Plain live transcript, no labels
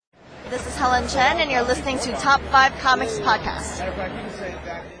This is Helen Chen, and you're listening to Top 5 Comics Podcast.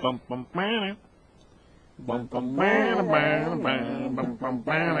 Welcome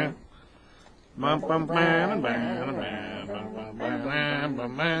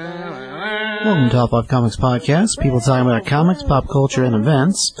to Top 5 Comics Podcast. People talking about comics, pop culture, and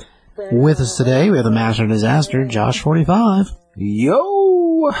events. With us today, we have the Master of Disaster, Josh45.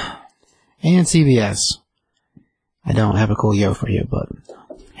 Yo! And CBS. I don't have a cool yo for you, but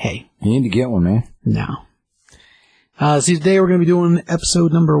hey. You need to get one, man. No. See, today we're going to be doing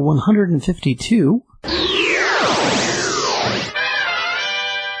episode number 152.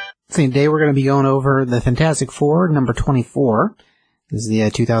 Today we're going to be going over the Fantastic Four, number 24. This is the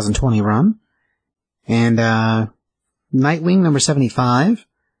 2020 run. And Nightwing, number 75.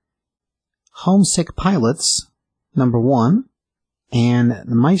 Homesick Pilots, number 1. And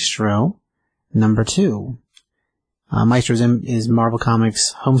the Maestro, number 2. Maestro is Marvel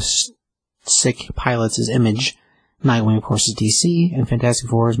Comics, Homesick Pilots is Image, Nightwing, of course, is DC, and Fantastic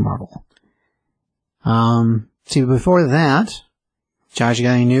Four is Marvel. See, before that, Josh, you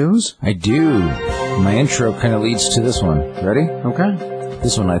got any news? I do. My intro kind of leads to this one. Ready? Okay.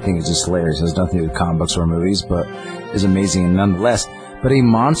 This one I think is just hilarious. It has nothing to do with comic books or movies, but is amazing and nonetheless. But a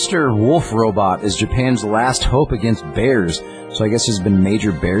monster wolf robot is Japan's last hope against bears. So I guess there's been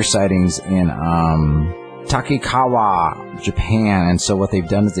major bear sightings in Takikawa, Japan. And so what they've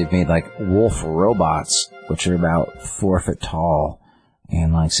done is they've made like wolf robots, which are about 4 foot tall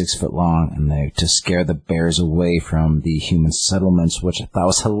and like 6 foot long, and they to scare the bears away from the human settlements, which I thought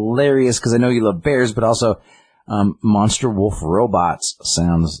was hilarious because I know you love bears, but also monster wolf robots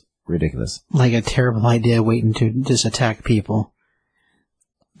sounds ridiculous. Like a terrible idea waiting to just attack people.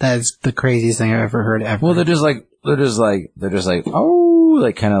 That's the craziest thing I've ever heard ever. Well, they're just like, oh,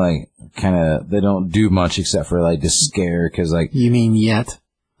 like kind of, they don't do much except for like just scare, cause like. You mean yet?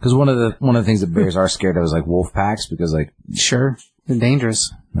 Cause one of the things that bears are scared of is like wolf packs, because like. Sure. They're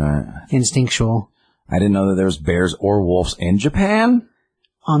dangerous. Instinctual. I didn't know that there was bears or wolves in Japan.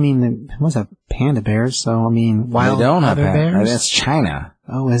 I mean, what's that? Panda bears, so I mean, wild they don't have bears? I mean, that's China.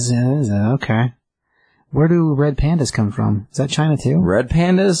 Oh, is it? Okay. Where do red pandas come from? Is that China too? Red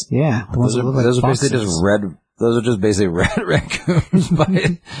pandas? Yeah. Those are basically just red. Those are just basically red raccoons.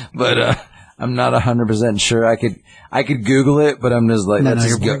 but I'm not 100% sure. I could Google it, but I'm just like,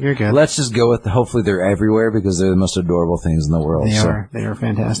 you're good. Let's just go with hopefully they're everywhere because they're the most adorable things in the world. They are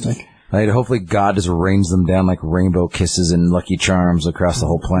fantastic. Like, hopefully God just rains them down like rainbow kisses and Lucky Charms across the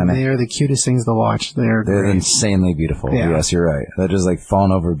whole planet. They are the cutest things to watch. They're insanely beautiful. Yeah. Yes, you're right. They're just like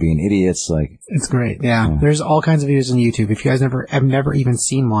falling over being idiots. Like, it's great. Yeah. There's all kinds of videos on YouTube. If you guys have never even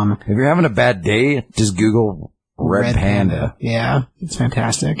seen one. If you're having a bad day, just Google Red Panda. Yeah. It's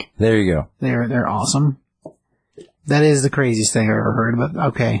fantastic. There you go. They're awesome. That is the craziest thing I've ever heard. But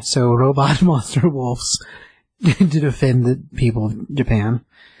okay. So robot monster wolves to defend the people of Japan.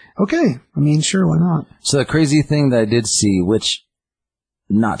 Okay. I mean, sure, why not? So the crazy thing that I did see, which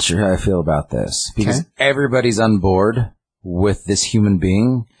not sure how I feel about this, because everybody's on board with this human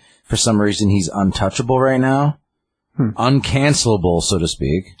being. For some reason, he's untouchable right now. Uncancelable, so to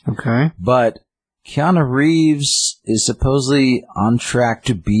speak. Okay. But Keanu Reeves is supposedly on track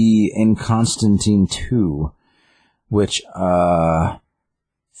to be in Constantine 2, which, yeah.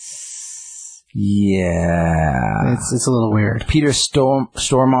 It's a little weird. Peter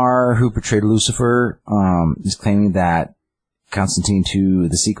Stormare, who portrayed Lucifer, is claiming that Constantine 2,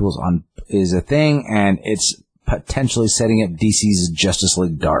 the sequels is a thing, and it's potentially setting up DC's Justice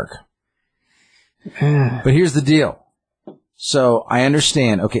League Dark. But here's the deal. So I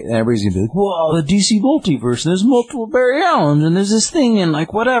understand, okay, everybody's gonna be like, whoa, the DC multiverse, there's multiple Barry Allens, and there's this thing, and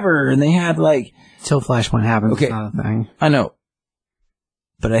like whatever, and they had like... Till Flashpoint happens, okay, it's not a thing. I know.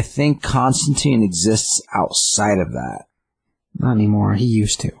 But I think Constantine exists outside of that. Not anymore. He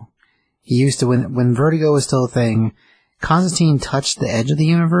used to. When Vertigo was still a thing, Constantine touched the edge of the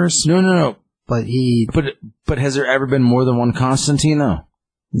universe. No. But has there ever been more than one Constantine, though?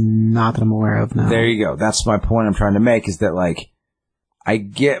 Not that I'm aware of, no. There you go. That's my point I'm trying to make, is that, like, I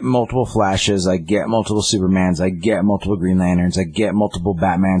get multiple Flashes, I get multiple Supermans, I get multiple Green Lanterns, I get multiple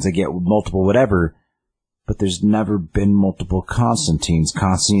Batmans, I get multiple whatever. But there's never been multiple Constantines.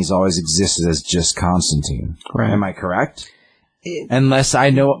 Constantine's always existed as just Constantine. Right. Am I correct? Unless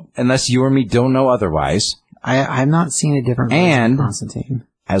you or me don't know otherwise. I've not seen a different version of Constantine.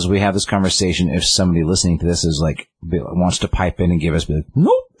 As we have this conversation, if somebody listening to this is like, wants to pipe in and give us,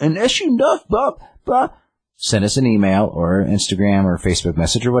 nope, an issue, enough, blah, blah, send us an email or Instagram or Facebook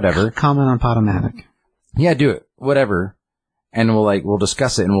message or whatever. Comment on Podomatic. Yeah, do it. Whatever. And we'll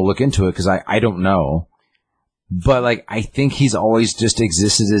discuss it and we'll look into it because I don't know. But, like, I think he's always just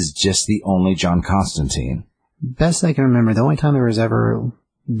existed as just the only John Constantine. Best I can remember, the only time there was ever,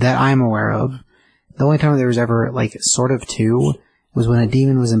 that I'm aware of, the only time there was ever, like, sort of two, was when a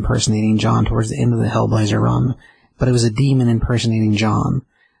demon was impersonating John towards the end of the Hellblazer run. But it was a demon impersonating John.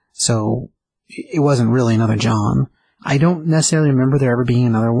 So, it wasn't really another John. I don't necessarily remember there ever being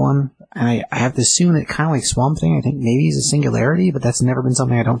another one. And I have to assume that kind of like Swamp Thing, I think maybe he's a singularity, but that's never been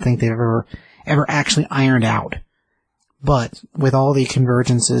something I don't think they've ever actually ironed out. But with all the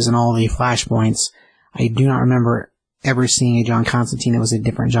convergences and all the flashpoints, I do not remember ever seeing a John Constantine that was a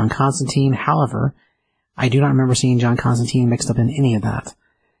different John Constantine. However, I do not remember seeing John Constantine mixed up in any of that.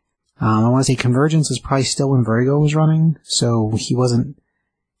 I want to say Convergence was probably still when Vertigo was running, so he wasn't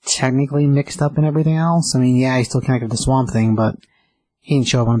technically mixed up in everything else. I mean, yeah, he still connected to Swamp Thing, but he didn't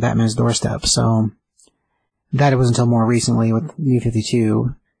show up on Batman's doorstep, so that it was until more recently with New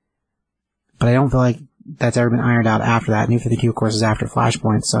 52. But I don't feel like that's ever been ironed out after that. New 52, of course, is after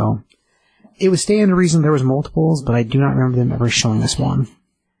Flashpoint, so it would stand to reason there was multiples, but I do not remember them ever showing us one.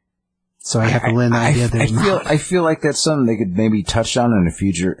 So I have to learn the idea there's not. I feel like that's something they could maybe touch on in a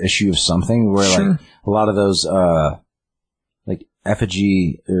future issue of something where, Sure. like, a lot of those, like,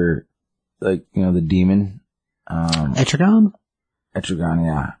 effigy, or, like, you know, the demon, Etrigan? Etrigan,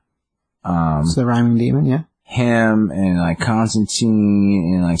 yeah. So the rhyming demon, yeah. Him and, like,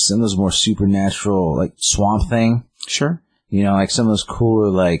 Constantine and, like, some of those more supernatural, like, Swamp Thing. Sure. You know, like, some of those cooler,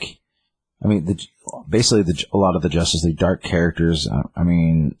 like, I mean, basically a lot of the Justice League Dark characters, I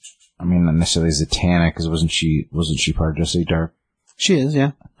mean, not necessarily Zatanna, because wasn't she part of Justice League Dark? She is,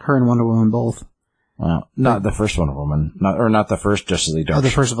 yeah. Her and Wonder Woman both. Well, not the first Wonder Woman, not the first Justice League Dark. Oh, the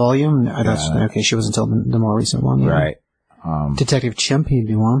first volume? Okay, she was until the more recent one. Yeah. Right. Detective Chimp, he'd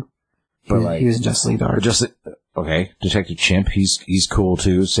be one. But He was in Justice League Dark. Okay, Detective Chimp, he's cool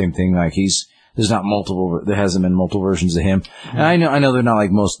too. Same thing, like there hasn't been multiple versions of him. And I know they're not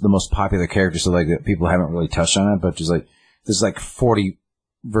like the most popular characters, so like people haven't really touched on it, but just like, there's like 40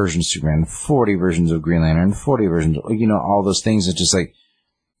 versions of Superman, 40 versions of Green Lantern, 40 versions, you know, all those things. It's just like,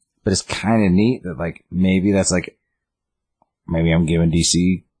 but it's kind of neat that, like, maybe that's like, maybe I'm giving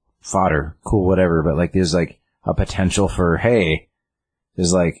DC fodder, cool, whatever, but like, there's like a potential for, hey,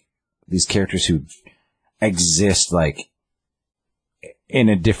 there's like these characters who exist like in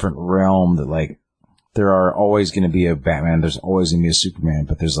a different realm, that like, there are always going to be a Batman, there's always going to be a Superman,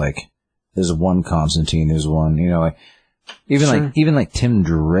 but there's one Constantine, there's one, you know, like, even like Tim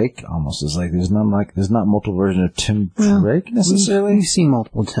Drake almost is like, there's not multiple versions of Tim Drake necessarily. We've seen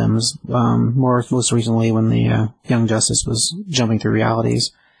multiple Tims, most recently when the Young Justice was jumping through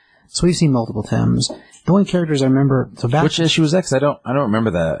realities. So we've seen multiple Tims. The only characters I remember, which issue was that? 'Cause I don't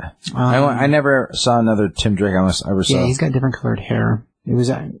remember that. I never saw another Tim Drake unless I ever saw. Yeah, he's got different colored hair. It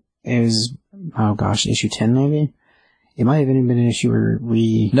was oh gosh, issue 10 maybe? It might have even been an issue where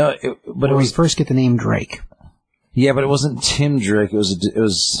we first get the name Drake. Yeah, but it wasn't Tim Drake. It was.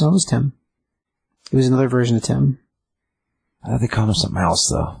 No, it was Tim. It was another version of Tim. I thought they called him something else,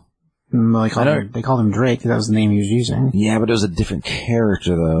 though. Well, they called him Drake because that was the name he was using. Yeah, but it was a different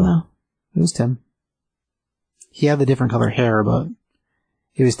character, though. No, it was Tim. He had the different color hair, but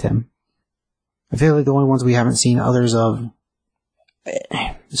it was Tim. I feel like the only ones we haven't seen others of.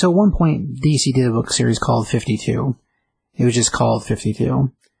 So at one point, DC did a book series called 52. It was just called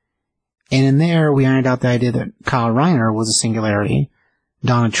 52. And in there, we ironed out the idea that Kyle Reiner was a singularity.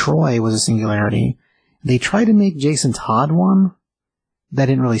 Donna Troy was a singularity. They tried to make Jason Todd one. That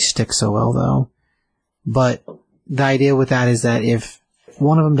didn't really stick so well, though. But the idea with that is that if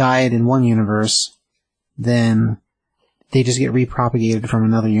one of them died in one universe, then they just get repropagated from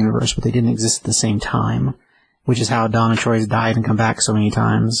another universe, but they didn't exist at the same time. Which is how Donna Troy's died and come back so many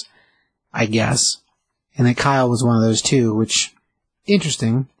times, I guess. And that Kyle was one of those too, which,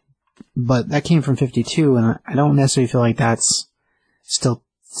 interesting. But that came from 52, and I don't necessarily feel like that's still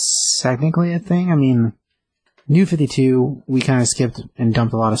technically a thing. I mean, New 52, we kind of skipped and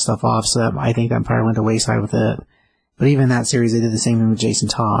dumped a lot of stuff off, so I think that probably went to wayside with it. But even in that series, they did the same thing with Jason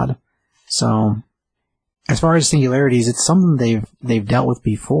Todd. So, as far as singularities, it's something they've dealt with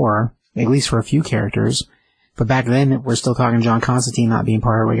before, at least for a few characters. But back then, we're still talking John Constantine not being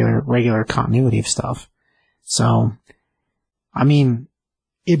part of regular continuity of stuff. So, I mean,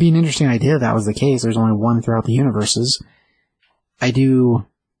 it'd be an interesting idea if that was the case. There's only one throughout the universes. I do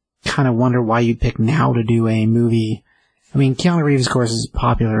kind of wonder why you'd pick now to do a movie. I mean, Keanu Reeves, of course, is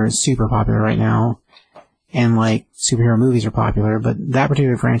popular, is super popular right now. And, like, superhero movies are popular. But that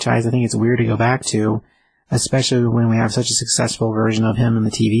particular franchise, I think it's weird to go back to, especially when we have such a successful version of him in the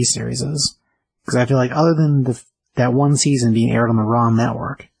TV series. Because I feel like other than that one season being aired on the Raw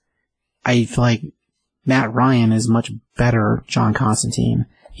network, I feel like Matt Ryan is much better John Constantine.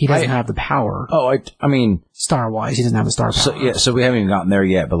 He doesn't have the power. Oh, I mean, star-wise, he doesn't have the star power. So we haven't even gotten there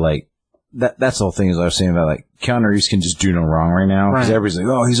yet, but like, that's the whole thing is I was saying about like, Keanu Reeves can just do no wrong right now. Because everybody's like,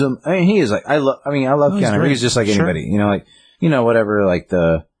 oh, he is like, I love Keanu Reeves just like anybody. You know, like, whatever, like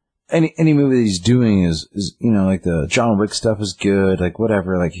any movie that he's doing is, like the John Wick stuff is good, like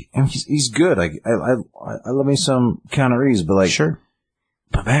whatever, like, I mean, he's good. Like, I love me some Keanu Reeves, but like,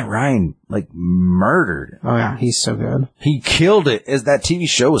 but Matt Ryan, like, murdered. Oh yeah, he's so good. He killed it. That TV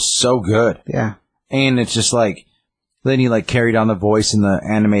show was so good. Yeah. And it's just like, then he like carried on the voice in the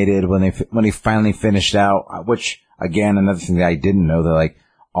animated when he finally finished out, which again, another thing that I didn't know, that like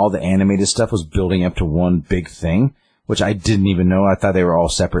all the animated stuff was building up to one big thing, which I didn't even know. I thought they were all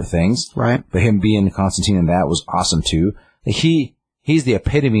separate things. Right. But him being Constantine in that was awesome too. Like he's the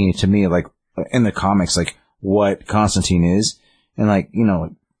epitome to me, like in the comics, like what Constantine is. And like,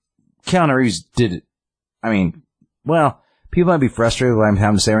 Keanu Reeves did it. I mean, well, people might be frustrated with what I'm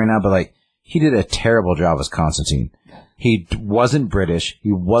having to say right now, but like, he did a terrible job as Constantine. He wasn't British.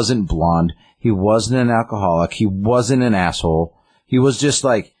 He wasn't blonde. He wasn't an alcoholic. He wasn't an asshole. He was just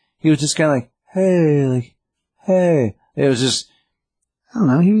kind of like, hey. It was just, I don't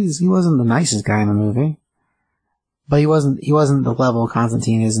know. He wasn't the nicest guy in the movie, but he wasn't the level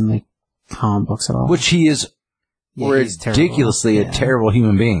Constantine is in the comic books at all. Which he is ridiculously a terrible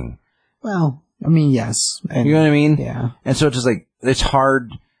human being. Well, I mean, yes. And, you know what I mean? Yeah. And so it's just like, it's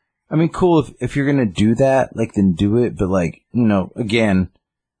hard. I mean, cool, if you're gonna do that, like, then do it, but like, again,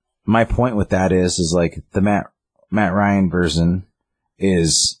 my point with that is like, the Matt Ryan version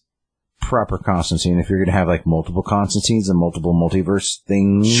is proper Constantine. If you're gonna have like multiple Constantines and multiple multiverse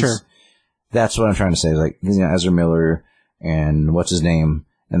things. Sure. That's what I'm trying to say, like, Ezra Miller and what's his name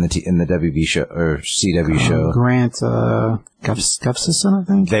in the WB show, or CW show. Grant, Gustafson, I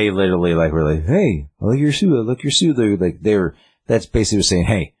think. They literally like, were like, hey, I like your suit. That's basically saying,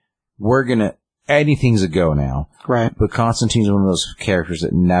 hey, anything's a go now. Right. But Constantine's one of those characters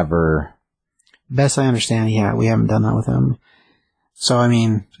that never... Best I understand, yeah, we haven't done that with him. So, I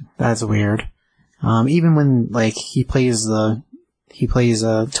mean, that's weird. Even when, like, he plays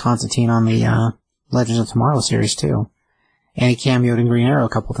Constantine on the, Legends of Tomorrow series, too. And he cameoed in Green Arrow a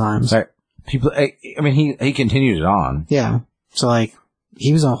couple times. Right. I mean, he continued it on. Yeah. So, like,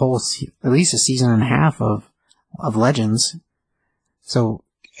 he was at least a season and a half of Legends. So,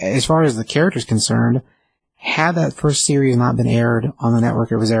 as far as the character's concerned, had that first series not been aired on the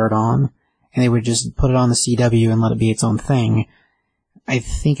network it was aired on, and they would just put it on the CW and let it be its own thing, I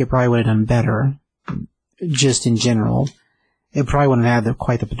think it probably would have done better, just in general. It probably wouldn't have had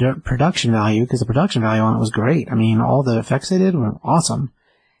quite the production value, because the production value on it was great. I mean, all the effects they did were awesome.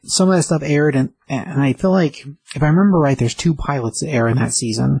 Some of that stuff aired, and I feel like, if I remember right, there's 2 pilots that air in that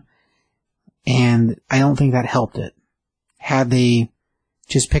season, and I don't think that helped it. Had they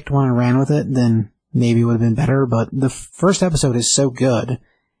just picked one and ran with it, then maybe it would have been better, but the first episode is so good,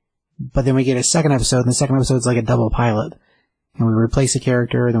 but then we get a second episode, and the second episode is like a double pilot, and we replace a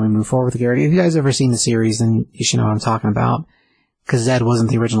character, then we move forward with the character. If you guys have ever seen the series, then you should know what I'm talking about, because Zed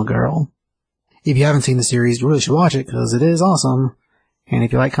wasn't the original girl. If you haven't seen the series, you really should watch it, because it is awesome, and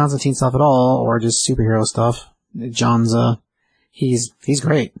if you like Constantine stuff at all, or just superhero stuff, John's, he's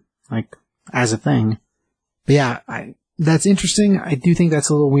great, like, as a thing. But yeah, that's interesting. I do think that's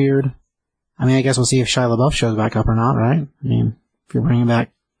a little weird. I mean, I guess we'll see if Shia LaBeouf shows back up or not, right? I mean, if you're bringing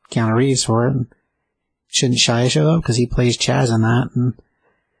back Keanu Reeves for it, shouldn't Shia show up? Because he plays Chaz in that. And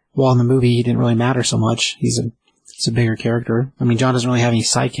while in the movie he didn't really matter so much, he's a bigger character. I mean, John doesn't really have any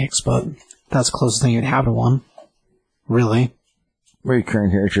sidekicks, but that's the closest thing you'd have to one. Really.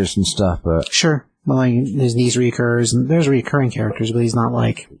 Recurring characters and stuff, but... Sure. Well, like, his knees reoccurs, and there's recurring characters, but he's not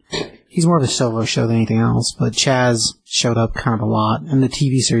like... He's more of a solo show than anything else, but Chaz showed up kind of a lot, and the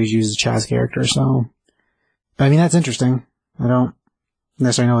TV series uses Chaz character, so... But, I mean, that's interesting. I don't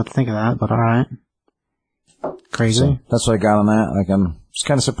necessarily know what to think of that, but alright. Crazy. So that's what I got on that. Like, I'm just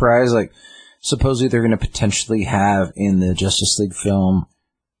kind of surprised, like, supposedly they're going to potentially have in the Justice League film,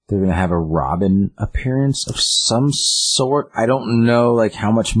 they're going to have a Robin appearance of some sort. I don't know, like, how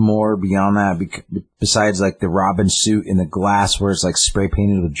much more beyond that, besides, like, the Robin suit in the glass where it's, like, spray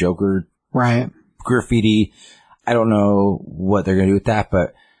painted with Joker graffiti. I don't know what they're going to do with that,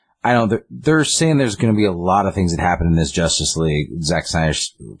 but I don't know. They're saying there's going to be a lot of things that happen in this Justice League, Zack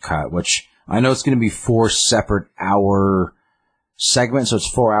Snyder's cut, which I know it's going to be 4 separate hour segments, so it's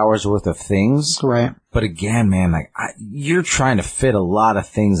 4 hours worth of things. Right. But again, man, like, you're trying to fit a lot of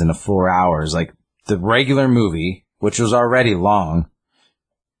things into 4 hours. Like, the regular movie, which was already long,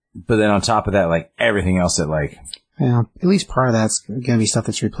 but then on top of that, like, everything else that, like... Yeah, at least part of that's going to be stuff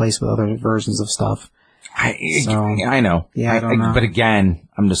that's replaced with other versions of stuff. I know. Yeah, I don't know. But again,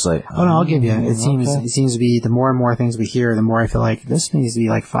 I'm just like, oh no, I'll give you. It seems to be the more and more things we hear, the more I feel like this needs to be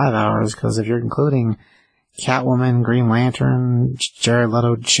like 5 hours, because if you're including Catwoman, Green Lantern, Jared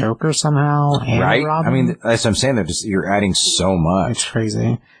Leto, Joker somehow, and right? Robin. I mean, that's what I'm saying. You're adding so much. It's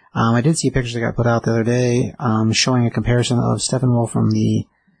crazy. I did see a picture that got put out the other day, showing a comparison of Steppenwolf from the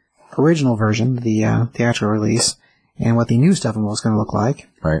original version, the theatrical release, and what the new Steppenwolf is going to look like.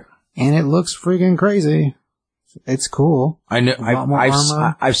 Right. And it looks freaking crazy. It's cool. I know.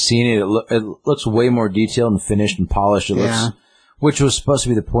 I've seen it. It looks way more detailed and finished and polished. It looks, which was supposed to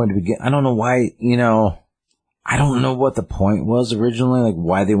be the point to begin. I don't know why. I don't know what the point was originally. Like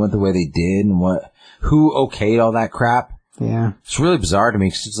why they went the way they did and who okayed all that crap. Yeah. It's really bizarre to me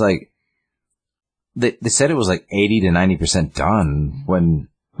because it's like they said it was like 80 to 90% done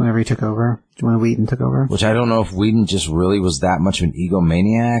whenever he took over, when Whedon took over. Which I don't know if Whedon just really was that much of an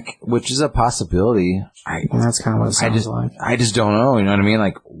egomaniac, which is a possibility. That's kind of what it sounds like. I just don't know, you know what I mean?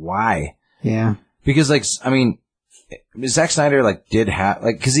 Like, why? Yeah. Because, like, I mean, Zack Snyder, like, did have,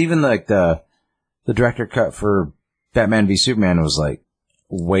 like, because even, like, the director cut for Batman v Superman was, like,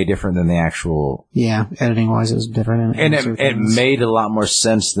 way different than the actual... Yeah, editing-wise it was different. And it made a lot more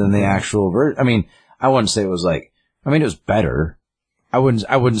sense than the actual version. I mean, I wouldn't say it was, like... I mean, it was better. I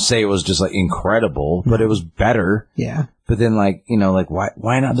wouldn't say it was just like incredible, but it was better. Yeah. But then like, like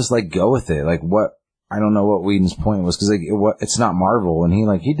why not just like go with it? Like what, I don't know what Whedon's point was, cause like it's not Marvel, and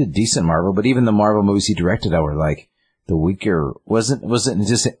he did decent Marvel, but even the Marvel movies he directed that were like the weaker, wasn't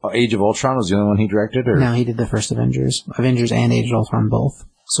just Age of Ultron was the only one he directed, or? No, he did the first Avengers and Age of Ultron both.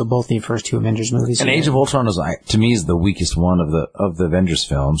 So both the first two Avengers movies. And Age of Ultron is to me is the weakest one of the Avengers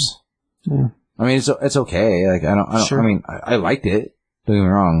films. Yeah. I mean, it's okay. Like I don't sure. I mean, I liked it. Don't get me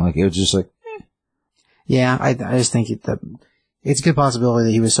wrong. Like, it was just like... Yeah, I just think it's a good possibility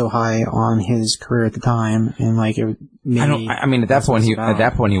that he was so high on his career at the time, and like, it maybe... I mean, at that point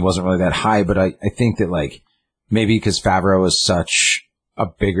he wasn't really that high, but I think that, like, maybe because Favreau was such a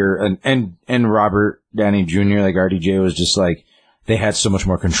bigger... And Robert Downey Jr., like, RDJ was just like, they had so much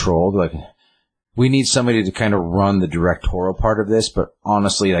more control. Like, we need somebody to kind of run the directorial part of this, but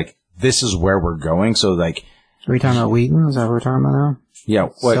honestly, like, this is where we're going, so, like... Are we talking about Whedon? Is that what we're talking about now? Yeah.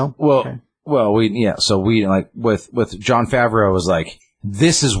 So we like with Jon Favreau was like,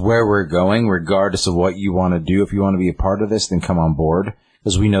 this is where we're going, regardless of what you want to do. If you want to be a part of this, then come on board,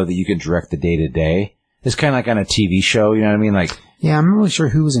 because we know that you can direct the day to day. It's kind of like on a TV show, you know what I mean? Like, yeah, I'm not really sure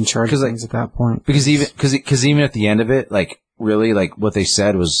who was in charge of things at that point. Because even at the end of it, like, really, like, what they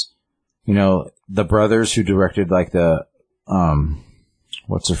said was, the brothers who directed like the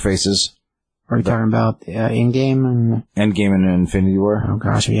what's their faces. Are you talking about Endgame and Infinity War? Oh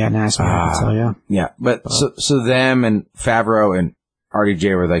gosh, if you hadn't asked me, I could tell you. Yeah, but so them and Favreau and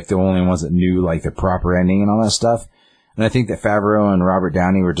RDJ were like the only ones that knew like the proper ending and all that stuff. And I think that Favreau and Robert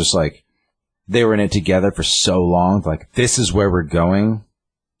Downey were just like, they were in it together for so long, like, this is where we're going.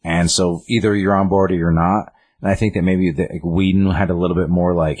 And so either you're on board or you're not. And I think that maybe like Whedon had a little bit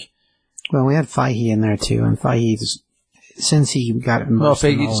more like... Well, we had Feige in there too, and Feige's... Since he got immersed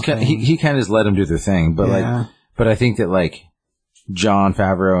in he kind of just let them do their thing, but but I think that like Jon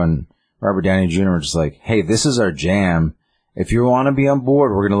Favreau and Robert Downey Jr. were just like, hey, this is our jam. If you want to be on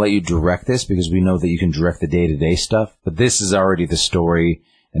board, we're going to let you direct this because we know that you can direct the day-to-day stuff. But this is already the story,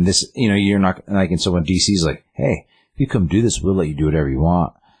 and this, you're not like. And so when DC's like, hey, if you come do this, we'll let you do whatever you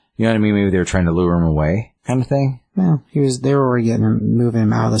want. You know what I mean? Maybe they were trying to lure him away, kind of thing. Yeah, they were already moving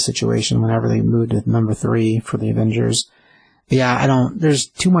him out of the situation whenever they moved to number 3 for the Avengers. Yeah, there's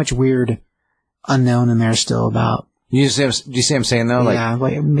too much weird unknown in there still about. Do you see what I'm saying though? Like, yeah,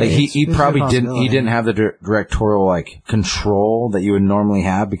 like he probably didn't have the directorial like control that you would normally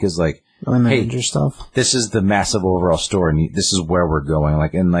have because like, hey, stuff. This is the massive overall story and this is where we're going.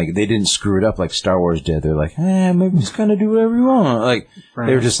 Like, and like, they didn't screw it up like Star Wars did. They're like, maybe just kind of do whatever you want. Like,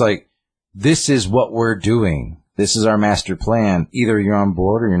 They were just like, this is what we're doing. This is our master plan. Either you're on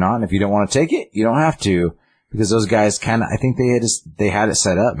board or you're not. And if you don't want to take it, you don't have to. Because those guys I think they had it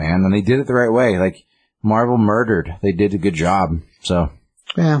set up, man, and they did it the right way. Like, Marvel murdered. They did a good job, so.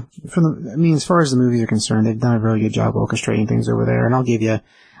 Yeah, as far as the movies are concerned, they've done a really good job orchestrating things over there, and I'll give you,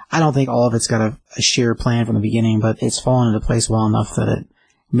 I don't think all of it's got a sheer plan from the beginning, but it's fallen into place well enough that it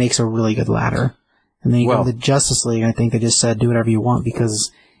makes a really good ladder. And then you go to the Justice League, I think they just said, do whatever you want,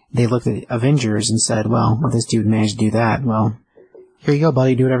 because they looked at Avengers and said, well, this dude managed to do that, well, here you go,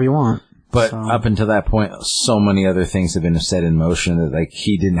 buddy, do whatever you want. But up until that point, so many other things have been set in motion that like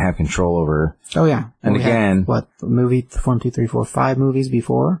he didn't have control over. Oh yeah, and again, what movie? 5 movies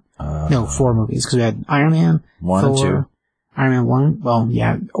before? No, 4 movies because we had Iron Man, 1 Thor, and 2. Iron Man 1? Well,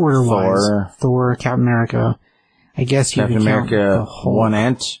 yeah, order-wise. Thor, Captain America. I guess you Captain can count America the whole... 1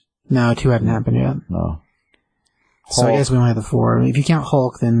 and... No, 2 haven't happened yet. No. So I guess we only have the 4. If you count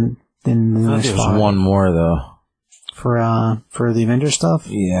Hulk, then there's 5. There's one more, though. For the Avengers stuff?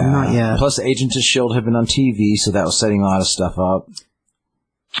 Yeah. Not yet. Plus, Agents of S.H.I.E.L.D. have been on TV, so that was setting a lot of stuff up.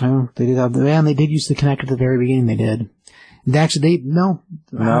 Oh, they did have... And they did use the connector at the very beginning, they did. Actually, No,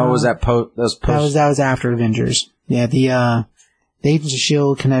 was that post? That was after Avengers. Yeah, the Agents of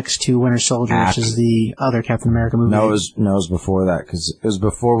S.H.I.E.L.D. connects to Winter Soldier, which is the other Captain America movie. No, it was before that, because it was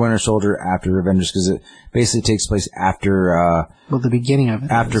before Winter Soldier, after Avengers, because it basically takes place after, the beginning of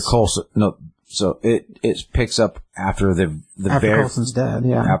it. After Coulson, no, so it picks up after the after Coulson's dead,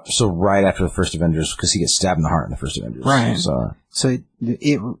 yeah. So right after the first Avengers, because he gets stabbed in the heart in the first Avengers. Right. So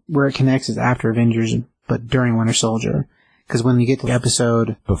where it connects is after Avengers, but during Winter Soldier. Because when you get to the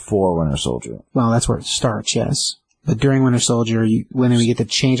episode... Before Winter Soldier. Well, that's where it starts, yes. But during Winter Soldier, when we get the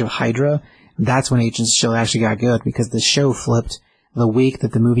change of Hydra, that's when Agents of S.H.I.E.L.D. actually got good, because the show flipped the week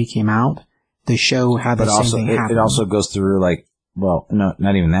that the movie came out. The show had the same thing happen. It also goes through, well, no,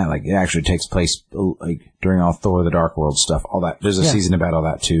 not even that. It actually takes place, during all Thor: The Dark World stuff, all that. There's a season about all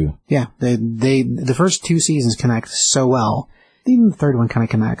that, too. Yeah. The first 2 seasons connect so well. Even the third one kind of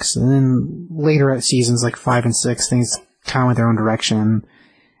connects. And then later at seasons 5 and 6, things kind of went their own direction.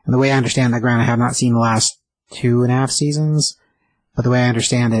 And the way I understand that, granted, I have not seen the last 2.5 seasons, but the way I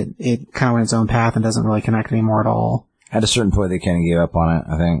understand it, it kind of went its own path and doesn't really connect anymore at all. At a certain point, they kind of gave up on it,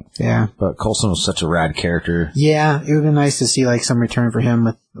 I think. Yeah. But Coulson was such a rad character. Yeah, it would have been nice to see some return for him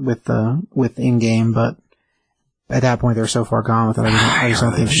with Endgame, but at that point they were so far gone with it. I just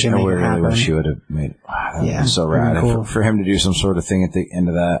don't think shit made it happen. I really wish he would have made. Wow, that would be so rad cool. for him to do some sort of thing at the end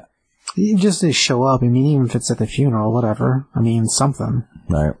of that. Just to show up. I mean, even if it's at the funeral, whatever. I mean, something.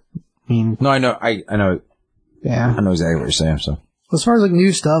 Right. No, I know. I know. Yeah. I know exactly what you're saying. So, as far as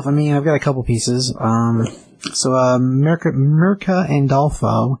new stuff, I mean, I've got a couple pieces. Mirka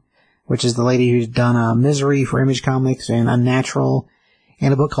Andolfo, which is the lady who's done Misery for Image Comics and Unnatural,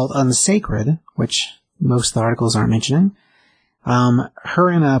 and a book called Unsacred, which most of the articles aren't mentioning. Her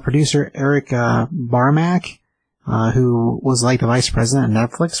and producer Eric Barmack, who was the vice president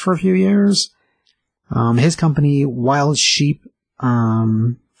at Netflix for a few years. His company, Wild Sheep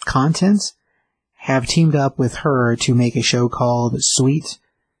Content, have teamed up with her to make a show called Sweet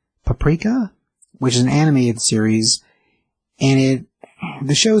Paprika, which is an animated series. And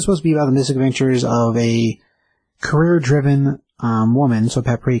the show is supposed to be about the mystic adventures of a career-driven woman, so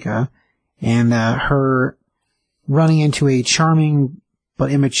Paprika, and her running into a charming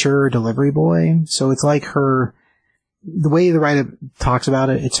but immature delivery boy. So it's the way the writer talks about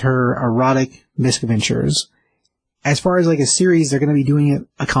it, it's her erotic misadventures. As far as a series, they're going to be doing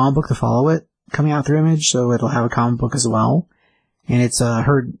a comic book to follow it, coming out through Image, so it'll have a comic book as well. And it's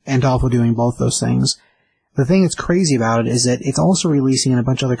her and Dolpho doing both those things. The thing that's crazy about it is that it's also releasing in a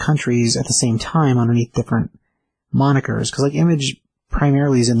bunch of other countries at the same time underneath different monikers. Because Image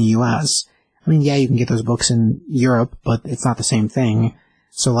primarily is in the US. I mean, yeah, you can get those books in Europe, but it's not the same thing.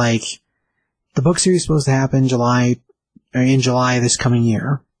 So the book series is supposed to happen in July this coming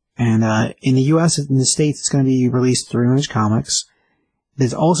year. And in the US, in the States, it's going to be released through Image Comics.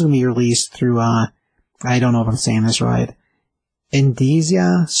 It's also going to be released through, I don't know if I'm saying this right,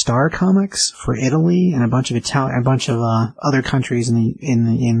 Indizia Star Comics for Italy and a bunch of other countries in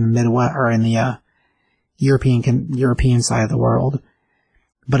the Midwest, or in the European side of the world.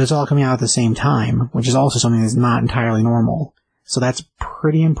 But it's all coming out at the same time, which is also something that's not entirely normal. So that's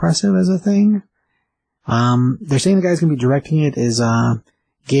pretty impressive as a thing. They're saying the guy's going to be directing it is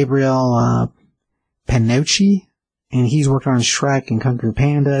Gabriel Panocchi, and he's worked on Shrek and Kung Fu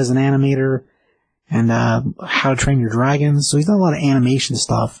Panda as an animator, and How to Train Your Dragon. So he's done a lot of animation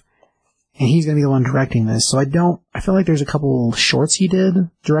stuff, and he's going to be the one directing this. So I feel like there's a couple shorts he did,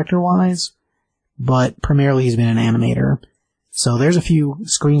 director-wise, but primarily he's been an animator. So there's a few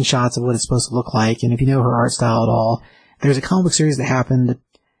screenshots of what it's supposed to look like, and if you know her art style at all, there's a comic book series that happened,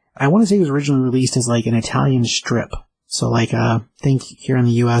 I want to say it was originally released as an Italian strip. So think here in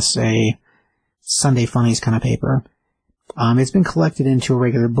the US, a Sunday Funnies kind of paper. It's been collected into a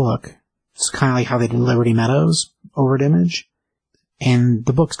regular book. It's kind of like how they did Liberty Meadows over at Image. And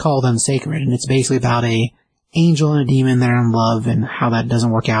the book's called Unsacred, and it's basically about a angel and a demon that are in love and how that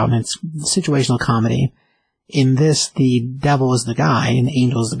doesn't work out, and it's situational comedy. In this, the devil is the guy and the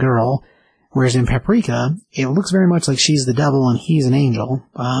angel is the girl, whereas in Paprika, it looks very much like she's the devil and he's an angel,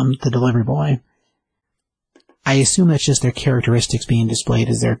 the delivery boy. I assume that's just their characteristics being displayed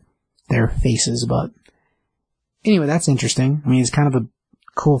as their faces, but anyway, that's interesting. I mean, it's kind of a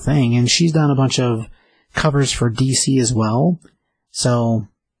cool thing, and she's done a bunch of covers for DC as well. So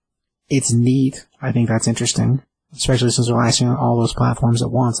it's neat. I think that's interesting, especially since we're lasting on all those platforms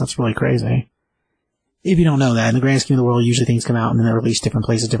at once. That's really crazy. If you don't know that, in the grand scheme of the world, usually things come out and then they're released different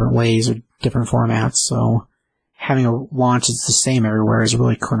places, different ways, or different formats. So having a launch that's the same everywhere is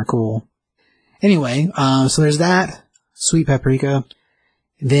really kind of cool. Anyway, so there's that. Sweet Paprika.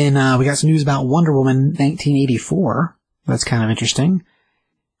 Then we got some news about Wonder Woman 1984. That's kind of interesting.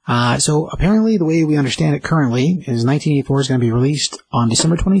 So apparently the way we understand it currently is 1984 is going to be released on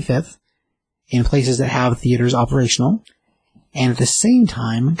December 25th in places that have theaters operational. And at the same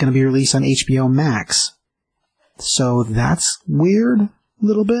time, going to be released on HBO Max. So that's weird, a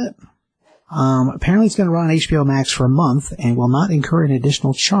little bit. Apparently it's going to run on HBO Max for a month and will not incur an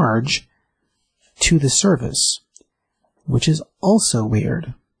additional charge to the service, which is also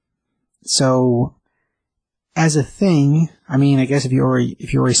weird. So, as a thing, I mean, I guess if you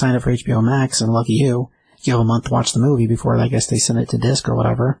already signed up for HBO Max, and lucky you have a month to watch the movie before I guess they send it to disc or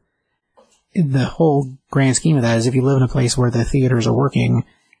whatever. The whole grand scheme of that is if you live in a place where the theaters are working,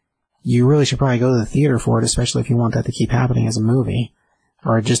 you really should probably go to the theater for it, especially if you want that to keep happening as a movie.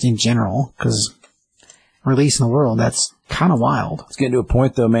 Or just in general, because release in the world, that's kind of wild. It's getting to a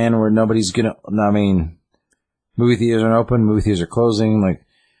point, though, man, where nobody's gonna, I mean, movie theaters aren't open, movie theaters are closing, like,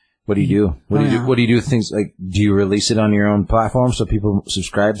 what do you do? What do you do with things like, do you release it on your own platform so people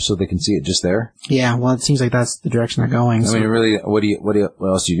subscribe so they can see it just there? Yeah, well, it seems like that's the direction they're going. I mean, really, what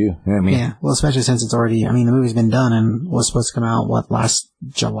else do you do? You know what I mean? Yeah, well, especially since it's already, I mean, the movie's been done and was supposed to come out, last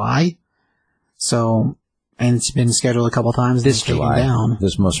July? So, and it's been scheduled a couple times. This July.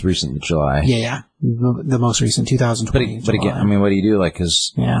 This most recent July. Yeah. The most recent, 2020. But again, I mean, what do you do? Like,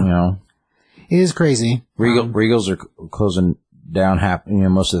 cause, you know. It is crazy. Regals are closing down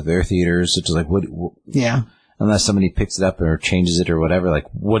most of their theaters. It's like, what? Yeah. Unless somebody picks it up or changes it or whatever, like,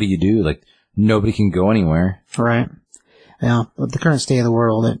 what do you do? Like, nobody can go anywhere. Right. Yeah. With the current state of the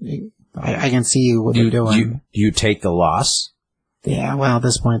world, I can see what you're doing. Do you take the loss? Yeah, well, at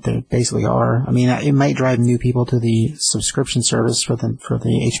this point, they basically are. I mean, it might drive new people to the subscription service for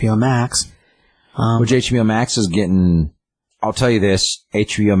the HBO Max. Which HBO Max is getting, I'll tell you this,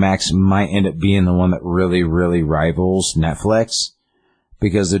 HBO Max might end up being the one that really, really rivals Netflix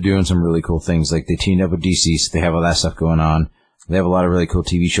because they're doing some really cool things. Like, they teamed up with DC, so they have all that stuff going on. They have a lot of really cool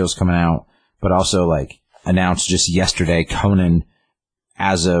TV shows coming out, but also, like, announced just yesterday, Conan,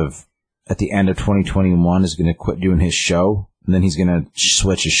 as of at the end of 2021, is going to quit doing his show. And then he's going to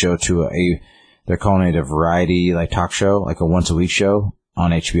switch his show to they're calling it a variety, like, talk show, like a once-a-week show on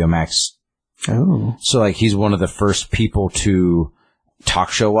HBO Max. Oh. So, like, he's one of the first people to,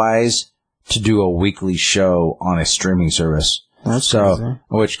 talk show-wise, to do a weekly show on a streaming service. That's crazy.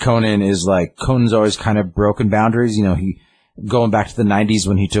 Which Conan's always kind of broken boundaries. You know, going back to the 90s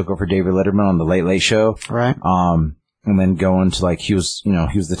when he took over David Letterman on the Late Late Show. Right. And then going to, like, he was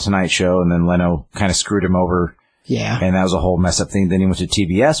the Tonight Show, and then Leno kind of screwed him over. Yeah. And that was a whole mess up thing. Then he went to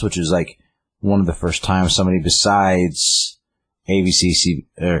TBS, which was like one of the first times somebody besides ABC,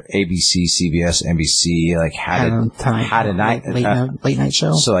 CBS, NBC, like had a late night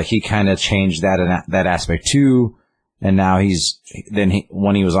show. So, like, he kind of changed that aspect too. And now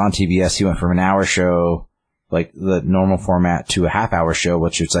when he was on TBS, he went from an hour show, like the normal format, to a half-hour show,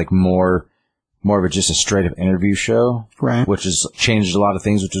 which is like more of just a straight up interview show. Right. Which has changed a lot of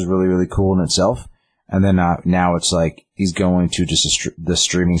things, which is really, really cool in itself. And then now it's like he's going to just the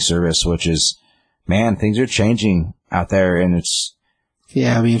streaming service, which is, man, things are changing out there, and it's.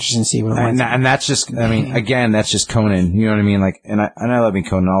 Yeah, it'll be interesting to see what. And that's just, I mean, again, that's just Conan. You know what I mean? Like, and I love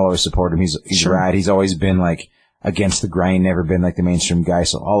Conan. I'll always support him. He's sure. Rad. He's always been like against the grain, never been like the mainstream guy.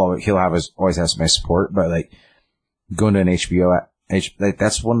 So he'll always have my support. But like going to an HBO, like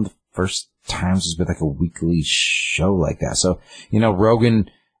that's one of the first times it's been like a weekly show like that. So, Rogan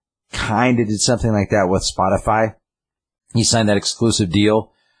kind of did something like that with Spotify. He signed that exclusive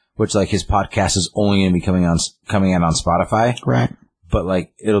deal, which, like, his podcast is only going to be coming out on Spotify. Right. But,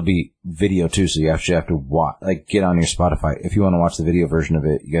 like, it'll be video too, so you actually have to get on your Spotify. If you want to watch the video version of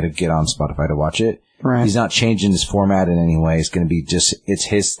it, you got to get on Spotify to watch it. Right. He's not changing his format in any way. It's going to be it's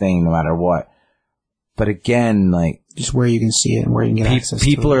his thing no matter what. But again, like, just where you can see it and where you can get access to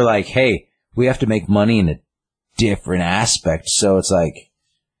it. People are like, hey, we have to make money in a different aspect. So it's like,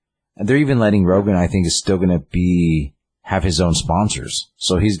 they're even letting Rogan, I think, is still going to have his own sponsors.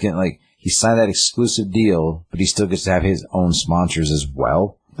 So he's getting, he signed that exclusive deal, but he still gets to have his own sponsors as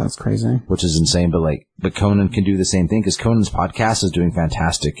well. That's crazy. Which is insane, but Conan can do the same thing, because Conan's podcast is doing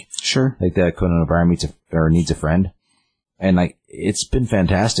fantastic. Sure. Like the Conan O'Brien Needs a Friend. And, it's been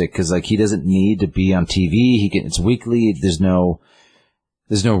fantastic, because, he doesn't need to be on TV. It's weekly. There's no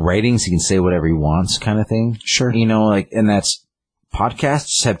there's no ratings. He can say whatever he wants kind of thing. Sure. You know, like, and that's,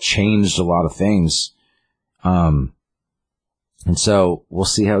 podcasts have changed a lot of things. And so we'll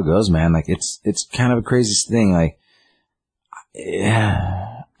see how it goes, man. Like, it's kind of a crazy thing. Like,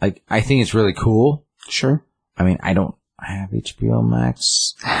 yeah, like, I think it's really cool. Sure. I mean, I have HBO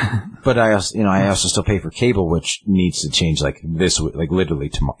Max, but I also still pay for cable, which needs to change like literally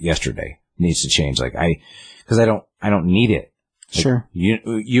yesterday needs to change. Like cause I don't need it. Like, sure. You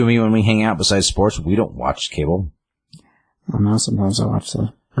and me, when we hang out besides sports, we don't watch cable. I know sometimes I watch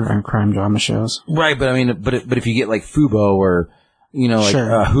the crime drama shows. Right. But I mean, but if you get like Fubo or, you know, like,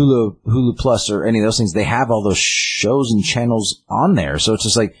 sure. Hulu Plus or any of those things, they have all those shows and channels on there. So it's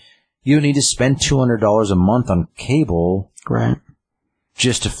just like, you need to spend $200 a month on cable. Right.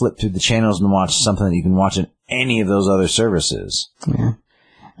 Just to flip through the channels and watch something that you can watch in any of those other services. Yeah.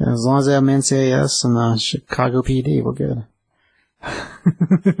 As long as they have NCIS and Chicago PD, we're good.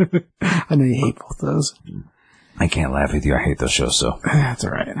 I know you hate both those. I can't laugh with you. I hate those shows, so. That's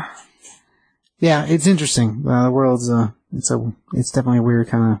alright. Yeah, it's interesting. The world's, it's definitely a weird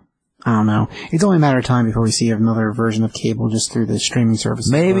kind of, I don't know. It's only a matter of time before we see another version of cable just through the streaming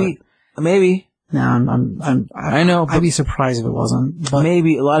services. Maybe. No, I know. I'd be surprised if it wasn't. But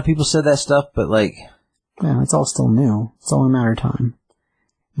maybe a lot of people said that stuff, but like, yeah, it's all still new. It's only a matter of time.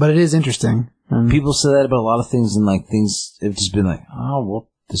 But it is interesting. People say that about a lot of things, and like things have just been like, oh, well,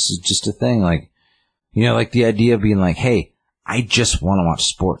 this is just a thing. Like, you know, like the idea of being like, hey, I just want to watch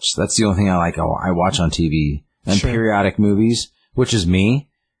sports. That's the only thing I like. I watch on TV and sure. periodic movies, which is me.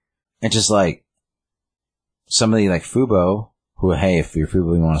 And just like somebody like Fubo, who, hey, if you're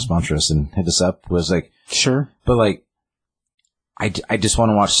Fubo, you want to sponsor us and hit us up, was like, sure. But like, I just want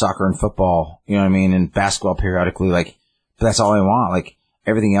to watch soccer and football, you know what I mean? And basketball periodically, like, but that's all I want. Like,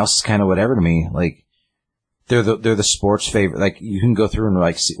 everything else is kind of whatever to me. Like, they're the sports favorite. Like, you can go through and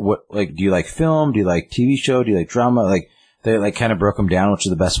like, see what, like, do you like film? Do you like TV show? Do you like drama? Like, they like kind of broke them down, which is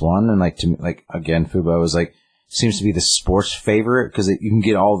the best one. And like, to me, like, again, Fubo was like, seems to be the sports favorite because you can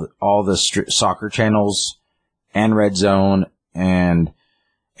get all the soccer channels and Red Zone and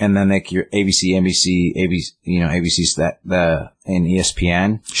then like your ABC, ABC's and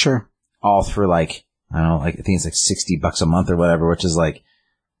ESPN. Sure. All for like, I don't know, like, I think it's like $60 a month or whatever, which is like,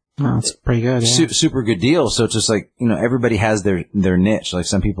 oh, that's pretty good. Yeah. Super good deal. So it's just like, you know, everybody has their niche. Like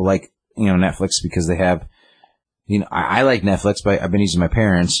some people like, you know, Netflix because they have, you know, I like Netflix, but I've been using my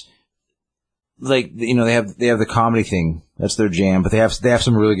parents. Like, you know, they have the comedy thing. That's their jam, but they have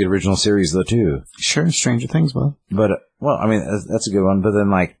some really good original series though too. Sure. Stranger Things, well. But, well, I mean, that's a good one. But then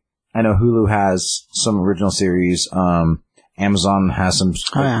like, I know Hulu has some original series. Amazon has some,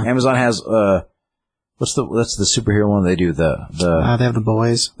 Amazon has, that's the superhero one they do? They have The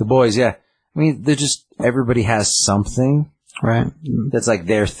Boys. The Boys, yeah. I mean, everybody has something. Right. That's like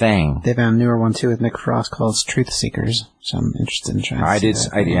their thing. They've had a newer one too with Nick Frost called Truth Seekers, so I'm interested in trying to see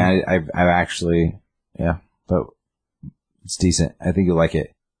that. I've actually, yeah, but it's decent. I think you'll like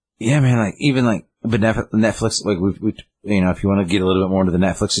it. Yeah, man, like, even like, but Netflix, like, we, you know, if you want to get a little bit more into the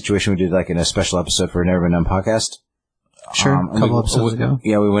Netflix situation, we did like in a special episode for Never Been Done podcast. Sure, a couple episodes ago.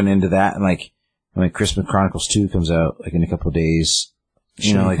 Yeah, we went into that, and like, I mean, Christmas Chronicles 2 comes out like in a couple of days.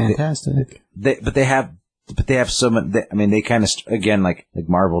 You know, like, fantastic. They have so much. I mean, they kind of again like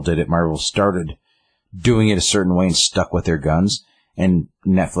Marvel did it. Marvel started doing it a certain way and stuck with their guns, and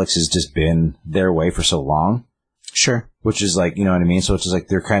Netflix has just been their way for so long. Sure. Which is like, you know what I mean. So it's just like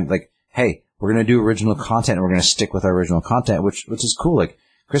they're kind of like, hey, we're gonna do original content, and we're gonna stick with our original content, which is cool. Like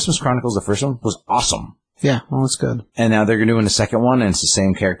Christmas Chronicles, the first one was awesome. Yeah, well, it's good. And now they're doing the second one, and it's the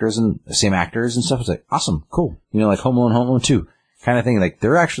same characters and the same actors and stuff. It's like awesome, cool. You know, like Home Alone 2 kind of thing. Like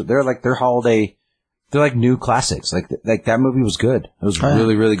they're like their holiday. They're like new classics. Like that movie was good. It was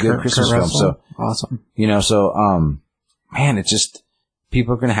really, really good Christmas film. So awesome. You know, so man, it's just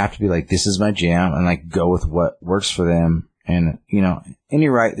people are gonna have to be like, this is my jam, and like go with what works for them. And you know, and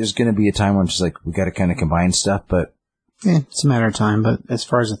you're right. There's gonna be a time when it's just like we got to kind of combine stuff, but yeah, it's a matter of time. But as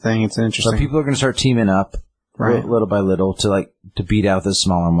far as the thing, it's interesting. But people are gonna start teaming up, right, little by little to beat out the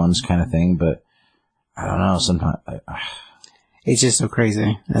smaller ones, kind of thing. But I don't know. Sometimes. It's just so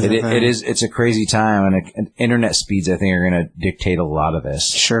crazy. It is. It's a crazy time, and internet speeds, I think, are going to dictate a lot of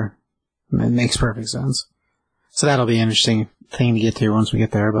this. Sure. It makes perfect sense. So that'll be an interesting thing to get to once we get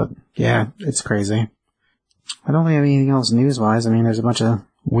there, but yeah, it's crazy. I don't think I have anything else news-wise. I mean, there's a bunch of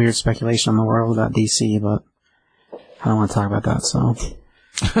weird speculation in the world about DC, but I don't want to talk about that, so.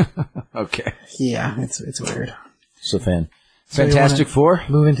 Okay. Yeah, it's weird. So Fantastic Four?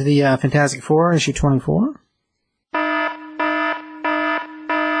 Move into the Fantastic Four, issue 24.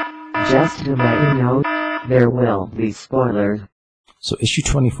 Just to let you know, there will be spoilers. So issue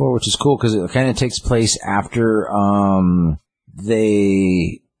 24, which is cool because it kind of takes place after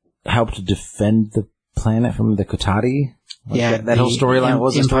they helped to defend the planet from the Kotati. That whole storyline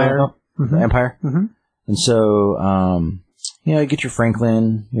was Empire. The Empire. Mm-hmm. And so, you get your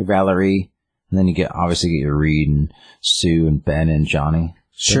Franklin, your Valerie, and then you get your Reed and Sue and Ben and Johnny.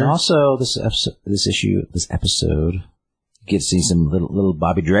 Sure. And also this episode, you get to see some little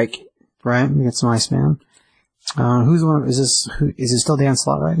Bobby Drake. Right. We get some Iceman. Who's one? Is it still Dan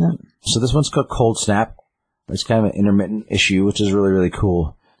Slott writing it? So this one's called Cold Snap. It's kind of an intermittent issue, which is really, really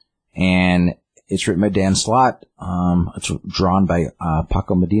cool. And it's written by Dan Slott. It's drawn by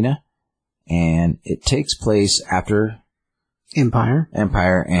Paco Medina. And it takes place after Empire,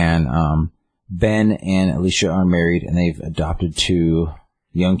 and Ben and Alicia are married, and they've adopted 2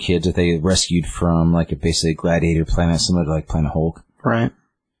 young kids that they rescued from basically a gladiator planet, similar to Planet Hulk. Right.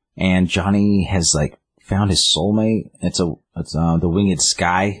 And Johnny has found his soulmate. It's the Winged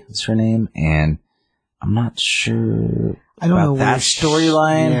Sky is her name, and I'm not sure about that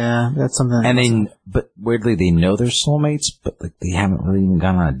storyline. Yeah, that's something. But weirdly, they know they're soulmates, but they haven't really even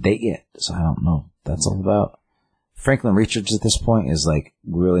gone on a date yet. So I don't know what that's all about. Franklin Richards at this point is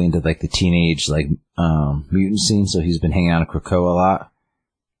really into the teenage mutant scene, so he's been hanging out in Krakoa a lot.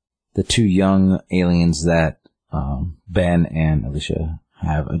 The 2 young aliens that Ben and Alicia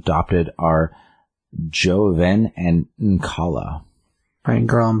have adopted are Joven and Nkala. Right,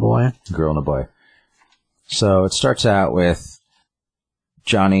 girl and boy. Girl and a boy. So it starts out with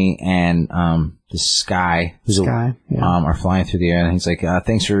Johnny and this Sky, are flying through the air, and he's like,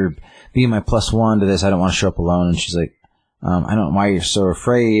 "Thanks for being my +1 to this. I don't want to show up alone." And she's like, "I don't know why you're so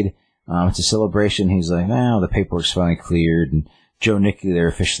afraid. It's a celebration." He's like, "No, the paperwork's finally cleared." And Joe and Nikki, they're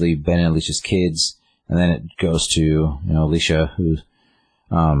officially Ben and Alicia's kids. And then it goes to Alicia, who's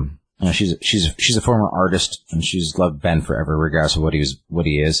she's a former artist, and she's loved Ben forever, regardless of what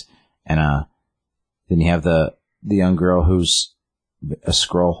he is. And then you have the young girl who's a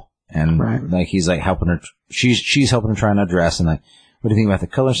Skrull, and he's helping her. She's helping her try and dress, and what do you think about the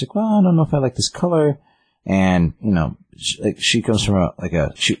color? She's like, "Well, I don't know if I like this color." And she comes from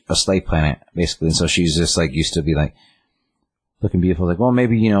a slave planet basically, and so she's just used to be looking beautiful. Well,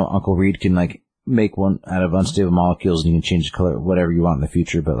 maybe Uncle Reed can make one out of unstable molecules, and you can change the color, whatever you want in the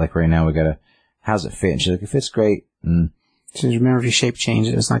future. But right now, we gotta. How's it fit? And she's like, "It fits great." And she says, "Remember, if you shape change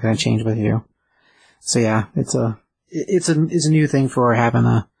it, it's not going to change with you." So yeah, it's a new thing for her having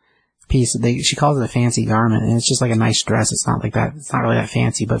a piece. She calls it a fancy garment, and it's just a nice dress. It's not that. It's not really that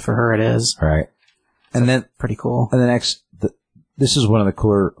fancy, but for her, it is. Right. And then pretty cool. And the next, this is one of the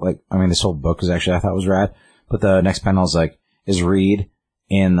cooler. This whole book I thought was rad. But the next panel is Reed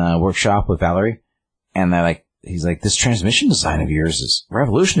in the workshop with Valerie, and he's like, "This transmission design of yours is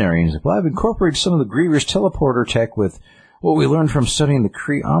revolutionary." And he's like, "Well, I've incorporated some of the Griever's teleporter tech with what we learned from studying the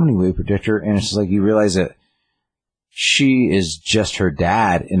Kree Omni-Wave predictor." And it's just you realize that she is just her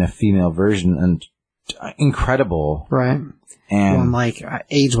dad in a female version, and incredible. Right. And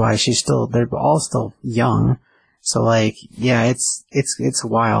age-wise, they're all still young. So yeah, it's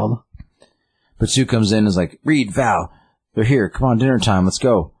wild. But Sue comes in and is like, "Reed, Val, they're here. Come on, dinner time. Let's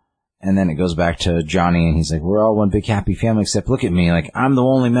go." And then it goes back to Johnny, and he's like, "We're all one big happy family, except look at me. I'm the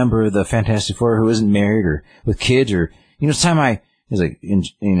only member of the Fantastic Four who isn't married or with kids, or, it's time he's like,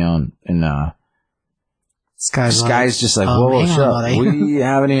 Sky's just whoa, shut up. We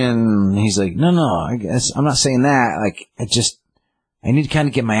haven't even, he's like, no, I guess, I'm not saying that. I need to kind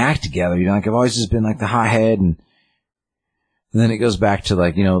of get my act together. I've always just been the hothead. And then it goes back to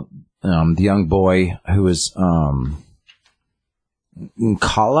the young boy who is,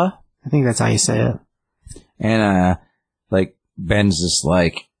 Nkala. I think that's how you say it. And, Ben's just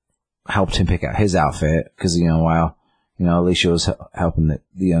helped him pick out his outfit. Cause, while, Alicia was helping the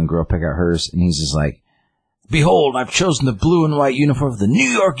young girl pick out hers. And he's just "Behold, I've chosen the blue and white uniform of the New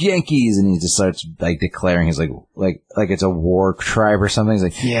York Yankees." And he just starts declaring his like it's a war tribe or something. He's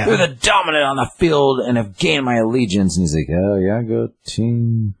like, "Yeah, they're the dominant on the field and have gained my allegiance." And he's like, "Oh yeah, go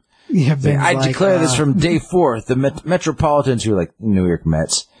team." Yeah, I declare this from day 4. The Metropolitans, who are New York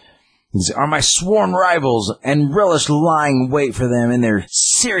Mets, are my sworn rivals and relish lying wait for them in their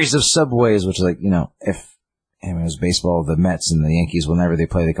series of subways, which is if it was baseball, the Mets and the Yankees, whenever they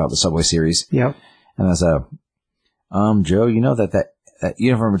play, they call it the Subway Series. Yep. And I was Joe, that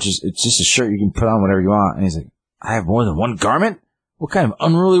uniform, it's just a shirt you can put on whatever you want. And he's like, "I have more than one garment? What kind of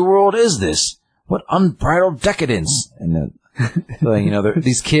unruly world is this? What unbridled decadence?" And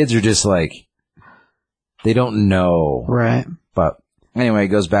these kids are just they don't know. Right. But anyway, it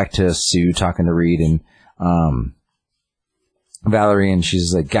goes back to Sue talking to Reed and Valerie, and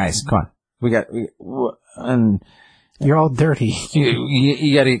she's like, "Guys, come on. And You're all dirty.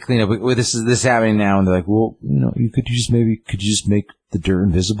 You got to get cleaned up. This is happening now, and they're like, well, could you just make the dirt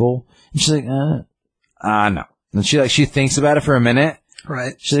invisible? And she's like, no. And she thinks about it for a minute.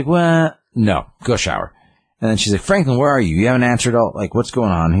 Right. She's like, well, no, go shower. And then she's like, Franklin, where are you? You haven't answered all, like, what's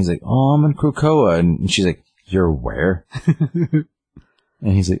going on? And he's like, oh, I'm in Krakoa. And she's like, you're where?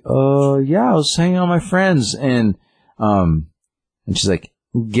 And he's like, yeah, I was hanging out with my friends. And she's like,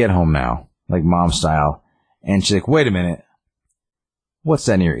 get home now, like mom style. And she's like, wait a minute. What's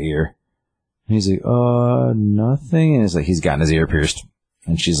that in your ear? And he's like, nothing. And it's like, he's gotten his ear pierced.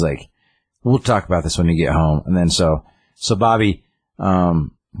 And she's like, we'll talk about this when you get home. And then so Bobby,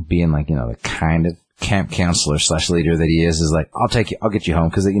 being like, the kind of camp counselor / leader that he is like, I'll get you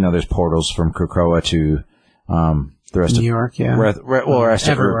home. Cause there's portals from Krakoa to, the rest of New York, yeah. Rest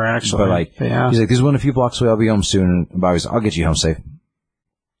everywhere, of actually. But yeah. He's like, there's one a few blocks away. I'll be home soon. And Bobby's like, I'll get you home safe.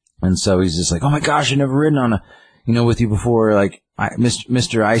 And so he's just like, oh my gosh, I've never ridden on with you before. Like,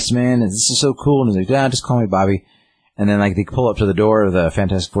 Mr. Iceman. This is so cool. And he's like, yeah, just call me Bobby. And then they pull up to the door of the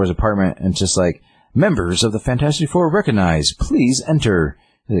Fantastic Four's apartment and it's just like, members of the Fantastic Four recognize, please enter.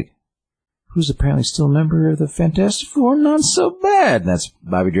 He's like, who's apparently still a member of the Fantastic Four? Not so bad. And that's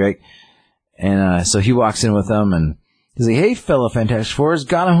Bobby Drake. And so he walks in with them and he's like, hey, fellow Fantastic Fours,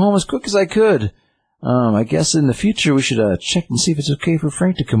 got him home as quick as I could. I guess in the future we should check and see if it's okay for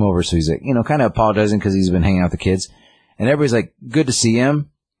Frank to come over. So he's like, kind of apologizing because he's been hanging out with the kids. And everybody's like, good to see him.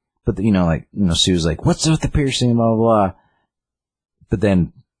 But, Sue's like, what's with the piercing, blah, blah, blah. But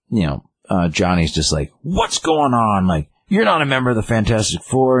then, Johnny's just like, what's going on? Like, you're not a member of the Fantastic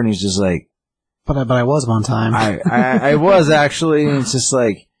Four. And he's just like, but I was one time. I was actually. And it's just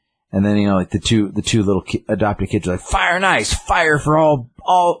like, and then, the two little adopted kids are like, fire and ice, fire for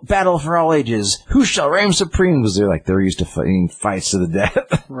all battle for all ages. Who shall reign supreme? Because they're used to fighting fights to the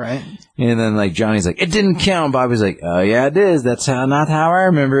death. Right. And then Johnny's like, it didn't count. Bobby's like, oh yeah, it is. That's not how I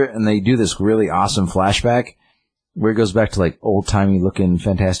remember it. And they do this really awesome flashback where it goes back to old timey looking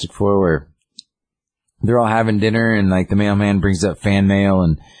Fantastic Four where they're all having dinner and the mailman brings up fan mail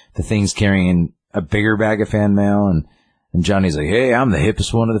and the Thing's carrying a bigger bag of fan mail and Johnny's like, hey, I'm the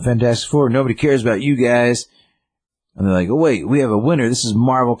hippest one of the Fantastic Four. Nobody cares about you guys. And they're like, oh, wait, we have a winner. This is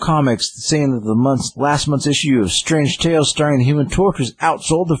Marvel Comics saying that last month's issue of Strange Tales starring the Human Torch has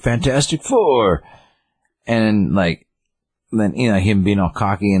outsold the Fantastic Four. And, then, him being all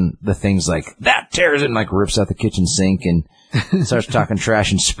cocky and the Thing's like, that tears it, and, rips out the kitchen sink and starts talking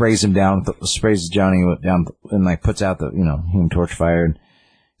trash and sprays Johnny down and, puts out the, Human Torch fire. And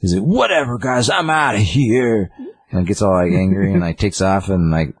he's like, whatever, guys, I'm out of here. And gets all angry and takes off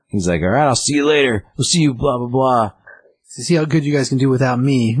and he's like, all right, I'll see you later. We'll see you, blah, blah, blah. See how good you guys can do without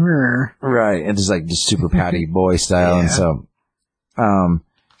me. Right. And just super pouty boy style. Yeah. And so, and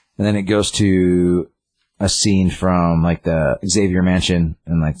then it goes to a scene from the Xavier Mansion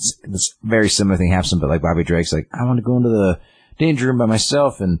and this very similar thing happens, but Bobby Drake's like, I want to go into the danger room by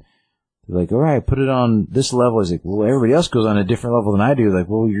myself. And they're like, all right, put it on this level. He's like, well, everybody else goes on a different level than I do.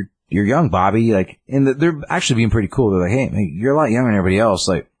 Well, you're young, Bobby. And they're actually being pretty cool. They're like, hey, you're a lot younger than everybody else.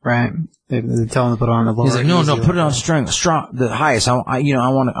 Right. They tell him to put on the lower. He's like, no, put it on strong, the highest. I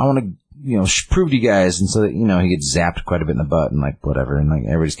want to, prove to you guys. And so that, he gets zapped quite a bit in the butt and whatever. And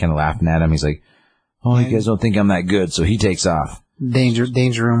everybody's kind of laughing at him. He's like, oh, you guys don't think I'm that good. So he takes off. Danger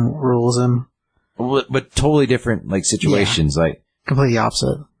room rules him. But totally different, situations. Yeah. Completely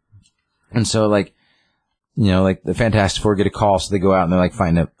opposite. And so, the Fantastic Four get a call, so they go out and they're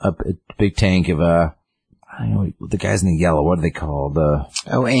find a big tank of I don't know, the guys in the yellow, what are they called?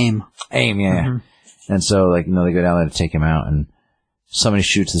 AIM. AIM, yeah. Mm-hmm. And so, they go down there to take him out, and somebody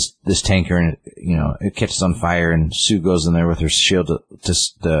shoots this tanker, and it catches on fire, and Sue goes in there with her shield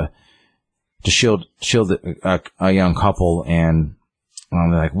to shield a young couple, and they're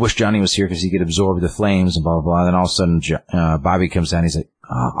like, wish Johnny was here because he could absorb the flames and blah, blah, blah. And then all of a sudden, Bobby comes down. He's like,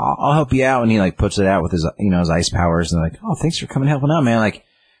 I'll help you out. And he puts it out with his, his ice powers. And they're like, oh, thanks for coming helping out, man.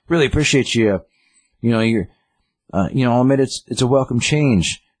 Really appreciate you. You're, I'll admit it's a welcome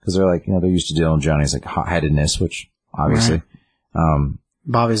change. Cause they're they're used to dealing with Johnny's hot-headedness, which obviously, right.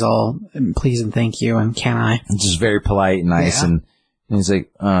 Bobby's all please and thank you. And can I? It's just very polite and nice. Yeah. And he's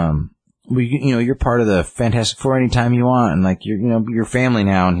like, well, you're part of the Fantastic Four anytime you want, and you're family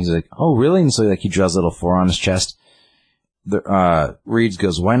now. And he's like, oh, really? And so he draws a little 4 on his chest. Reeds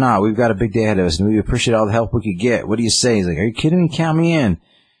goes, why not? We've got a big day ahead of us, and we appreciate all the help we could get. What do you say? He's like, are you kidding me? Count me in.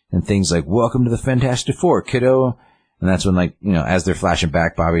 And things like, welcome to the Fantastic Four, kiddo. And that's when as they're flashing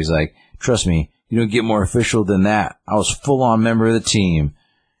back, Bobby's like, trust me, you don't get more official than that. I was full on member of the team.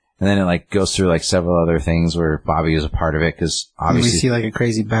 And then it like goes through like several other things where Bobby is a part of it because obviously we see like a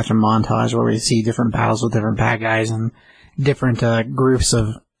crazy battle montage where we see different battles with different bad guys and different groups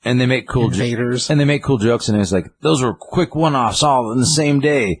of and they make cool invaders. And they make cool jokes, and it's like those were quick one-offs all in the same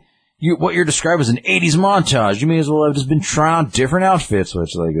day. What you're describing is an 80s montage. You may as well have just been trying on different outfits,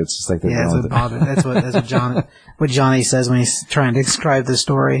 which like it's just like that's what Johnny says when he's trying to describe the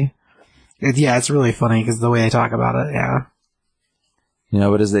story. It's really funny because the way they talk about it, yeah.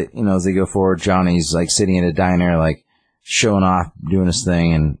 But as they go forward, Johnny's like sitting in a diner, like showing off, doing his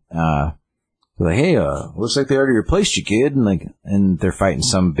thing, and they're like, "Hey, looks like they already replaced you, kid." And they're fighting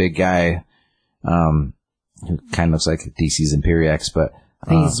some big guy, who kind of looks like DC's Imperiex, but I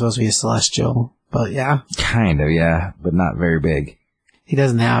think he's supposed to be a Celestial, but yeah, kind of, yeah, but not very big. He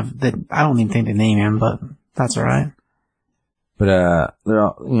doesn't have the. I don't even think they name him, but that's all right. But they're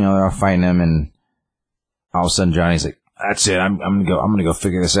all fighting him, and all of a sudden Johnny's like, "That's it. I'm gonna go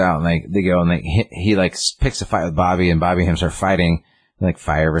figure this out." And like they go and he like picks a fight with Bobby, and Bobby and him start fighting like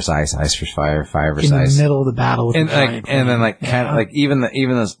fire versus ice, ice versus fire, fire versus ice. In the middle of the battle, and then like kind of like even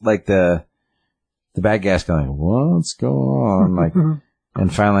the bad guys going, "What's going on?" Like,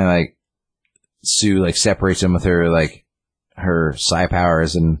 and finally like Sue like separates him with her psi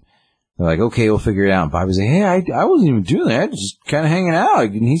powers, and they're like, "Okay, we'll figure it out." And Bobby's like, "Hey, I wasn't even doing that. I was just kind of hanging out."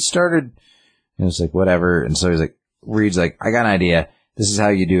 And he started, and it's like whatever. And so he's like. Reed's like, "I got an idea. This is how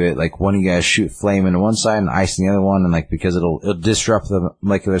you do it. Like, one of you guys shoot flame into one side and ice in the other one, and like, because it'll disrupt the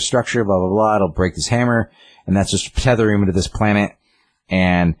molecular structure, blah, blah, blah. It'll break this hammer, and that's just tethering him to this planet,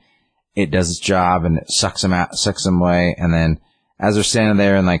 and it does its job, and it sucks him away. And then, as they're standing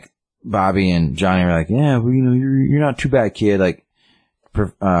there, and like, Bobby and Johnny are like, "Yeah, well, you're not too bad, kid." Like,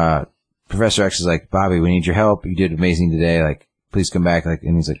 Professor X is like, "Bobby, we need your help. You did amazing today. Like, please come back." Like,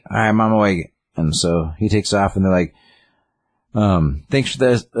 and he's like, "I'm on my way." And so he takes off, and they're like, "Thanks for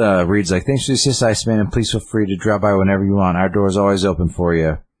this." Reed's like, "Thanks for the assist, Iceman, and please feel free to drop by whenever you want. Our door's always open for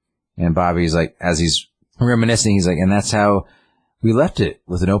you." And Bobby's like, as he's reminiscing, he's like, "And that's how we left it,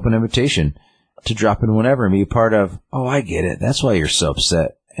 with an open invitation to drop in whenever and be a part of." "Oh, I get it. That's why you're so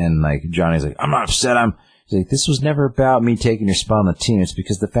upset." And like, Johnny's like, "I'm not upset. He's like, "This was never about me taking your spot on the team. It's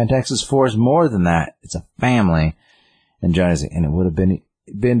because the Fantaxis 4 is more than that. It's a family." And Johnny's like, "And it would have been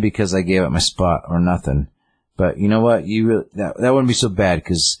because I gave up my spot or nothing. But you know what? That wouldn't be so bad,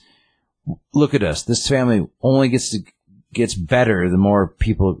 because look at us. This family only gets better the more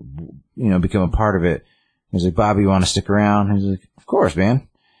people, become a part of it." He's like, "Bobby, you want to stick around?" He's like, "Of course, man."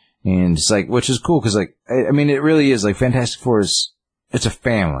 And it's like, which is cool, because like, I mean, it really is like Fantastic Four it's a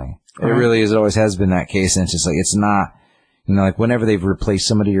family. It really is. It always has been that case. And it's just like, it's not, like whenever they've replaced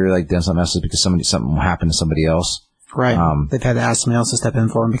somebody or like done something else, it's because something happened to somebody else. Right. They've had to ask somebody else to step in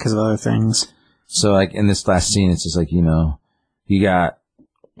for them because of other things. So, like, in this last scene, it's just like, you got,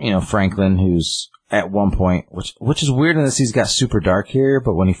 Franklin, who's at one point, which is weird in this, he's got super dark hair,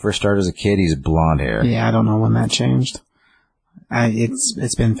 but when he first started as a kid, he's blonde hair. Yeah, I don't know when that changed.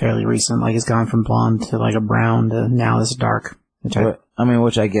 It's been fairly recent. Like, it's gone from blonde to like a brown to now this dark. Which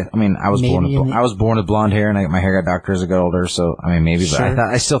I get. I mean, I was born with blonde hair, and my hair got darker as I got older. So, I mean, maybe, sure. But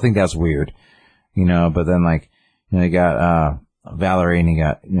I still think that's weird, but then like, you got, Valerie, and you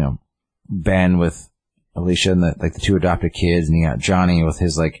got, Ben with Alicia and the two adopted kids, and you got Johnny with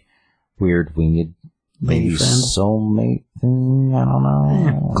his like weird winged maybe soulmate thing. I don't know.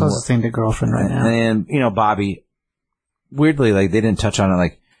 Yeah, closest thing to girlfriend right now. And Bobby, weirdly, like they didn't touch on it.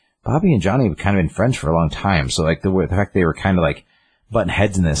 Like Bobby and Johnny have kind of been friends for a long time, so like the fact they were kind of like butting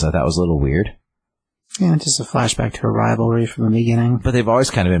heads in this, I thought was a little weird. Yeah, just a flashback to a rivalry from the beginning. But they've always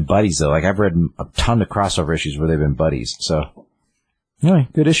kind of been buddies, though. Like, I've read a ton of crossover issues where they've been buddies. So, anyway,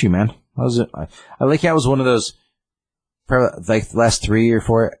 good issue, man. I like how it was one of those, probably, like, the last 3 or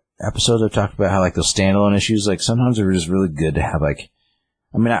 4 episodes I've talked about how, like, those standalone issues, like, sometimes they're just really good to have, like,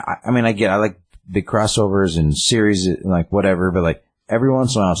 I like big crossovers and series, and, like, whatever, but, like, every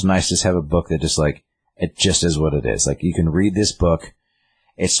once in a while it's nice to just have a book that just, like, it just is what it is. Like, you can read this book.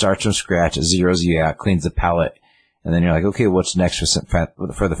 It starts from scratch, it zeroes you out, cleans the palette, and then you're like, okay, what's next for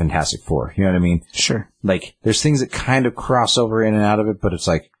the Fantastic Four? You know what I mean? Sure. Like, there's things that kind of cross over in and out of it, but it's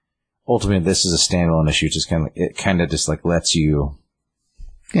like, ultimately, this is a standalone issue. Just kind of, it kind of just like lets you,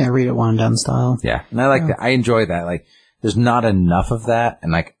 read it one and done style. Yeah, and I like that. I enjoy that. Like, there's not enough of that,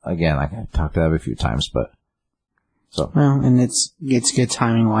 and like again, like I've talked about it a few times, but so well, and it's good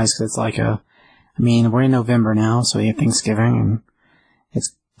timing wise because it's like we're in November now, so we have Thanksgiving and.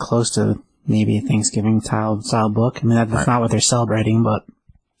 It's close to maybe a Thanksgiving style book. I mean, that's not what they're celebrating, but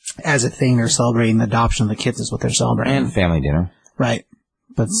as a thing, they're celebrating the adoption of the kids is what they're celebrating. And family dinner. Right.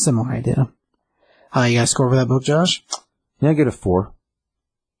 But similar idea. You got a score for that book, Josh? Yeah, I get a 4.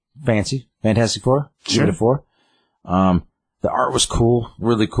 Fantastic Four. Sure. Give it a 4. The art was cool,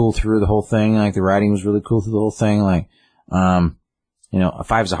 really cool through the whole thing. Like, the writing was really cool through the whole thing. Like, a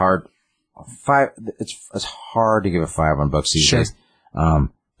 5's a hard 5. It's hard to give a 5 on books these days.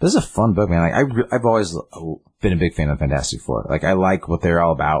 This is a fun book, man. Like, I've always been a big fan of Fantastic Four. Like, I like what they're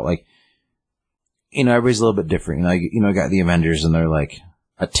all about. Like, everybody's a little bit different. You got the Avengers, and they're like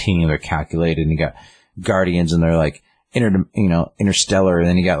a team. They're calculated, and you got Guardians, and they're like interstellar, and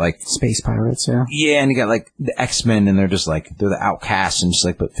then you got like Space Pirates, yeah. Yeah, and you got like the X-Men, and they're just like, they're the outcasts, and just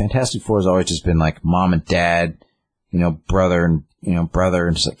like, but Fantastic Four has always just been like mom and dad, brother and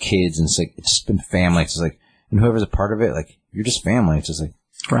just like kids, and it's like, it's just been family. It's just like, and whoever's a part of it, like, you're just family. It's just like,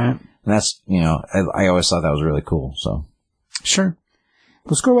 right. And that's, I always thought that was really cool, so. Sure.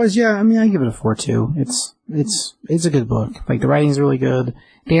 Well, score-wise, yeah, I mean, I give it a 4, too. It's a good book. Like, the writing's really good.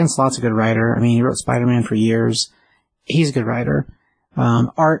 Dan Slott's a good writer. I mean, he wrote Spider-Man for years. He's a good writer.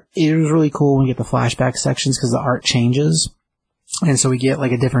 Art, it was really cool when you get the flashback sections because the art changes. And so we get,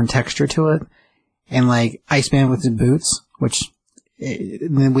 like, a different texture to it. And, like, Iceman with his boots, which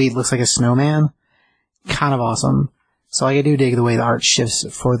then Wade looks like a snowman. Kind of awesome. So like, I do dig the way the art shifts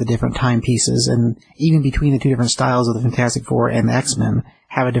for the different timepieces, and even between the two different styles of the Fantastic Four and the X-Men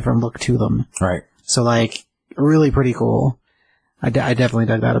have a different look to them. Right. So like, really pretty cool. I definitely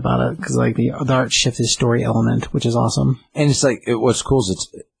dug that about it, because like the art shifts his story element, which is awesome. And it's like, what's cool is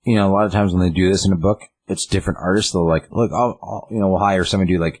it's, a lot of times when they do this in a book, it's different artists. They'll like, look, we'll hire someone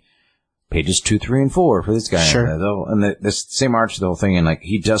to do like pages 2, 3, and 4 for this guy. Sure. And this same artist, the whole thing, and like,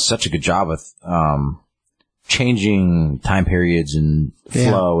 he does such a good job with, changing time periods and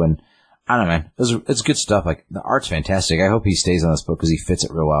flow, and I don't know, man. It's good stuff. Like, the art's fantastic. I hope he stays on this book because he fits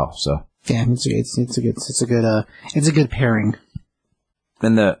it real well. So yeah, it's a good pairing.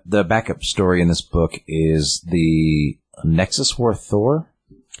 Then the backup story in this book is the Nexus War Thor.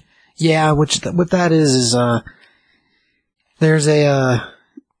 Yeah, what that is there's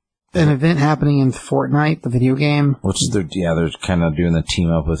an event happening in Fortnite, the video game. Which is they're kind of doing the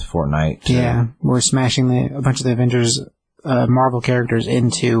team up with Fortnite. Yeah, we're smashing a bunch of the Avengers, Marvel characters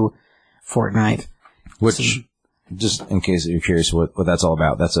into Fortnite. Which, just in case you're curious what that's all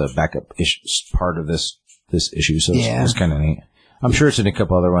about, that's a backup part of this issue, so it's kind of neat. I'm sure it's in a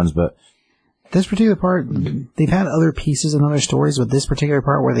couple other ones, but this particular part, they've had other pieces and other stories, but this particular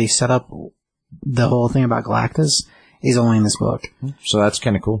part where they set up the whole thing about Galactus is only in this book. So that's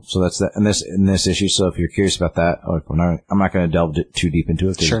kind of cool. So that's that in this issue. So if you're curious about that, I'm not going to delve too deep into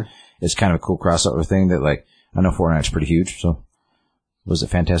it. Sure. It's kind of a cool crossover thing that, like, I know Fortnite's pretty huge. So was it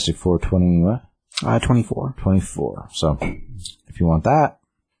Fantastic Four 20 what? 24. 24. So if you want that.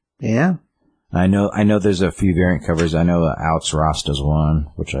 Yeah. I know there's a few variant covers. I know Alex Ross does one,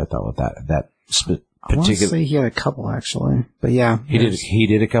 which I thought with that particular. I want to say he had a couple, actually. But yeah. He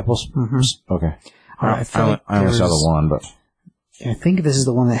did a couple? Mm-hmm. Okay. I only saw the one, but I think this is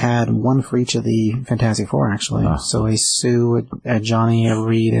the one that had one for each of the Fantastic Four, actually. Oh. So a Sue, a Johnny, a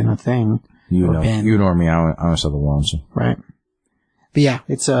Reed, and a Thing. You nor me, I only saw the one. So. Right. But yeah,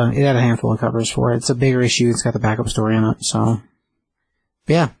 it had a handful of covers for it. It's a bigger issue. It's got the backup story in it. So,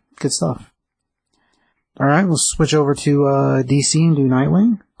 but yeah, good stuff. All right, we'll switch over to DC and do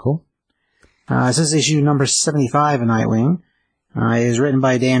Nightwing. Cool. This is issue number 75 of Nightwing. It is written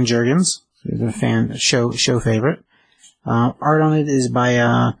by Dan Jurgens. He's a show favorite. Art on it is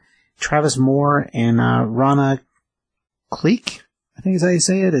by Travis Moore and Rana Cleek. I think is how you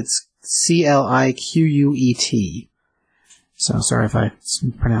say it. It's Cliquet. So sorry if I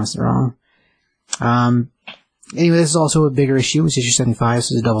pronounced it wrong. Anyway, this is also a bigger issue. It's issue 75,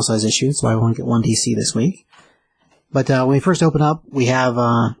 so it's a double-sized issue. So I won't get one DC this week. But when we first open up, we have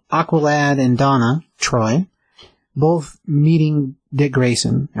Aqualad and Donna Troy both meeting Dick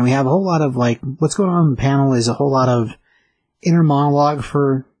Grayson, and we have a whole lot of, like, what's going on in the panel is a whole lot of inner monologue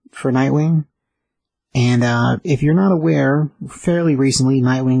for Nightwing. And if you're not aware, fairly recently,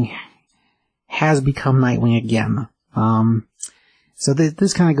 Nightwing has become Nightwing again. So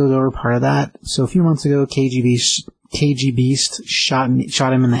this kind of goes over part of that. So a few months ago, KG Beast shot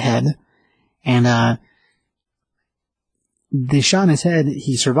him in the head, and the shot in his head,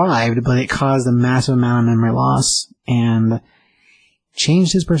 he survived, but it caused a massive amount of memory loss and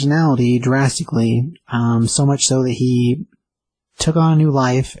changed his personality drastically, so much so that he took on a new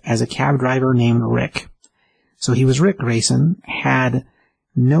life as a cab driver named Rick. So he was Rick Grayson, had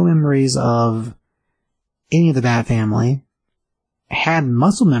no memories of any of the Bat family, had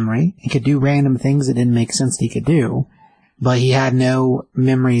muscle memory, and could do random things that didn't make sense that he could do, but he had no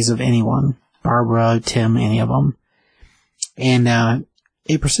memories of anyone. Barbara, Tim, any of them. And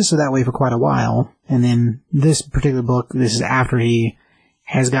it persisted that way for quite a while. And then this particular book, this is after he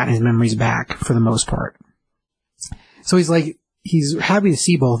has gotten his memories back for the most part. So he's happy to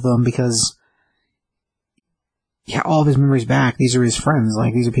see both of them because, yeah, all of his memories back. These are his friends.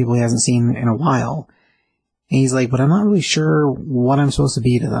 Like, these are people he hasn't seen in a while. And he's like, but I'm not really sure what I'm supposed to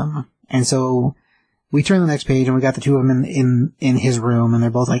be to them. And so we turn to the next page and we got the two of them in his room, and they're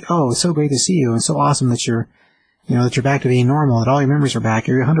both like, oh, it's so great to see you. It's so awesome that you're back to being normal, that all your memories are back.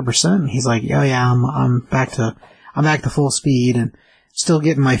 You're 100%. And he's like, yeah, I'm back to full speed and still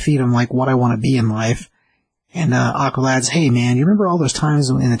getting my feet on like what I want to be in life. And, Aqualad's, hey man, you remember all those times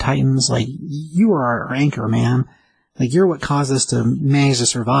in the Titans? Like, you were our anchor, man. Like, you're what caused us to manage to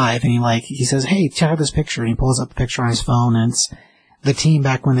survive. And he says, hey, check out this picture. And he pulls up the picture on his phone, and it's the team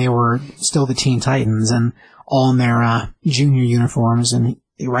back when they were still the Teen Titans and all in their, junior uniforms. And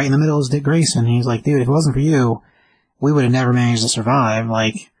right in the middle is Dick Grayson. And he's like, dude, if it wasn't for you, we would have never managed to survive.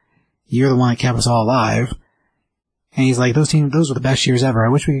 Like, you're the one that kept us all alive. And he's like, those were the best years ever. I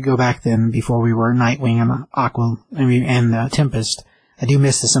wish we could go back then before we were Nightwing and Tempest. I do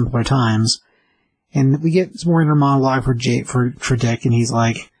miss the simpler times. And we get some more inner monologue for Dick, and he's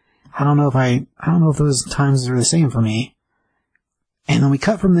like, I don't know if those times are the same for me. And then we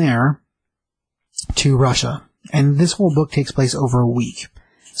cut from there to Russia. And this whole book takes place over a week.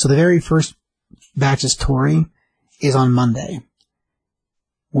 So the very first batch's story is on Monday.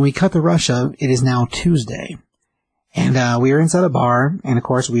 When we cut to Russia, it is now Tuesday. And we are inside a bar, and of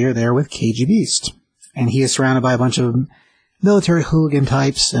course we are there with KG Beast. And he is surrounded by a bunch of military hooligan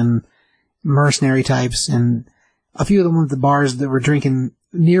types and mercenary types, and a few of them at the bars that were drinking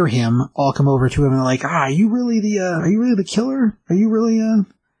near him all come over to him and they're like, are you really the killer? Are you really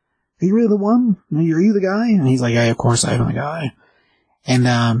the one? Are you the guy? And he's like, yeah, of course I am the guy.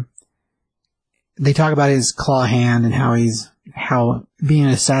 And, they talk about his claw hand and how being an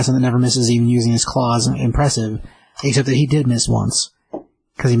assassin that never misses, even using his claws, is impressive. Except that he did miss once,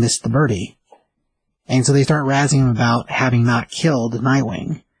 because he missed the birdie. And so they start razzing him about having not killed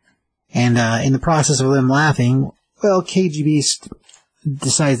Nightwing. And in the process of them laughing, well, KG Beast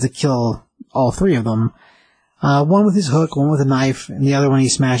decides to kill all three of them. One with his hook, one with a knife, and the other one he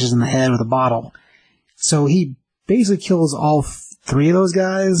smashes in the head with a bottle. So he basically kills all three of those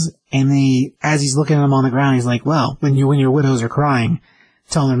guys, and as he's looking at them on the ground, he's like, well, when your widows are crying,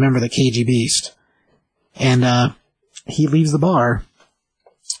 tell them to remember the KG Beast. And he leaves the bar.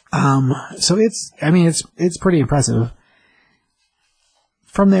 So it's pretty impressive.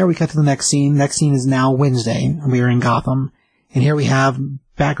 From there, we cut to the next scene. Next scene is now Wednesday, and we are in Gotham. And here we have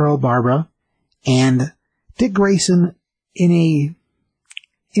Batgirl Barbara and Dick Grayson in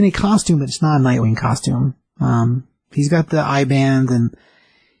a costume that's not a Nightwing costume. He's got the eye band, and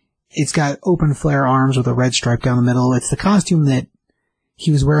it's got open flare arms with a red stripe down the middle. It's the costume that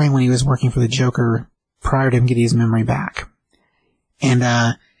he was wearing when he was working for the Joker prior to him getting his memory back.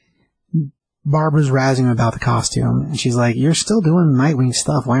 And Barbara's razzing him about the costume, and she's like, you're still doing Nightwing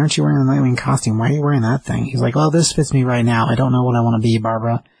stuff. Why aren't you wearing the Nightwing costume? Why are you wearing that thing? He's like, well, this fits me right now. I don't know what I want to be,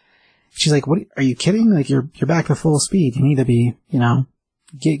 Barbara. She's like, what, are you kidding? Like, you're back to full speed. You need to be,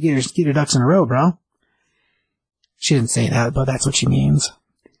 get your ducks in a row, bro. She didn't say that, but that's what she means.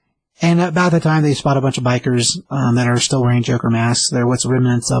 And about that time, they spot a bunch of bikers that are still wearing Joker masks. They're what's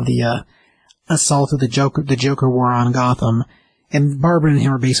remnants of the assault of the Joker war on Gotham. And Barbara and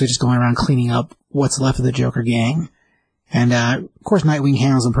him are basically just going around cleaning up what's left of the Joker gang. And of course, Nightwing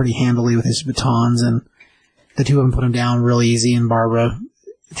handles them pretty handily with his batons, and the two of them put him down real easy, and Barbara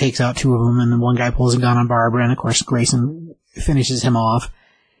takes out two of them, and then one guy pulls a gun on Barbara, and of course, Grayson finishes him off.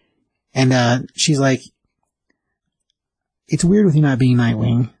 And she's like, it's weird with you not being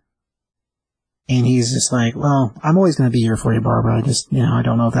Nightwing. And he's just like, well, I'm always going to be here for you, Barbara. I just, I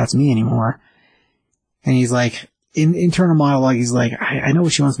don't know if that's me anymore. And he's like, in internal monologue, he's like, I know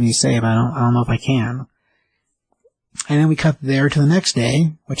what she wants me to say, but I don't know if I can. And then we cut there to the next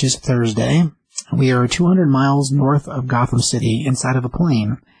day, which is Thursday. We are 200 miles north of Gotham City inside of a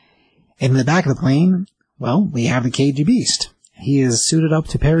plane. And in the back of the plane, well, we have the KG Beast. He is suited up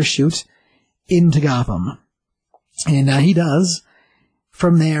to parachute into Gotham. And he does.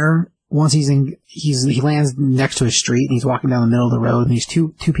 From there, once he lands next to a street, and he's walking down the middle of the road, and these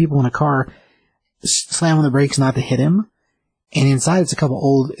two people in a car slam on the brakes not to hit him. And inside it's a couple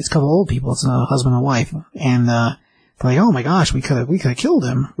old people. It's a husband and wife. And they're like, oh my gosh, we could have killed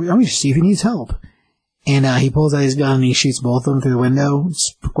him. I'm going to see if he needs help. And he pulls out his gun and he shoots both of them through the window,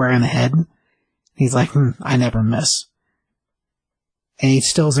 square in the head. He's like, I never miss. And he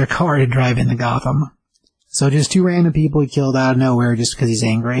steals their car to drive into Gotham. So just two random people he killed out of nowhere just because he's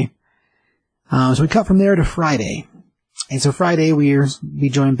angry. So we cut from there to Friday. And so Friday we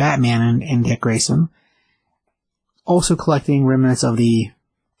join Batman and Dick Grayson, also collecting remnants of the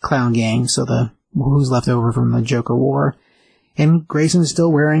clown gang, so who's left over from the Joker War. And Grayson is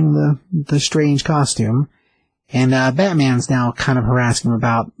still wearing the strange costume. And Batman's now kind of harassing him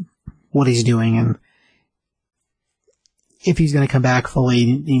about what he's doing, and if he's going to come back fully,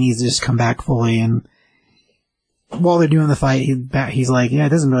 he needs to just come back fully. And while they're doing the fight, he's like, yeah, it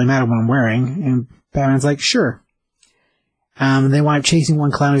doesn't really matter what I'm wearing. And Batman's like, sure. They wind up chasing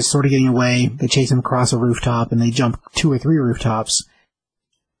one clown who's sort of getting away. They chase him across a rooftop, and they jump 2 or 3 rooftops.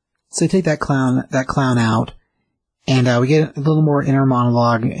 So they take that clown out, and we get a little more inner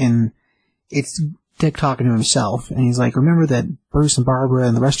monologue, and it's Dick talking to himself. And he's like, remember that Bruce and Barbara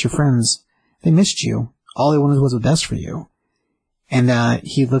and the rest of your friends, they missed you. All they wanted was the best for you. And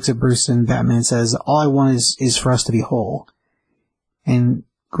he looks at Bruce and Batman and says, all I want is for us to be whole. And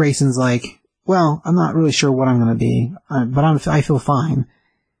Grayson's like, well, I'm not really sure what I'm going to be, but I feel fine.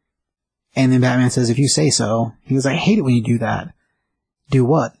 And then Batman says, if you say so. He goes, I hate it when you do that. Do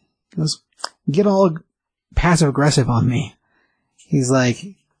what? He goes, get all passive-aggressive on me. He's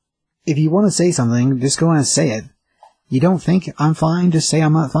like, if you want to say something, just go on and say it. You don't think I'm fine? Just say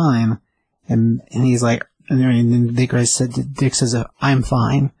I'm not fine. And he's like, and then Dick says, I'm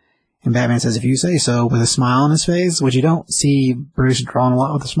fine. And Batman says, if you say so, with a smile on his face, which you don't see Bruce drawn a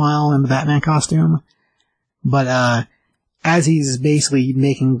lot with a smile in the Batman costume. But as he's basically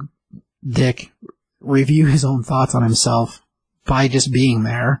making Dick review his own thoughts on himself by just being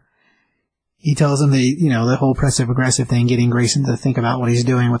there, he tells him the whole passive-aggressive thing, getting Grayson to think about what he's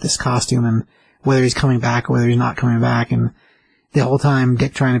doing with this costume and whether he's coming back or whether he's not coming back. And the whole time,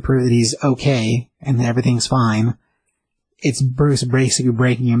 Dick trying to prove that he's okay and that everything's fine. It's Bruce basically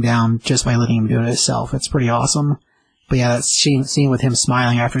breaking him down just by letting him do it himself. It's pretty awesome. But yeah, that scene with him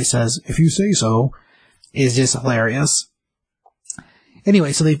smiling after he says, if you say so, is just hilarious.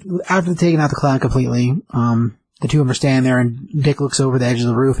 Anyway, so after taking out the clown completely, the two of them are standing there, and Dick looks over the edge of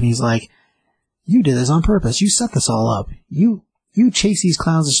the roof and he's like, you did this on purpose. You set this all up. You chase these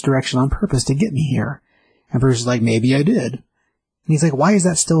clowns this direction on purpose to get me here. And Bruce is like, maybe I did. And he's like, why is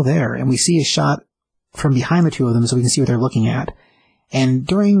that still there? And we see a shot from behind the two of them so we can see what they're looking at. And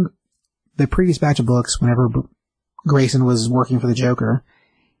during the previous batch of books, whenever Grayson was working for the Joker,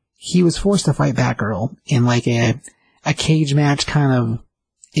 he was forced to fight Batgirl in like a cage match kind of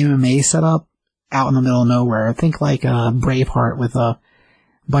MMA setup out in the middle of nowhere. Think like Braveheart with a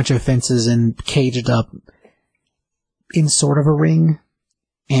bunch of fences and caged up in sort of a ring.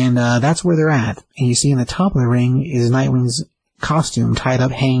 And that's where they're at. And you see in the top of the ring is Nightwing's costume tied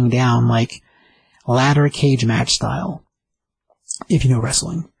up, hanging down like ladder cage match style, if you know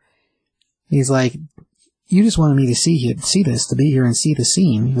wrestling. He's like, you just wanted me to see this, to be here and see the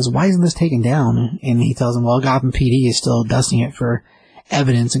scene. He goes, why isn't this taken down? And he tells him, well, Gotham PD is still dusting it for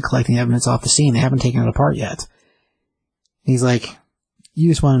evidence and collecting evidence off the scene. They haven't taken it apart yet. He's like, you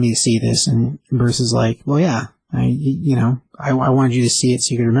just wanted me to see this. And Bruce is like, well, yeah, I wanted you to see it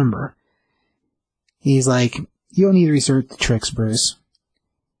so you could remember. He's like, you don't need to resort the tricks, Bruce.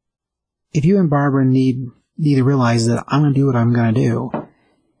 If you and Barbara need to realize that I'm going to do what I'm going to do.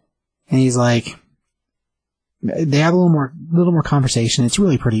 And he's like, they have a little more conversation. It's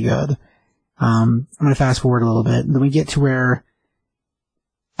really pretty good. I'm going to fast forward a little bit. Then we get to where,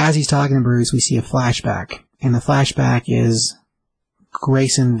 as he's talking to Bruce, we see a flashback. And the flashback is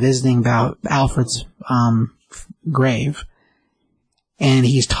Grayson visiting about Alfred's grave. And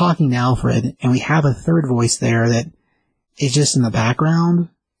he's talking to Alfred, and we have a third voice there that is just in the background.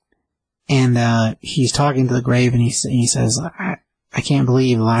 And he's talking to the grave, and he says, I can't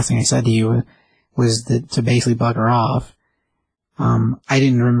believe the last thing I said to you was to basically bugger off. I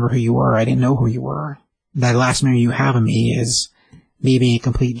didn't remember who you were. I didn't know who you were. That last memory you have of me is me being a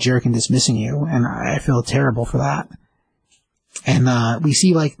complete jerk and dismissing you, and I feel terrible for that. And we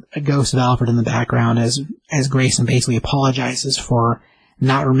see like a ghost of Alfred in the background as Grayson basically apologizes for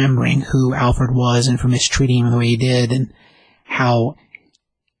not remembering who Alfred was and for mistreating him the way he did, and how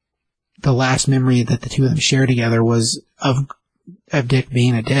the last memory that the two of them shared together was of Dick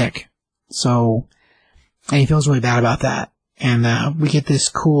being a dick. So, and he feels really bad about that. And we get this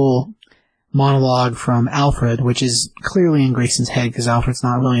cool monologue from Alfred, which is clearly in Grayson's head because Alfred's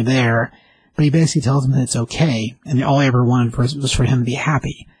not really there. But he basically tells him that it's okay, and all I ever wanted was for him to be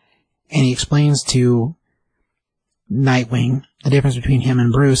happy. And he explains to Nightwing the difference between him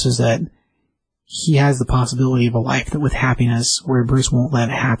and Bruce is that he has the possibility of a life with happiness where Bruce won't let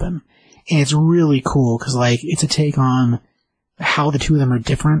it happen. And it's really cool because, like, it's a take on how the two of them are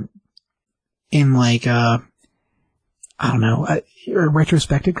different in, like, a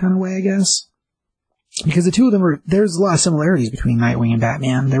retrospective kind of way, I guess. Because the two of them there's a lot of similarities between Nightwing and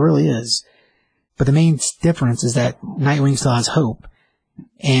Batman. There really is. But the main difference is that Nightwing still has hope.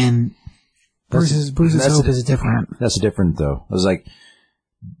 And Bruce's hope is different. That's different, though. It was like,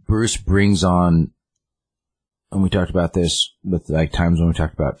 Bruce brings on, and we talked about this with like times when we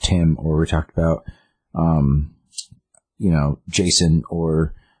talked about Tim, or we talked about, Jason,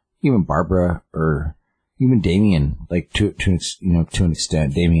 or even Barbara, or even Damien, like to an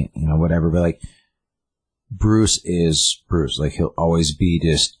extent, Damien, whatever, but like, Bruce is Bruce. Like, he'll always be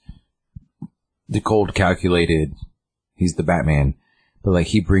just the cold, calculated, he's the Batman, but like,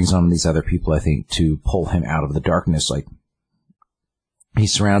 he brings on these other people, I think, to pull him out of the darkness. Like, he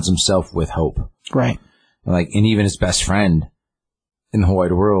surrounds himself with hope. Right. Like, and even his best friend in the whole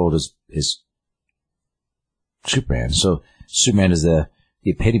wide world is Superman. So Superman is the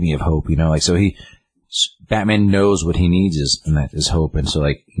epitome of hope, so Batman knows what he needs and that is hope. And so,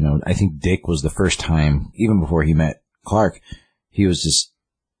 like, I think Dick was the first time, even before he met Clark,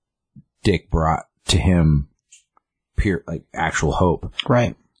 Dick brought to him pure, like, actual hope.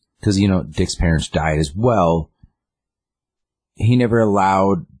 Right. Because, Dick's parents died as well. He never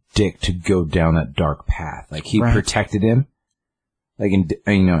allowed Dick to go down that dark path. Like, he protected him. Like,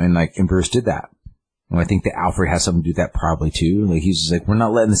 and Bruce did that. And I think that Alfred has something to do with that probably too. Like, he's just like, we're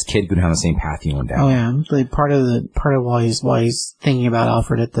not letting this kid go down the same path he went down. Oh yeah, like part of why he's thinking about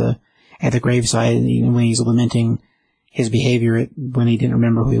Alfred at the graveside, when he's lamenting his behavior when he didn't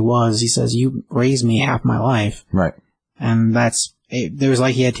remember who he was. He says, "You raised me half my life." Right. And there was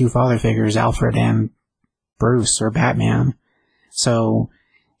like he had two father figures, Alfred and Bruce or Batman. So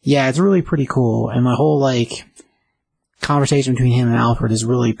yeah, it's really pretty cool, and the whole like conversation between him and Alfred is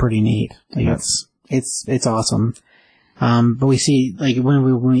really pretty neat. Like, it's awesome. But we see, like,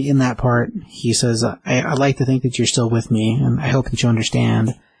 when we in that part, he says, I'd like to think that you're still with me, and I hope that you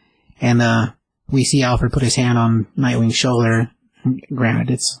understand. And, we see Alfred put his hand on Nightwing's shoulder. Granted,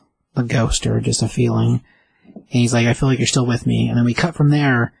 it's a ghost or just a feeling. And he's like, I feel like you're still with me. And then we cut from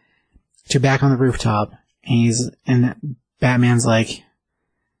there to back on the rooftop. And Batman's like,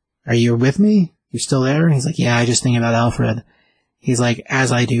 are you with me? You're still there? And he's like, yeah, I just think about Alfred. He's like,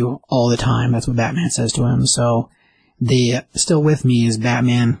 as I do all the time. That's what Batman says to him. So the still with me is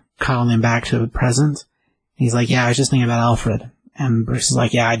Batman calling him back to the present. He's like, yeah, I was just thinking about Alfred. And Bruce is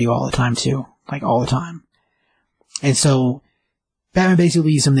like, yeah, I do all the time too. Like, all the time. And so Batman basically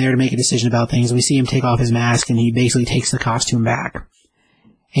leaves him there to make a decision about things. We see him take off his mask, and he basically takes the costume back. And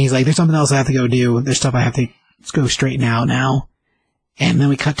he's like, there's something else I have to go do. There's stuff I have to go straighten out now. And then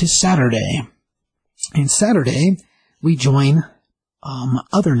we cut to Saturday. And Saturday, we join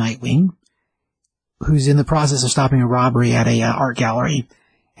other Nightwing, who's in the process of stopping a robbery at a art gallery.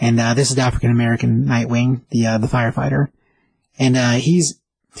 And this is the African-American Nightwing, the firefighter. And he's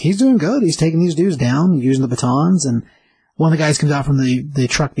doing good. He's taking these dudes down, using the batons, and one of the guys comes out from the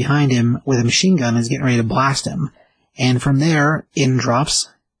truck behind him with a machine gun and is getting ready to blast him. And from there, in drops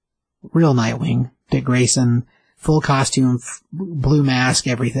real Nightwing, Dick Grayson, full costume, blue mask,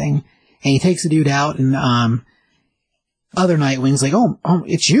 everything. And he takes the dude out, and other Nightwing's like, oh,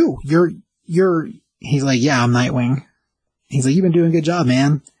 it's you. He's like, yeah, I'm Nightwing. He's like, you've been doing a good job,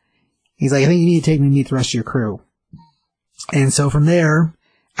 man. He's like, I think you need to take me to meet the rest of your crew. And so from there,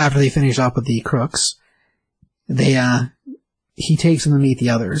 after they finish up with the crooks, he takes them to meet the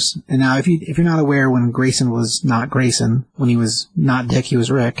others. And now, if you're not aware, when Grayson was not Grayson, when he was not Dick, he was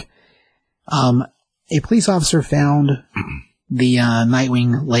Rick, a police officer found the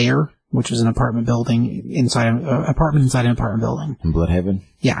Nightwing lair, which was an apartment building inside an apartment building. In Bloodhaven?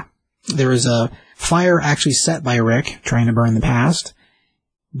 Yeah. There was a fire actually set by Rick trying to burn the past,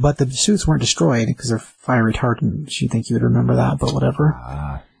 but the suits weren't destroyed because they're fire retardant. You'd think you would remember that, but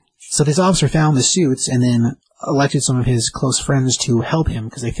whatever. So this officer found the suits and then elected some of his close friends to help him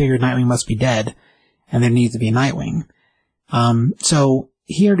because they figured Nightwing must be dead and there needs to be a Nightwing. So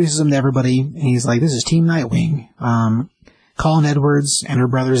he introduces them to everybody, and he's like, this is Team Nightwing. Colleen Edwards and her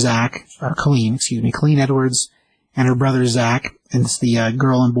brother Zach, or Colleen Edwards and her brother Zach, and it's the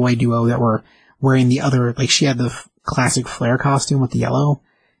girl and boy duo that were wearing the other, like, she had the classic flare costume with the yellow,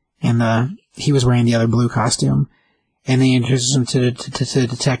 and he was wearing the other blue costume. And they introduced him to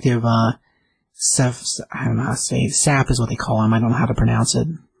Detective Seth, I don't know how to say it. Sap is what they call him. I don't know how to pronounce it.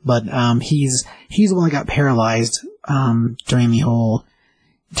 But he's the one that got paralyzed during the whole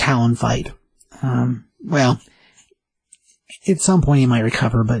Talon fight. Well, at some point he might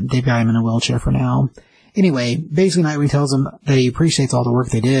recover, but they've got him in a wheelchair for now. Anyway, basically Nightwing tells them that he appreciates all the work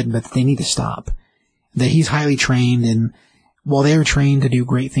they did, but they need to stop. That he's highly trained, and while they're trained to do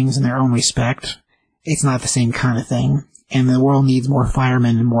great things in their own respect, it's not the same kind of thing. And the world needs more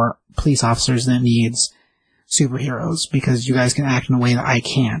firemen and more police officers than it needs superheroes, because you guys can act in a way that I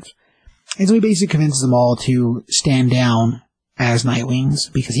can't. And so he basically convinces them all to stand down as Nightwing's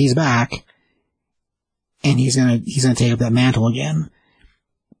because he's back and he's gonna take up that mantle again.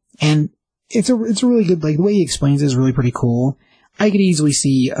 And it's a really good, like, the way he explains it is really pretty cool. I could easily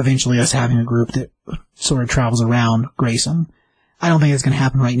see eventually us having a group that sort of travels around Grayson. I don't think it's going to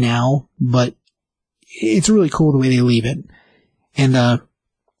happen right now, but it's really cool the way they leave it. And the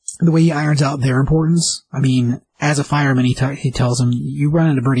way he irons out their importance. I mean, as a fireman, he tells him, you run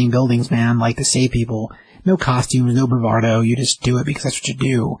into burning buildings, man, like, to save people. No costumes, no bravado. You just do it because that's what you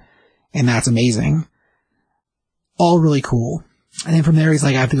do. And that's amazing. All really cool. And then from there, he's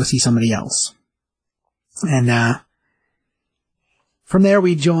like, I have to go see somebody else. And from there,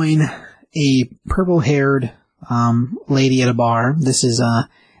 we join a purple-haired lady at a bar. This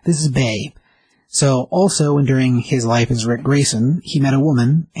is Bay. So also, during his life as Rick Grayson, he met a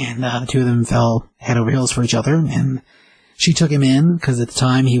woman, and the two of them fell head over heels for each other, and she took him in, because at the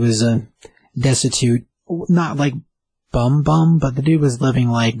time he was destitute, not like bum, but the dude was living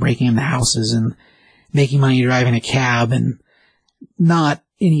like breaking into houses and making money driving a cab, and not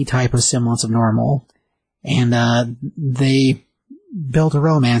any type of semblance of normal. And they built a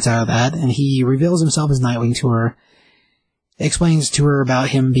romance out of that, and he reveals himself as Nightwing to her, explains to her about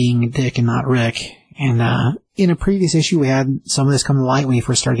him being Dick and not Rick. And in a previous issue, we had some of this come to light when he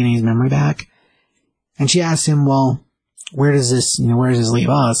first started getting his memory back. And she asked him, well, where does this leave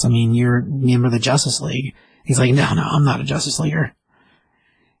us? I mean, you're a member of the Justice League. He's like, no, I'm not a Justice Leaguer.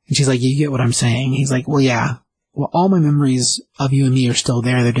 And she's like, you get what I'm saying? He's like, well, yeah. Well, all my memories of you and me are still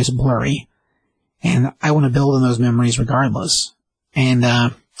there. They're just blurry. And I want to build on those memories regardless. And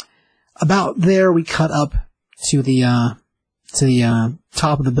about there, we cut up to the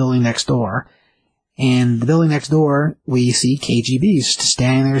top of the building next door. And the building next door, we see KG Beast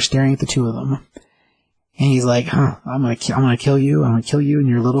standing there staring at the two of them. And he's like, I'm gonna kill you. I'm gonna kill you and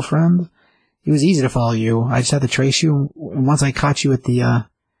your little friend. It was easy to follow you. I just had to trace you. And once I caught you at the,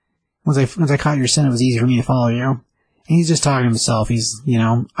 once I caught your scent, it was easy for me to follow you. And he's just talking to himself. He's,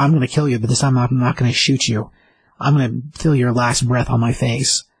 I'm gonna kill you, but this time I'm not gonna shoot you. I'm gonna feel your last breath on my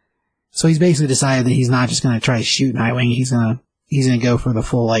face. So he's basically decided that he's not just gonna try to shoot Nightwing. He's gonna go for the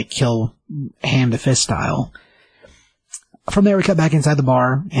full, like, kill hand to fist style. From there, we cut back inside the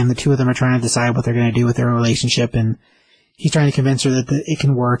bar, and the two of them are trying to decide what they're gonna do with their relationship, and he's trying to convince her that it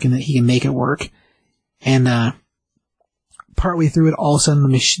can work and that he can make it work. And partway through it, all of a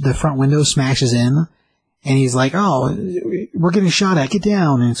sudden the front window smashes in, and he's like, oh, we're getting shot at, get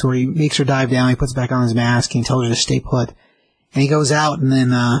down. And so he makes her dive down, he puts back on his mask, and he tells her to stay put. And he goes out, and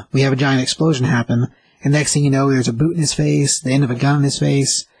then we have a giant explosion happen. And next thing you know, there's a boot in his face, the end of a gun in his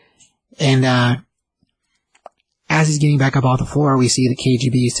face. And as he's getting back up off the floor, we see that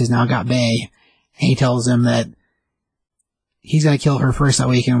KG Beast has now got Bay. And he tells him that he's going to kill her first, that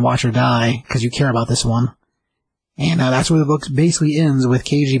way he can watch her die, because you care about this one. And that's where the book basically ends, with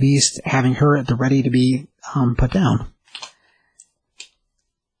KG Beast having her at the ready to be put down.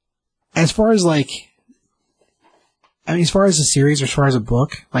 As far as the series, or as far as a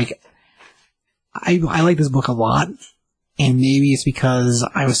book, like, I like this book a lot, and maybe it's because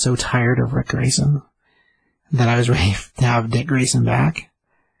I was so tired of Rick Grayson that I was ready to have Dick Grayson back.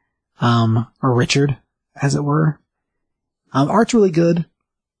 Or Richard, as it were. Art's really good.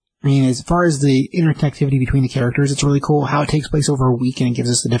 I mean, as far as the interconnectivity between the characters, it's really cool how it takes place over a week, and it gives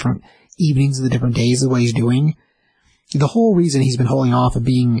us the different evenings of the different days of what he's doing. The whole reason he's been holding off of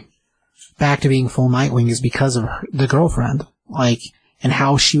being back to being full Nightwing is because of the girlfriend, and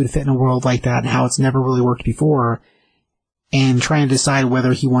how she would fit in a world like that, and how it's never really worked before, and trying to decide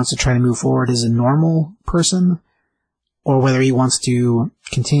whether he wants to try to move forward as a normal person, or whether he wants to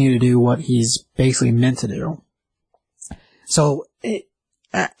continue to do what he's basically meant to do. So,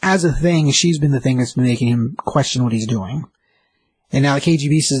 as a thing, she's been the thing that's been making him question what he's doing. And now the KG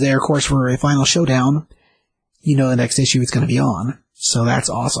Beast is there, of course, for a final showdown. The next issue it's going to be on. So that's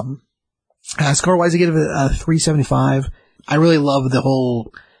awesome. Score-wise, I give it a 3.75. I really love the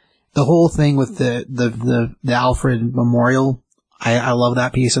whole thing with the Alfred Memorial. I love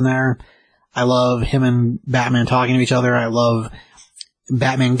that piece in there. I love him and Batman talking to each other. I love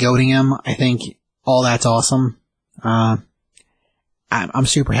Batman goading him. I think all that's awesome. I'm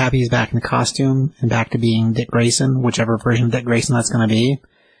super happy he's back in the costume and back to being Dick Grayson, whichever version of Dick Grayson that's going to be.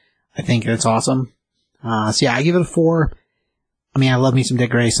 I think it's awesome. So yeah, I give it a 4. I mean, I love me some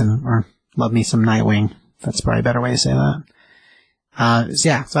Dick Grayson, or love me some Nightwing. That's probably a better way to say that. So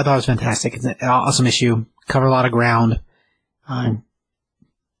I thought it was fantastic. It's an awesome issue. Covered a lot of ground.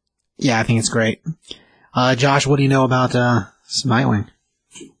 Yeah, I think it's great. Josh, what do you know about Nightwing?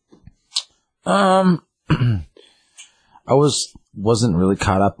 I was wasn't really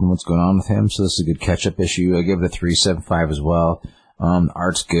caught up in what's going on with him, so this is a good catch-up issue. I give it a 3.75 as well. The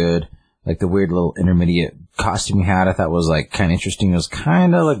art's good. Like the weird little intermediate costume he had, I thought was like kind of interesting. It was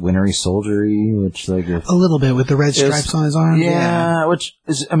kind of like Wintery Soldiery, which like a little bit with the red stripes on his arm. Yeah, which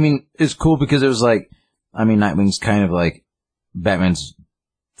is, I mean, is cool because it was like, I mean, Nightwing's kind of like Batman's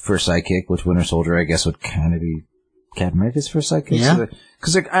first sidekick, which Winter Soldier, I guess, would kind of be Captain America's first sidekick. Yeah.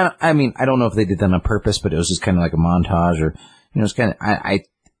 Because like, I mean, I don't know if they did that on purpose, but it was just kind of like a montage, or it's kind of, I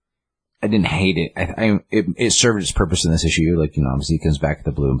didn't hate it. It served its purpose in this issue. Like, obviously he comes back to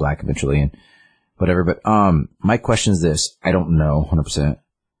the blue and black eventually and whatever. But, my question is this. I don't know 100%,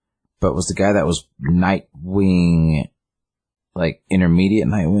 but was the guy that was Nightwing, like intermediate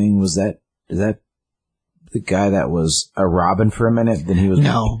Nightwing, is that the guy that was a Robin for a minute? Then he was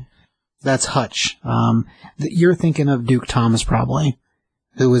No, that's Hutch. You're thinking of Duke Thomas probably,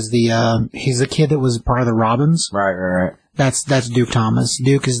 who was he's the kid that was part of the Robins. Right. That's Duke Thomas.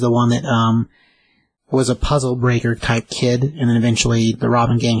 Duke is the one that was a puzzle breaker type kid, and then eventually the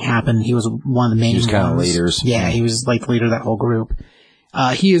Robin gang happened. He was one of the main ones. He was kind of leaders. Yeah, he was like the leader of that whole group.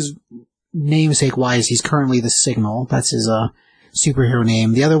 He is, namesake wise, he's currently the Signal. That's his superhero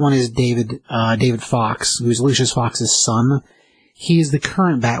name. The other one is David Fox, who's Lucius Fox's son. He's the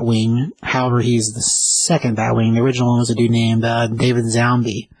current Batwing. However, he's the second Batwing. The original one was a dude named David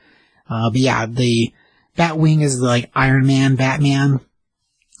Zombie. But yeah, the Batwing is like Iron Man, Batman.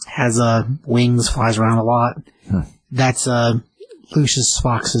 Has wings, flies around a lot. That's Lucius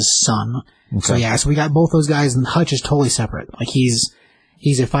Fox's son. Okay. So yeah, so we got both those guys, and Hutch is totally separate. Like he's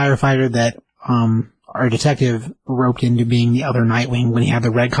a firefighter that our detective roped into being the other Nightwing when he had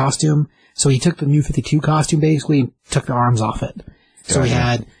the red costume. So he took the New 52 costume basically and took the arms off it. So we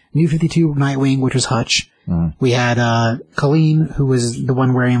had New 52 Nightwing, which was Hutch. We had Colleen, who was the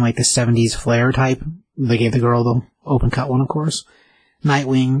one wearing like the 70s flare type. They gave the girl the open cut one, of course.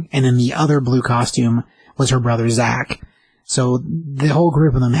 Nightwing, and then the other blue costume was her brother Zach. So the whole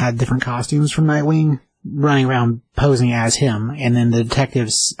group of them had different costumes from Nightwing, running around posing as him. And then the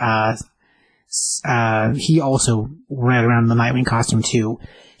detectives, he also ran around in the Nightwing costume too.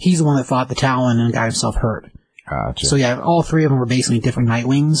 He's the one that fought the Talon and got himself hurt. Gotcha. So yeah, all three of them were basically different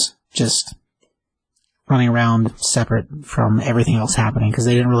Nightwings, just running around separate from everything else happening, because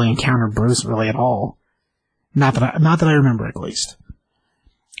they didn't really encounter Bruce really at all. Not that I remember, at least.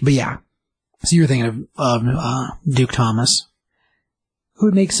 But yeah, so you're thinking of Duke Thomas, who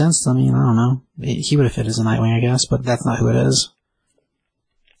would make sense. I mean, I don't know. He would have fit as a Nightwing, I guess, but that's not who it is.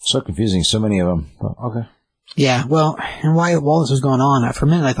 So confusing, so many of them. Well, okay. Yeah, well, and while this was going on, for a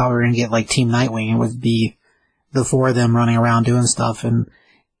minute I thought we were going to get like Team Nightwing, and it would be the four of them running around doing stuff, and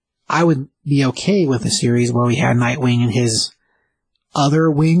I would be okay with a series where we had Nightwing and his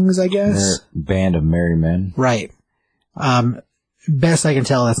other wings, I guess. Their band of merry men. Right. Best I can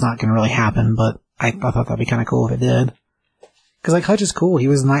tell, that's not going to really happen, but I thought that'd be kind of cool if it did. Because like Hutch is cool. He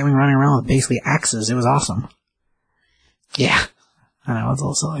was Nightwing running around with basically axes. It was awesome. Yeah. I know, it's a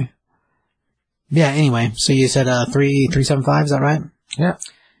little silly. Yeah, anyway, so you said 375, is that right? Yeah.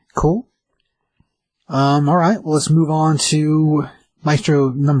 Cool. Alright, well, let's move on to Maestro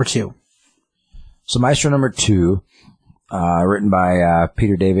number 2. So Maestro number 2, written by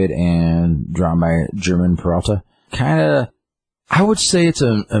Peter David and drawn by German Peralta. I would say it's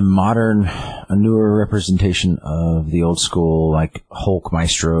a newer representation of the old school, like Hulk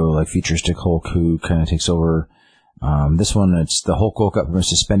Maestro, like futuristic Hulk who kind of takes over. This one, it's the Hulk woke up from a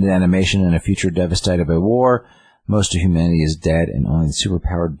suspended animation in a future devastated by war. Most of humanity is dead, and only the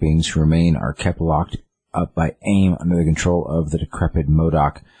superpowered beings who remain are kept locked up by AIM under the control of the decrepit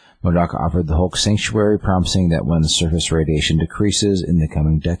MODOK. MODOK offered the Hulk sanctuary, promising that when the surface radiation decreases in the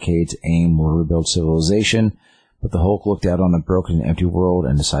coming decades, AIM will rebuild civilization. But the Hulk looked out on a broken and empty world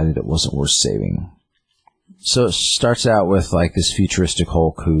and decided it wasn't worth saving. So it starts out with like this futuristic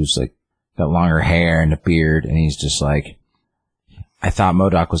Hulk who's like got longer hair and a beard, and he's just like, I thought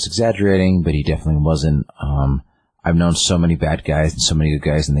MODOK was exaggerating, but he definitely wasn't. I've known so many bad guys and so many good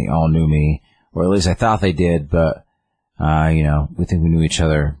guys, and they all knew me, or at least I thought they did, but, we think we knew each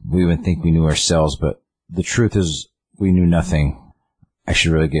other. We even think we knew ourselves, but the truth is we knew nothing. I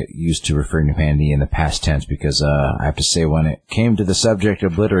should really get used to referring to humanity in the past tense, because, I have to say when it came to the subject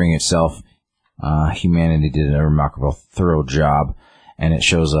obliterating itself, humanity did a remarkable, thorough job, and it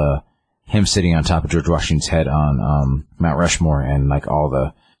shows, him sitting on top of George Washington's head on Mount Rushmore, and like all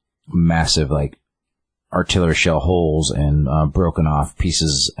the massive like artillery shell holes and broken off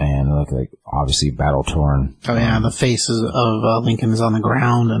pieces, and like obviously battle torn. Oh yeah, the faces of Lincoln is on the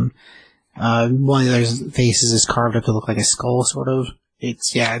ground, and one of the other faces is carved up to look like a skull, sort of.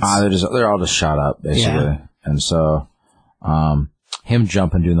 They're all just shot up basically, yeah. And so him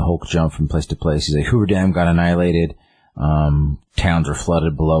jumping, doing the Hulk jump from place to place. He's like, Hoover Dam got annihilated. Towns were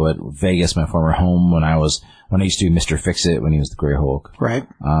flooded below it. Vegas, my former home, when I used to do Mr. Fix-It when he was the Grey Hulk. Right.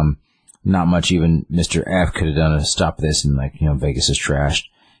 Not much even Mr. F could have done to stop this, and Vegas is trashed.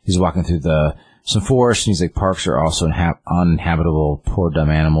 He's walking through some forest, and he's like, parks are also uninhabitable, poor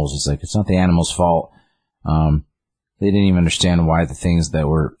dumb animals. It's like, it's not the animals' fault. They didn't even understand why the things that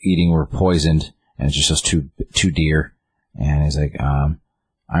we're eating were poisoned, and it's just two deer. And he's like, I'm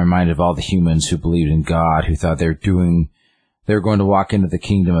reminded of all the humans who believed in God, who thought they were going to walk into the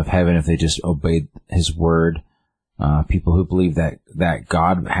kingdom of heaven if they just obeyed his word. People who believe that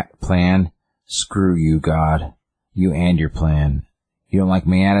God plan, screw you, God. You and your plan. You don't like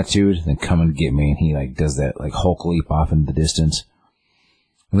my attitude? Then come and get me. And he does that Hulk leap off into the distance.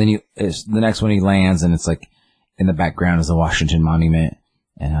 And then the next one he lands, and it's in the background is the Washington Monument.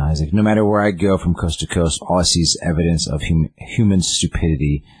 And he's like, no matter where I go from coast to coast, all I see is evidence of human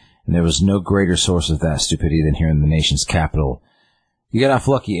stupidity. And there was no greater source of that stupidity than here in the nation's capital. You got off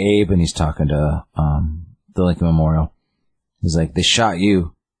lucky, Abe, and he's talking to the Lincoln Memorial. He's like, they shot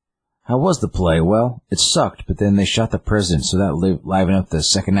you. How was the play? Well, it sucked, but then they shot the president, so that livened up the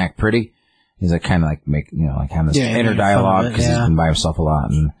second act pretty. He's kind of having this inner dialogue because he's been by himself a lot.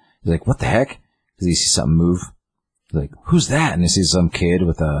 And he's like, what the heck? Because he sees something move. He's like, who's that? And he sees some kid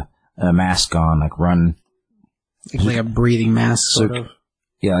with a mask on, running. Like a breathing mask, sort of.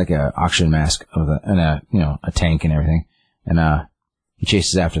 Yeah, like a oxygen mask and a tank and everything. And he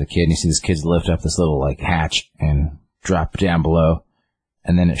chases after the kid, and you see this kid lift up this little hatch and drop down below.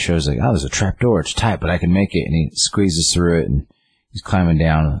 And then it shows there's a trap door. It's tight, but I can make it. And he squeezes through it, and he's climbing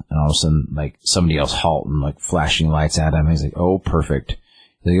down. And all of a sudden, somebody else halting, flashing lights at him. He's like, oh, perfect.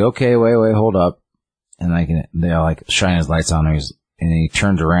 He's like, okay, wait, hold up. And they all shine his lights on him. And he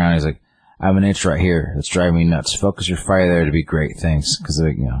turns around. He's like, I have an itch right here. It's driving me nuts. Focus your fire there to be great. Thanks. Because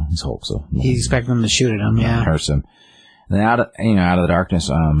he's Hulk, so he's expecting them to shoot at him. Yeah, it hurts him. And then out of the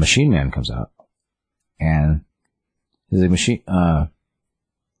darkness, Machine Man comes out, and he's like,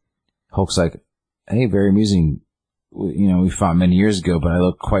 Hulk's like, hey, very amusing. We fought many years ago, but I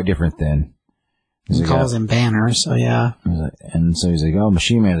look quite different then. He calls him Banner, so yeah. And so he's like, oh,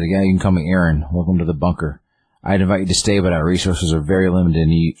 Machine Man. He's like, yeah, you can call me Aaron. Welcome to the bunker. I'd invite you to stay, but our resources are very limited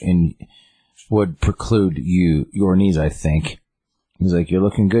and would preclude your needs, I think. He's like, you're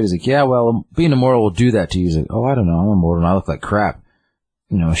looking good. He's like, yeah, well, being immortal will do that to you. He's like, oh, I don't know. I'm immortal and I look like crap.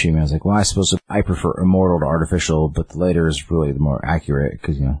 Machine Man's like, well, I suppose I prefer immortal to artificial, but the later is really the more accurate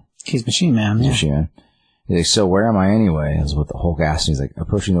because, he's Machine Man. He's Machine Man. He's like, so where am I anyway? Is what the Hulk asked. He's like,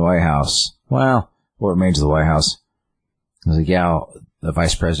 approaching the White House. Well, what remains of the White House? I was like, yeah, the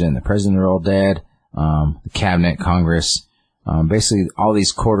vice president and the president are all dead. The cabinet, Congress. Basically, all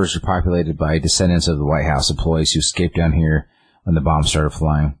these quarters are populated by descendants of the White House employees who escaped down here when the bombs started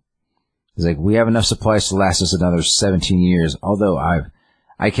flying. He's like, we have enough supplies to last us another 17 years, although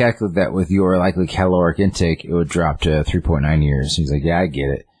I calculate that with your likely caloric intake, it would drop to 3.9 years. He's like, yeah, I get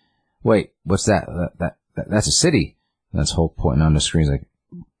it. Wait, what's that? That's a city. And that's Hulk pointing on the screen. He's like,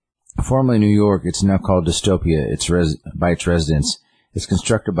 formerly New York, it's now called Dystopia. It's by its residents. It's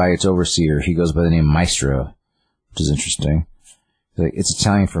constructed by its overseer. He goes by the name Maestro, which is interesting. He's like, it's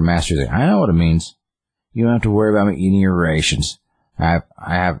Italian for master. He's like, I know what it means. You don't have to worry about me eating your rations. I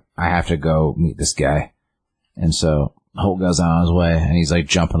have to go meet this guy. And so Hulk goes on his way, and he's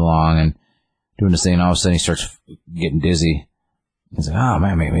jumping along and doing this thing, and all of a sudden he starts getting dizzy. He's like, oh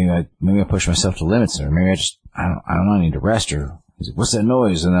man, maybe I push myself to limits, or maybe I don't know, I need to rest, or he's like, what's that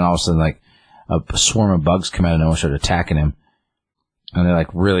noise? And then all of a sudden a swarm of bugs come out of nowhere and start attacking him. And they're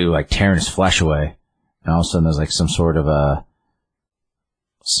really tearing his flesh away. And all of a sudden there's some sort of a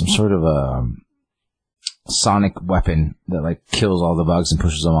sonic weapon that kills all the bugs and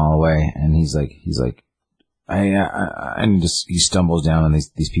pushes them all away. And he's like, and he stumbles down, and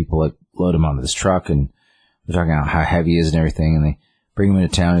these people load him onto this truck, and they're talking about how heavy he is and everything, and they bring him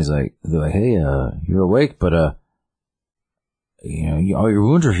into town. They're like, hey, you're awake, but all your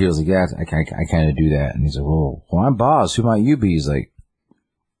wounds are healed. He's like, yeah, I kind of do that. And he's like, well, I'm Boz. Who might you be? He's like,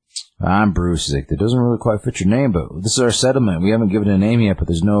 I'm Bruce. He's like, that doesn't really quite fit your name, but this is our settlement. We haven't given it a name yet, but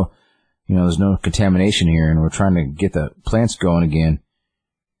there's no contamination here, and we're trying to get the plants going again.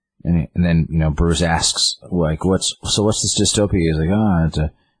 And then, Bruce asks, what's this dystopia? He's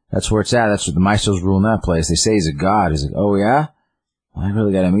like, that's where it's at. That's what the Maestro's ruling that place. They say he's a god. He's like, oh yeah? Well, I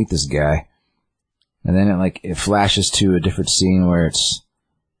really gotta meet this guy. And then it flashes to a different scene where it's,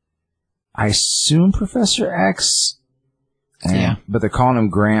 I assume Professor X? Yeah. But they're calling him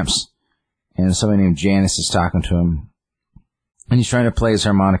Gramps. And somebody named Janice is talking to him. And he's trying to play his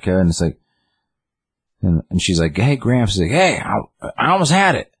harmonica, and it's and she's like, hey, Gramps. He's like, hey, I almost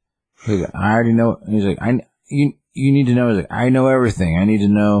had it. He's like, I already know. He's like, you need to know. He's like, I know everything. I need to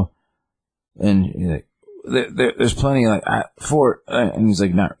know. And he's like, there's plenty like and he's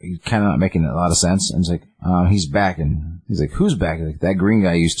like, he's kind of not making a lot of sense. And he's like, he's back. And he's like, who's back? He's like, that green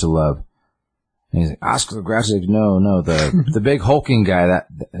guy I used to love. And he's like, Oscar the Grouch. He's like, no, the big hulking guy. That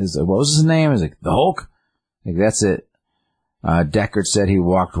is, what was his name? He's like, the Hulk. Like, that's it. Deckard said he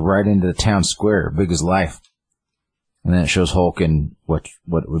walked right into the town square, big as life. And then it shows Hulk in what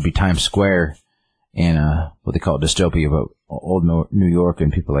would be Times Square in what they call dystopia about old New York.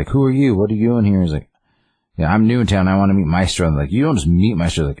 And people are like, who are you? What are you doing here? He's like, yeah, I'm new in town. I want to meet Maestro. And they're like, you don't just meet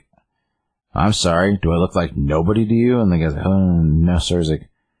Maestro. Like, I'm sorry. Do I look like nobody to you? And the guy's like, oh, no, sir. He's like,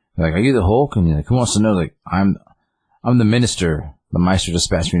 are you the Hulk? And he's like, who wants to know? Like, I'm the minister. The Maestro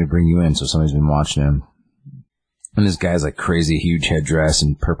dispatched me to bring you in. So somebody's been watching him. And this guy's like crazy, huge headdress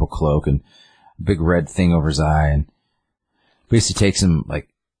and purple cloak and big red thing over his eye. And basically takes him, like,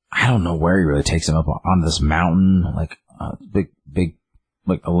 I don't know where he really takes him up on this mountain, like big,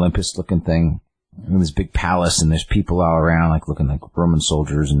 like Olympus looking thing. And this big palace, and there's people all around, like looking like Roman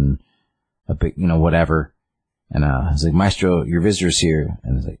soldiers and a big, whatever. And he's like, Maestro, your visitor's here.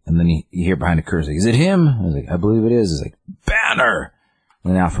 And he's like, and then you hear behind the curtain, like, is it him? I was like, I believe it is. He's like, Banner.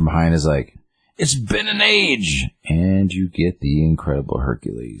 And out from behind is like, it's been an age. And you get the Incredible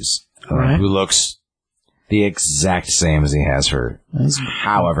Hercules, right, who looks the exact same as he has for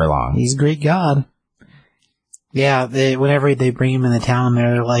however long. He's a great god. Yeah, whenever they bring him in the town,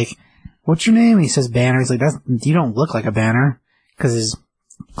 they're like, what's your name? And he says Banner. He's like, you don't look like a Banner. Because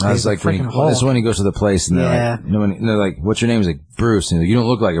that's like that's when he goes to the place and they're like, what's your name? He's like, Bruce. And he's like, you don't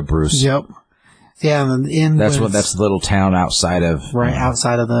look like a Bruce. Yep. Yeah, that's the little town outside of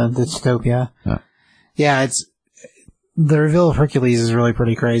outside of the dystopia. Yeah, it's the reveal of Hercules is really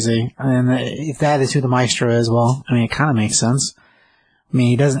pretty crazy, and if that is who the Maestro is, well, I mean, it kind of makes sense. I mean,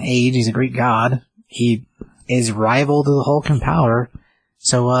 he doesn't age; he's a Greek god. He is rival to the Hulk in power.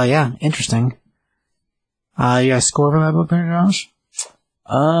 So, yeah, interesting. You guys score for that book there, Josh?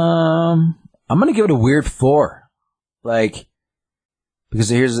 I'm gonna give it a weird 4, like,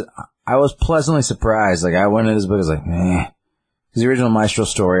 because I was pleasantly surprised. Like, I went into this book, I was like, meh. Because the original Maestro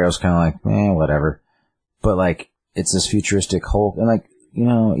story, I was kind of like, whatever. But, like, it's this futuristic Hulk. And, like,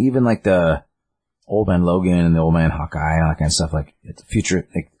 even, like, the Old Man Logan and the Old Man Hawkeye and all that kind of stuff, like, it's future,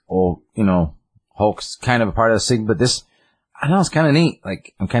 like, old, Hulk's kind of a part of this thing. But this, I don't know, it's kind of neat.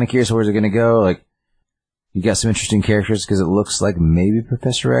 Like, I'm kind of curious where's it going to go. Like, you got some interesting characters because it looks like maybe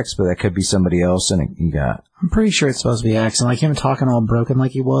Professor X, but that could be somebody else. And you got... I'm pretty sure it's supposed to be X. And like him talking all broken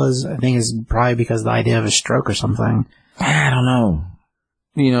like he was, I think it's probably because of the idea of a stroke or something. I don't know.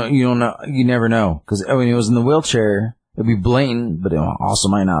 You don't know. You never know. Because when he was in the wheelchair, it'd be blatant, but it also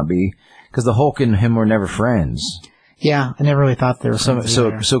might not be. Because the Hulk and him were never friends. Yeah, I never really thought they were friends. So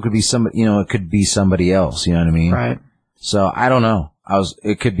it could be somebody, it could be somebody else, you know what I mean? Right. So I don't know.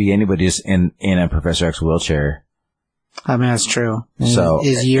 It could be anybody just in a Professor X wheelchair. I mean, that's true. So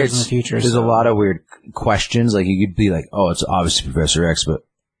is years in the future. There's a lot of weird questions. Like, you could be like, oh, it's obviously Professor X, but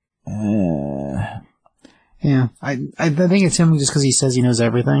yeah, I think it's him just because he says he knows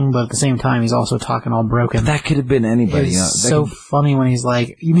everything, but at the same time, he's also talking all broken. But that could have been anybody. It's so funny when he's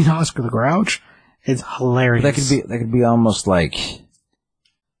like, "You mean Oscar the Grouch?" It's hilarious. That could be almost like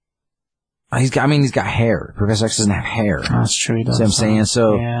he's got hair. Professor X doesn't have hair. That's true. He doesn't. See what I'm saying?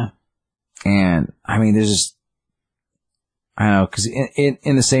 So yeah. And I mean, there's just, I don't know, because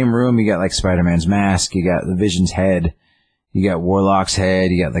in the same room you got like Spider-Man's mask, you got the Vision's head, you got Warlock's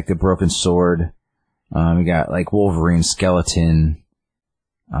head, you got like the broken sword. We got like Wolverine's skeleton.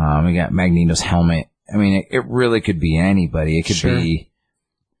 We got Magneto's helmet. I mean, it really could be anybody. It could be.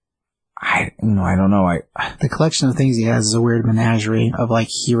 I don't know. The collection of things he has is a weird menagerie of like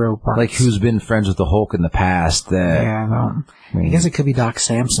hero parts. Like who's been friends with the Hulk in the past? I guess it could be Doc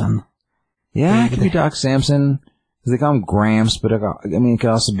Samson. Yeah, it could be Doc Samson. Because they call him Gramps, but it could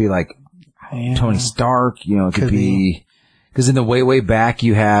also be like Tony Stark. It could be. Because in the way back,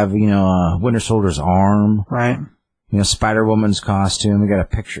 you have, Winter Soldier's arm. Right. Spider-Woman's costume. We got a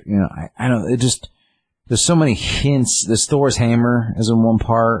picture, I don't know. There's so many hints. There's Thor's hammer is in one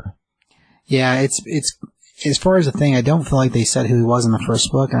part. Yeah, it's, as far as the thing, I don't feel like they said who he was in the first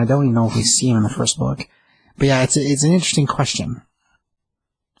book, and I don't even know if we see him in the first book. But yeah, it's an interesting question.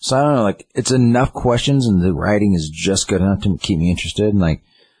 So I don't know, like, it's enough questions, and the writing is just good enough to keep me interested, and like,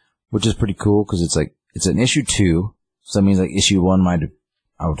 which is pretty cool, because it's like, it's an issue 2. So that means like issue 1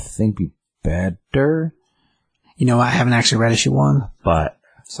 I would think, be better. I haven't actually read issue 1. But.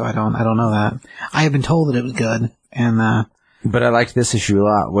 So I don't know that. I have been told that it was good. And, But I liked this issue a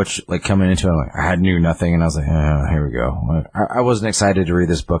lot, which, like, coming into it, I knew nothing, and I was like, here we go. I wasn't excited to read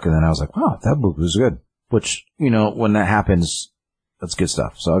this book, and then I was like, wow, that book was good. Which, when that happens, that's good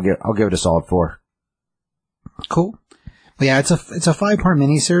stuff. So I'll give it a solid 4. Cool. But yeah, it's a 5-part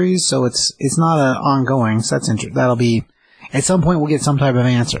miniseries, so it's not ongoing, so that's interesting. That'll be, at some point we'll get some type of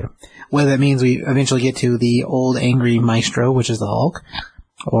answer. Whether that means we eventually get to the old angry maestro, which is the Hulk,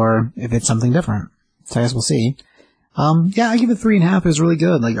 or if it's something different. So I guess we'll see. Yeah, I give it 3.5. It was really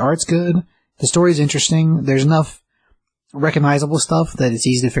good. Like, art's good. The story's interesting. There's enough recognizable stuff that it's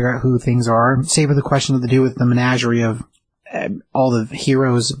easy to figure out who things are. Save for the question to do with the menagerie of all the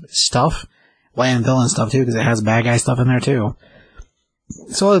heroes' stuff. And villain stuff, too, because it has bad guy stuff in there, too.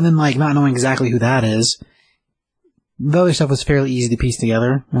 So other than, like, not knowing exactly who that is, the other stuff was fairly easy to piece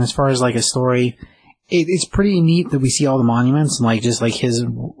together. And as far as, like, a story, it's pretty neat that we see all the monuments, and, like, just, like, his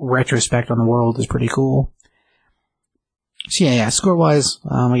retrospect on the world is pretty cool. So, yeah, score-wise,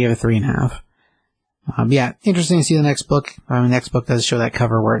 I give it 3.5. Yeah, interesting to see the next book. The next book does show that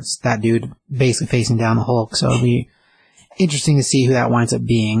cover where it's that dude basically facing down the Hulk, so it'll be interesting to see who that winds up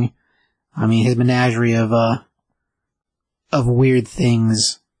being. His menagerie of weird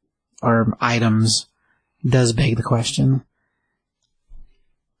things or items does beg the question.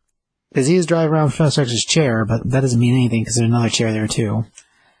 Because he is driving around Professor X's chair, but that doesn't mean anything because there's another chair there too.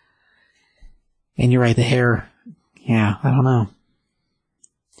 And you're right, the hair, yeah, I don't know.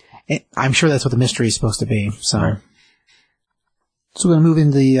 I'm sure that's what the mystery is supposed to be, so. Right. So we're going to move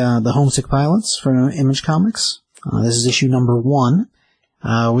into the Homesick Pilots from Image Comics. This is issue number 1.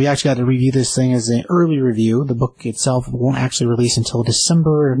 We actually got to review this thing as an early review. The book itself won't actually release until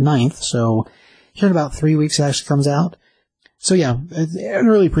December 9th, so here in about 3 weeks it actually comes out. So yeah, an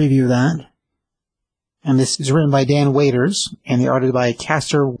early preview of that. And this is written by Dan Waiters, and the art is by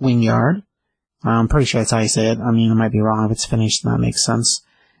Castor Wingyard. I'm pretty sure that's how you say it. I might be wrong if it's finished, and that makes sense.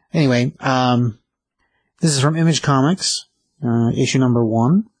 Anyway, this is from Image Comics, issue number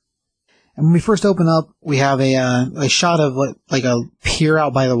 1. And when we first open up, we have a shot of like a pier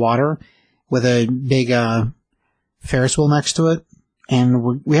out by the water with a big Ferris wheel next to it,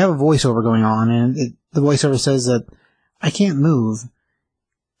 and we have a voiceover going on, and the voiceover says that I can't move,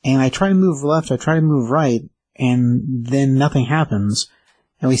 and I try to move left, I try to move right, and then nothing happens,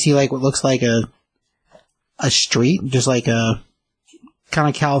 and we see like what looks like a street, just like a kind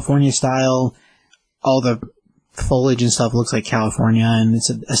of California style. All the foliage and stuff looks like California, and it's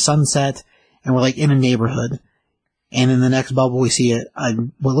a sunset, and we're like in a neighborhood. And in the next bubble, we see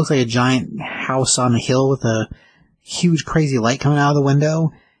what looks like a giant house on a hill with a huge crazy light coming out of the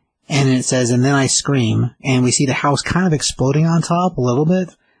window. And it says, and then I scream, and we see the house kind of exploding on top a little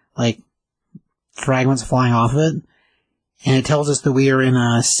bit, like fragments flying off of it. And it tells us that we are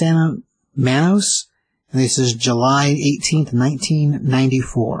in Santa Manos, and this is July 18th,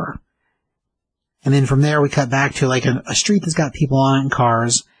 1994. And then from there, we cut back to like a street that's got people on it and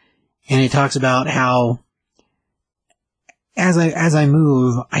cars. And it talks about how as I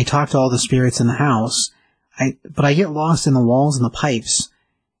move, I talk to all the spirits in the house. But I get lost in the walls and the pipes.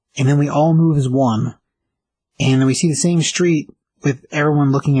 And then we all move as one. And then we see the same street with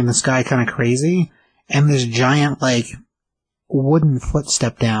everyone looking in the sky kind of crazy. And this giant, like, wooden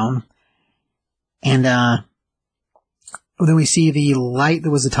footstep down. And, then we see the light that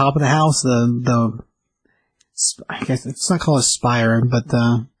was the top of the house, I guess it's not called a spire, but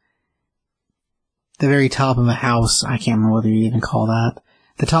the very top of the house, I can't remember what you even call that.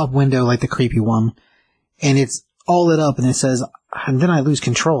 The top window, like the creepy one. And it's all lit up, and it says, and then I lose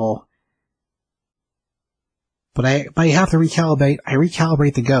control. But I have to recalibrate, I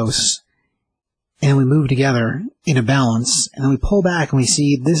recalibrate the ghosts, and we move together in a balance, and then we pull back, and we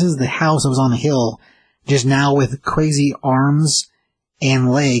see this is the house that was on the hill, just now with crazy arms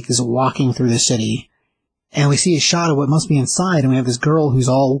and legs walking through the city. And we see a shot of what must be inside, and we have this girl who's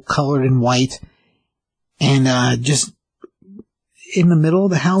all colored in white, and just in the middle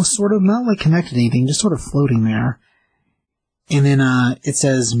of the house, sort of, not like connected to anything, just sort of floating there. And then it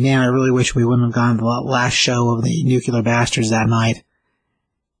says, man, I really wish we wouldn't have gone to the last show of the Nuclear Bastards that night.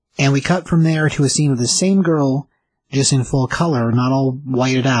 And we cut from there to a scene of the same girl, just in full color, not all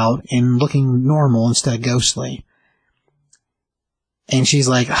whited out, and looking normal instead of ghostly. And she's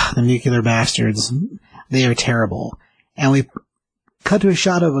like, the Nuclear Bastards, they are terrible. And we cut to a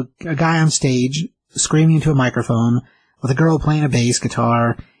shot of a guy on stage, screaming into a microphone, with a girl playing a bass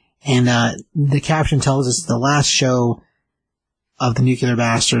guitar, and the caption tells us the last show of the Nuclear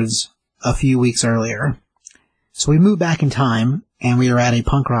Bastards a few weeks earlier. So we move back in time, and we are at a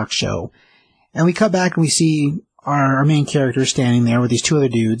punk rock show. And we cut back and we see our main character standing there with these two other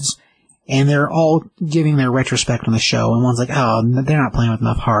dudes, And they're all giving their retrospect on the show, and one's like, oh, they're not playing with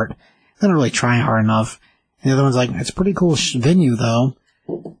enough heart. They're not really trying hard enough. And the other one's like, it's a pretty cool venue, though.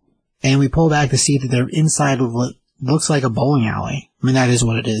 And we pull back to see that they're inside of what looks like a bowling alley. I mean, that is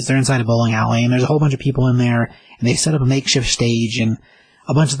what it is. They're inside a bowling alley, and there's a whole bunch of people in there, and they set up a makeshift stage, and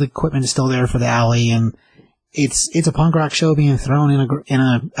a bunch of the equipment is still there for the alley, and it's a punk rock show being thrown in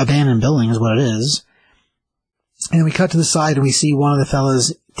a abandoned building is what it is. And we cut to the side, and we see one of the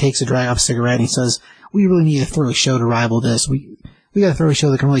fellas takes a drag off cigarette, and he says, we really need to throw a show to rival this. We gotta throw a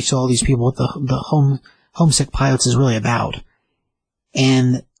show that can really show all these people what the Homesick Pilots is really about.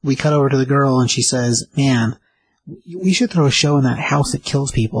 And we cut over to the girl, and she says, man, we should throw a show in that house that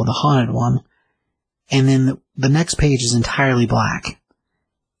kills people, the haunted one. And then the next page is entirely black.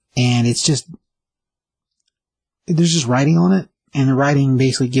 And it's just, there's just writing on it, and the writing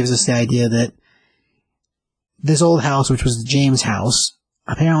basically gives us the idea that this old house, which was the James house,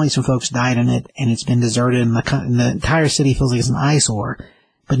 apparently some folks died in it, and it's been deserted, and the entire city feels like it's an eyesore,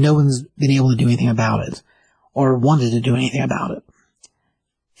 but no one's been able to do anything about it, or wanted to do anything about it.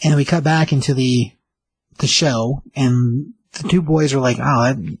 And we cut back into the show, and the two boys are like,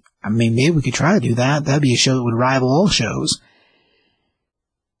 oh, maybe we could try to do that. That'd be a show that would rival all shows.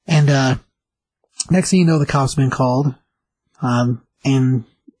 And next thing you know, the cops have been called, and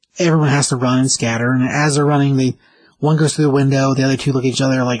everyone has to run and scatter, and as they're running, one goes through the window, the other two look at each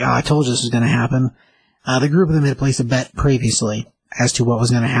other like, oh, I told you this was going to happen. The group of them had placed a bet previously as to what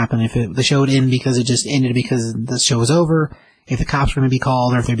was going to happen, if the show would end because it just ended because the show was over, if the cops were going to be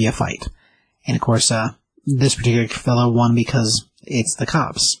called, or if there'd be a fight. And of course, this particular fellow won because it's the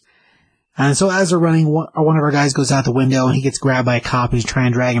cops. And so as they're running, one of our guys goes out the window, and he gets grabbed by a cop who's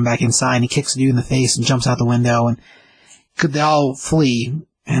trying to drag him back inside, and he kicks the dude in the face and jumps out the window, and they all flee.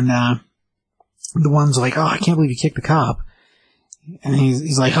 And the one's like, oh, I can't believe you kicked the cop. And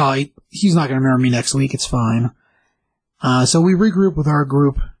he's like, oh, he's not going to remember me next week. It's fine. So we regroup with our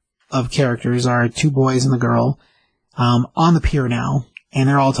group of characters, our two boys and the girl, on the pier now. And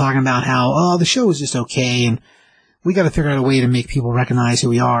they're all talking about how, oh, the show is just okay, and we got to figure out a way to make people recognize who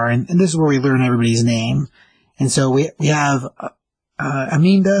we are. And this is where we learn everybody's name. And so we have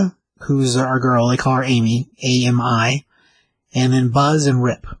Aminda, who's our girl. They call her Amy, A-M-I. And then Buzz and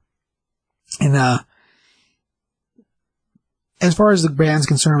Rip. And as far as the band's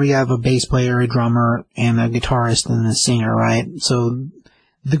concerned, we have a bass player, a drummer, and a guitarist and a singer, right? So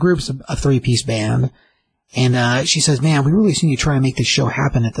the group's a three-piece band. And she says, man, we really need to try and make this show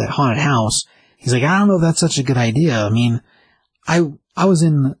happen at the haunted house. He's like, I don't know if that's such a good idea. I mean, I was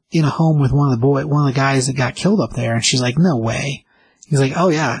in a home with one of the guys that got killed up there, and she's like, no way. He's like, oh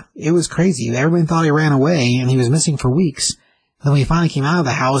yeah, it was crazy. Everyone thought he ran away, and he was missing for weeks. And then when he finally came out of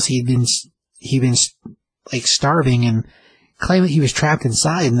the house, he'd been like starving and claimed that he was trapped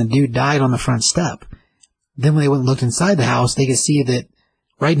inside, and the dude died on the front step. Then when they went and looked inside the house, they could see that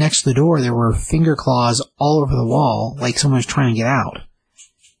right next to the door there were finger claws all over the wall, like someone was trying to get out.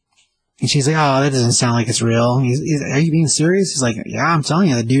 And she's like, oh, that doesn't sound like it's real. Are you being serious? He's like, yeah, I'm telling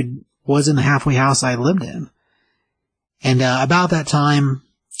you, the dude was in the halfway house I lived in. And about that time,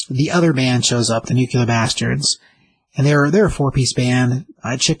 the other band shows up, the Nuclear Bastards. And they're a four-piece band,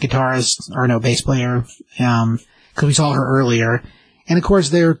 a chick guitarist, or no, bass player, because we saw her earlier. And of course,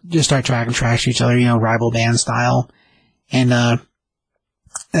 they're just start talking trash to each other, rival band style. And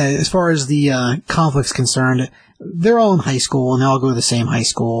as far as the conflict's concerned, they're all in high school, and they all go to the same high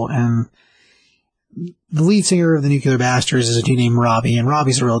school. And the lead singer of the Nuclear Bastards is a dude named Robbie, and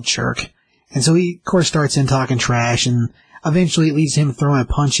Robbie's a real jerk. And so he, of course, starts in talking trash, and eventually it leads to him throwing a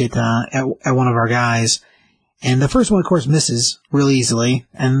punch at one of our guys. And the first one, of course, misses real easily,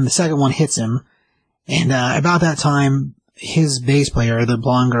 and the second one hits him. And about that time, his bass player, the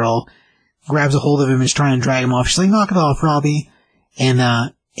blonde girl, grabs a hold of him and is trying to drag him off. She's like, knock it off, Robbie.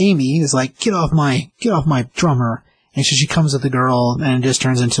 And Amy is like, get off my drummer. And so she comes at the girl, and it just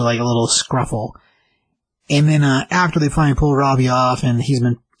turns into like a little scruffle. And then after they finally pull Robbie off, and he's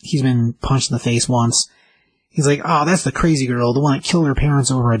been punched in the face once, he's like, oh, that's the crazy girl, the one that killed her parents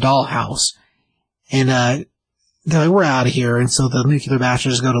over a dollhouse. And they're like, we're out of here. And so the Nuclear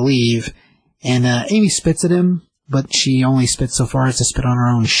Bastards go to leave, and Amy spits at him, but she only spits so far as to spit on her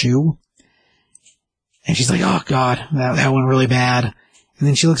own shoe. And she's like, oh god, that went really bad. And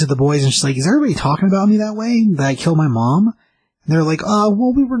then she looks at the boys and she's like, is everybody talking about me that way? That I killed my mom? And they're like, oh,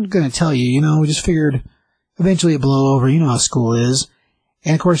 well, we weren't going to tell you, we just figured eventually it'd blow over, how school is.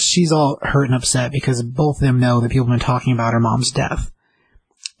 And of course she's all hurt and upset because both of them know that people have been talking about her mom's death.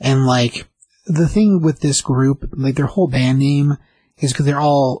 And like, the thing with this group, like their whole band name is because they're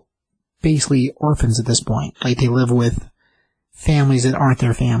all basically orphans at this point. Like they live with families that aren't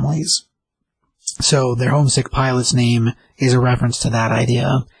their families. So their homesick pilot's name is a reference to that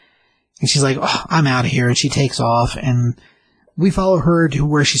idea. And she's like, oh, I'm out of here. And she takes off, and we follow her to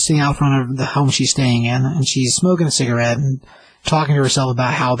where she's sitting out front of the home she's staying in, and she's smoking a cigarette and talking to herself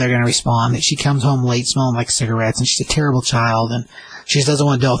about how they're going to respond, that she comes home late smelling like cigarettes, and she's a terrible child, and she just doesn't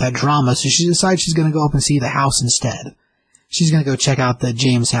want to deal with that drama, so she decides she's going to go up and see the house instead. She's going to go check out the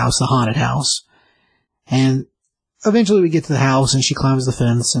James house, the haunted house. And eventually we get to the house, and she climbs the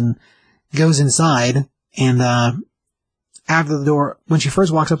fence and goes inside, and after the door, when she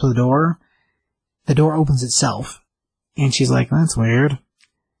first walks up to the door opens itself. And she's like, that's weird.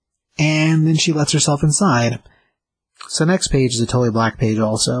 And then she lets herself inside. So next page is a totally black page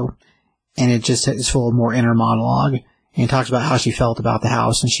also. And it just is full of more inner monologue. And it talks about how she felt about the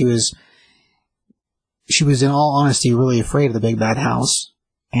house. And she was in all honesty really afraid of the big bad house.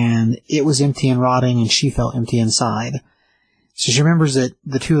 And it was empty and rotting, and she felt empty inside. So she remembers that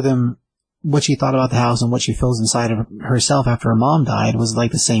the two of them, what she thought about the house and what she feels inside of herself after her mom died was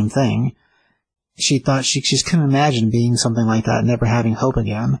like the same thing. She thought she just couldn't imagine being something like that, never having hope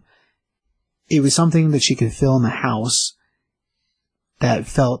again. It was something that she could feel in the house that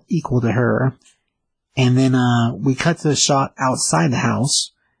felt equal to her. And then we cut to the shot outside the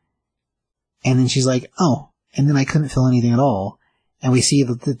house, and then she's like, oh, and then I couldn't feel anything at all. And we see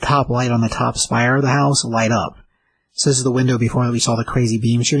the top light on the top spire of the house light up. So this is the window before that we saw the crazy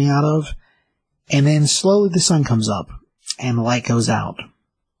beam shooting out of. And then slowly the sun comes up, and the light goes out.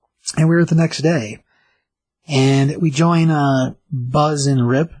 And we're at the next day. And we join Buzz and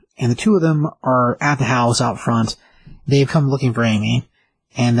Rip, and the two of them are at the house out front. They've come looking for Amy.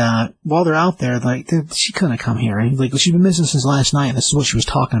 And while they're out there, like, she couldn't have come here. Like, she's been missing since last night, and this is what she was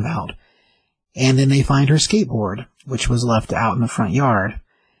talking about. And then they find her skateboard, which was left out in the front yard.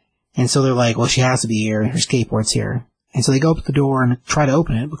 And so they're like, well, she has to be here, and her skateboard's here. And so they go up to the door and try to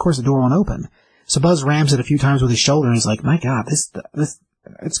open it. Of course, the door won't open. So Buzz rams it a few times with his shoulder, and he's like, my God, this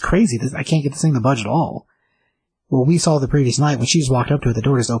it's crazy. I can't get this thing to budge at all. Well, we saw the previous night when she just walked up to it, the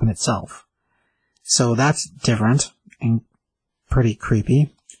door just opened itself. So that's different and pretty creepy.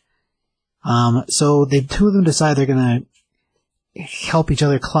 So the two of them decide they're going to help each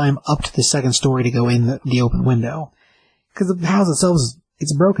other climb up to the second story to go in the open window. Because the house itself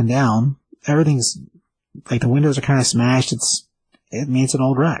it's broken down. Everything's, like, the windows are kind of smashed. It's an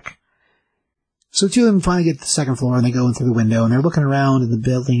old wreck. So the two of them finally get to the second floor, and they go in through the window, and they're looking around in the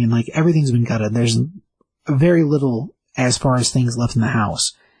building, and, like, everything's been gutted. There's very little as far as things left in the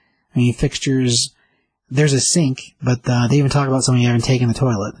house. I mean, fixtures, there's a sink, but they even talk about somebody having taken the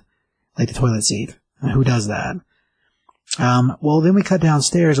toilet, like the toilet seat. Who does that? Well, then we cut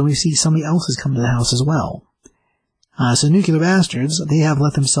downstairs, and we see somebody else has come to the house as well. So Nuclear Bastards, they have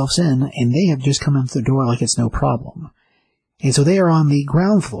let themselves in, and they have just come in through the door like it's no problem. And so they are on the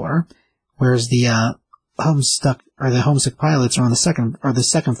ground floor, whereas the homesick pilots are on the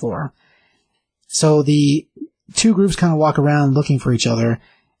second floor. So the two groups kind of walk around looking for each other,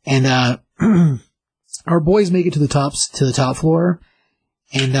 and our boys make it to the top floor,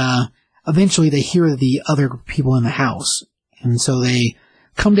 and eventually they hear the other people in the house. And so they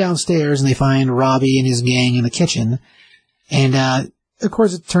come downstairs and they find Robbie and his gang in the kitchen. And of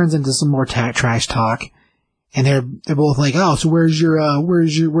course it turns into some more trash talk. And they're both like, oh, so where's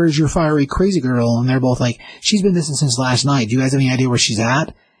your fiery crazy girl? And they're both like, she's been missing since last night. Do you guys have any idea where she's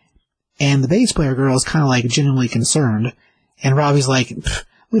at? And the bass player girl is kind of like genuinely concerned. And Robbie's like,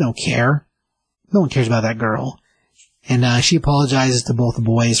 we don't care. No one cares about that girl. And she apologizes to both the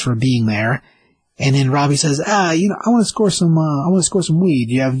boys for being there. And then Robbie says, I want to score some weed.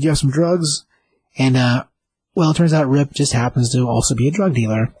 Do you have some drugs? And well, it turns out Rip just happens to also be a drug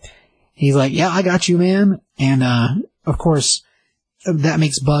dealer. He's like, yeah, I got you, man. And of course, that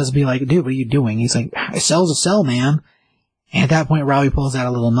makes Buzz be like, dude, what are you doing? He's like, a cell's a cell, man. And at that point, Robbie pulls out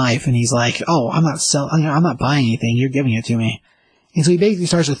a little knife, and he's like, oh, I'm not buying anything. You're giving it to me. And so he basically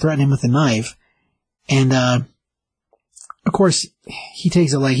starts to threaten him with a knife. And of course, he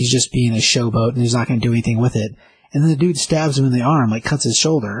takes it like he's just being a showboat, and he's not going to do anything with it. And then the dude stabs him in the arm, like cuts his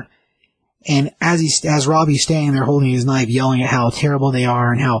shoulder. And as Robbie's standing there holding his knife, yelling at how terrible they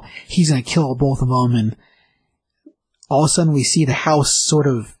are and how he's going to kill both of them, and all of a sudden we see the house sort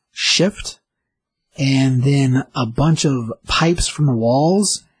of shift, and then a bunch of pipes from the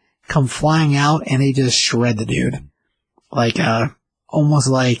walls come flying out, and they just shred the dude. Like, almost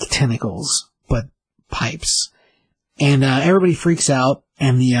like tentacles, but pipes. And everybody freaks out,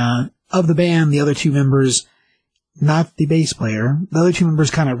 and of the band, the other two members, not the bass player, the other two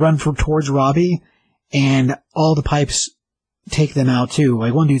members kind of run towards Robbie, and all the pipes take them out too.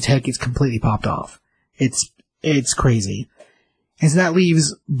 Like, one dude's head gets completely popped off. It's crazy. And so that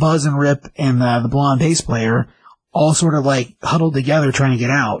leaves Buzz and Rip and the blonde bass player all sort of like huddled together trying to get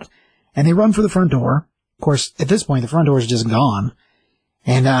out. And they run for the front door. Of course, at this point, the front door is just gone.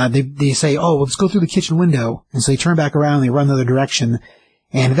 And they say, oh, let's go through the kitchen window. And so they turn back around and they run the other direction.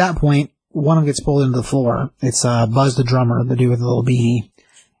 And at that point, one of them gets pulled into the floor. It's Buzz the drummer, the dude with the little beanie.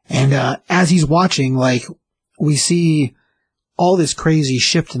 And as he's watching, like, we see all this crazy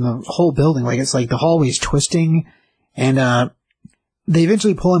shift in the whole building. Like, it's like the hallway's twisting. And they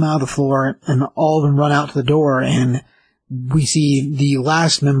eventually pull him out of the floor, and all of them run out to the door. And we see the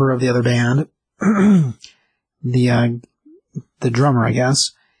last member of the other band, the drummer, I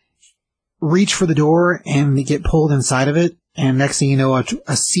guess, reach for the door and they get pulled inside of it. And next thing you know,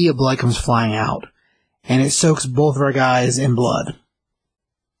 a sea of blood comes flying out. And it soaks both of our guys in blood.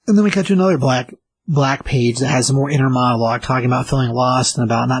 And then we cut to another black page that has some more inner monologue talking about feeling lost and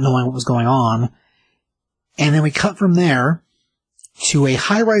about not knowing what was going on. And then we cut from there to a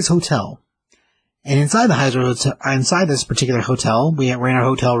high-rise hotel. And inside inside this particular hotel, we're in our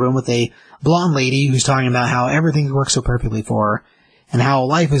hotel room with a blonde lady who's talking about how everything works so perfectly for her and how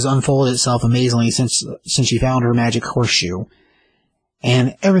life has unfolded itself amazingly since she found her magic horseshoe.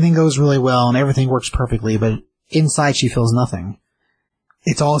 And everything goes really well and everything works perfectly, but inside she feels nothing.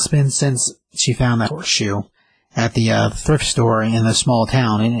 It's all been since she found that horseshoe at the thrift store in a small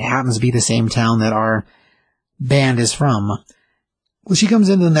town, and it happens to be the same town that our band is from. Well, she comes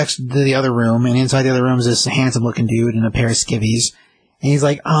into the other room, and inside the other room is this handsome-looking dude in a pair of skivvies. And he's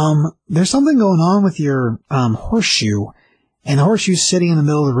like, there's something going on with your, horseshoe. And the horseshoe's sitting in the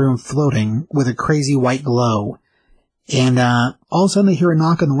middle of the room floating with a crazy white glow. And, all of a sudden they hear a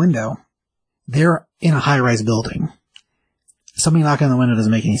knock on the window. They're in a high-rise building. Somebody knocking on the window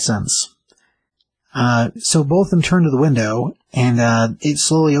doesn't make any sense. So both of them turn to the window, and, it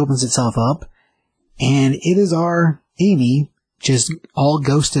slowly opens itself up. And it is our Amy, just all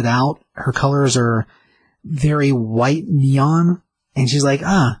ghosted out. Her colors are very white neon. And she's like,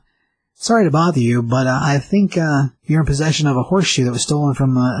 sorry to bother you, but I think you're in possession of a horseshoe that was stolen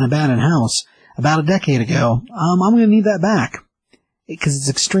from an abandoned house about a decade ago. I'm going to need that back because it's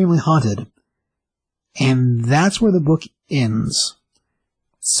extremely haunted. And that's where the book ends.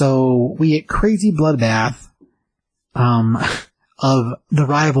 So we get crazy bloodbath of the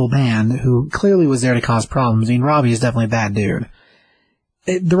rival band who clearly was there to cause problems. I mean, Robbie is definitely a bad dude.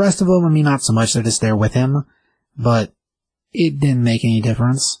 The rest of them, I mean, not so much. They're just there with him. But it didn't make any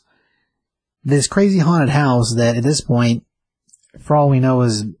difference. This crazy haunted house that at this point, for all we know,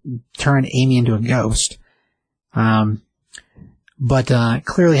 has turned Amy into a ghost. But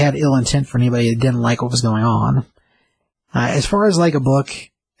clearly had ill intent for anybody that didn't like what was going on. As far as like a book,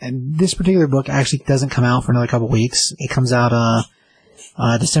 and this particular book actually doesn't come out for another couple weeks. It comes out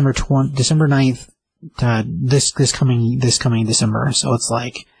December 9th, this coming December. So it's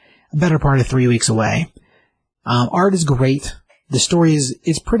like a better part of 3 weeks away. Art is great. The story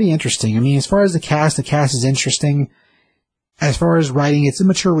is pretty interesting. I mean, as far as the cast is interesting. As far as writing, it's a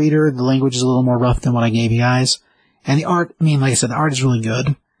mature reader. The language is a little more rough than what I gave you guys. And the art, I mean, like I said, the art is really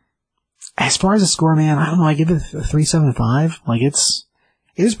good. As far as the score, man, I don't know, I give it a 3.75. Like, it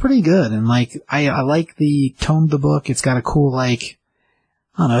is pretty good. And like, I like the tone of the book. It's got a cool, like,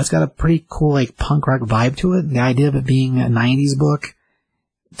 I don't know, it's got a pretty cool, like, punk rock vibe to it. The idea of it being a 90s book,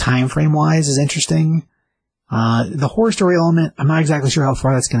 time frame wise, is interesting. The horror story element, I'm not exactly sure how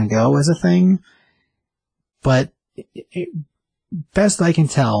far that's going to go as a thing, but best I can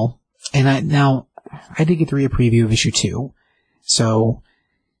tell, and I did get to read a preview of issue 2, so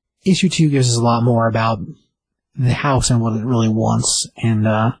issue 2 gives us a lot more about the house and what it really wants, and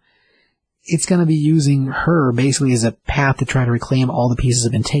it's going to be using her basically as a path to try to reclaim all the pieces that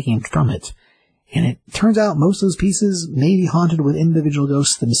have been taken from it, and it turns out most of those pieces may be haunted with individual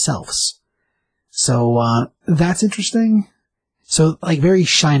ghosts themselves. So, that's interesting. So, like, very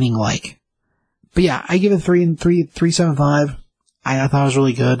Shining-like. But yeah, I give it 3.75. I thought it was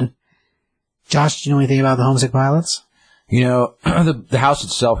really good. Josh, do you know anything about the Homesick Pilots? You know, the house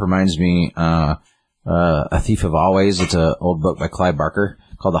itself reminds me, A Thief of Always. It's an old book by Clive Barker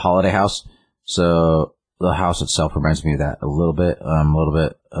called The Holiday House. So, the house itself reminds me of that a little bit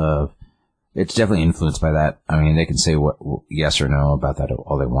of, it's definitely influenced by that. I mean, they can say what yes or no about that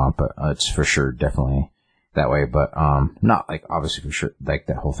all they want, but it's for sure definitely that way. But not like obviously for sure like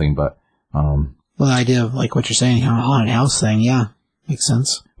that whole thing, but well, the idea of like what you're saying, a haunted house thing, yeah, makes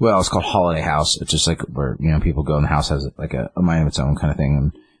sense. Well, it's called Holiday House. It's just like where people go and the house has like a mind of its own kind of thing,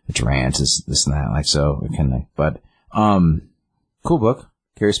 and it's rants, this and that, like so it can like. But cool book.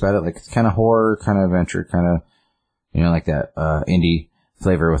 Curious about it. Like it's kind of horror, kind of adventure, kind of like that indie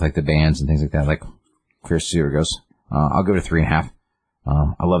flavor with like the bands and things like that. Like, curious to see where it goes. I'll give it a 3.5.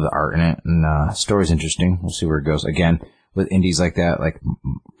 I love the art in it, and story's interesting. We'll see where it goes. Again, with indies like that, like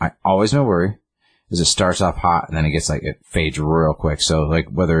I always my worry is it starts off hot and then it gets like it fades real quick. So like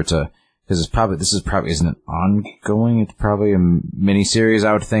whether it's because this is probably isn't an ongoing. It's probably a mini series,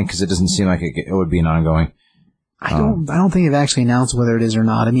 I would think, because it doesn't seem like it would be an ongoing. I don't think they've actually announced whether it is or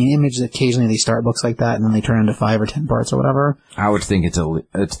not. I mean, Image, occasionally they start books like that and then they turn into 5 or 10 parts or whatever. I would think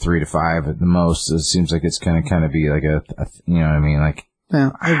it's 3 to 5 at the most. It seems like it's gonna kind of be like a you know what I mean? Like,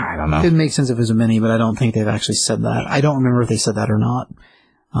 yeah, I don't know. It would make sense if it was a mini, but I don't think they've actually said that. I don't remember if they said that or not.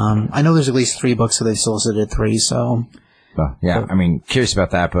 I know there's at least 3 books, so they solicited 3, so. Well, yeah, I mean, curious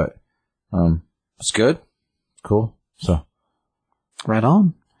about that, but, it's good. Cool. So. Right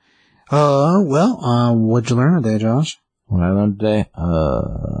on. What'd you learn today, Josh? What I learned today?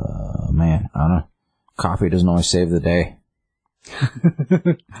 Man, I don't know. Coffee doesn't always save the day.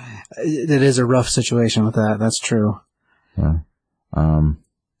 It is a rough situation with that. That's true. Yeah.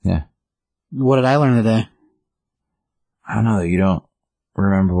 Yeah. What did I learn today? I don't know that you don't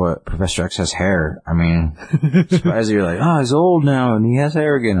remember what Professor X has hair. I mean, surprised you're like, oh, he's old now and he has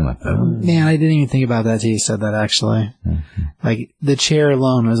hair again. I'm like, oh. Man, I didn't even think about that till you said that, actually. Mm-hmm. Like, the chair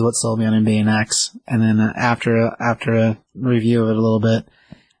alone was what sold me on him being X. And then after a review of it a little bit,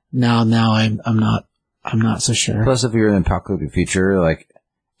 now I'm not so sure. Plus, if you're in the apocalyptic future, like,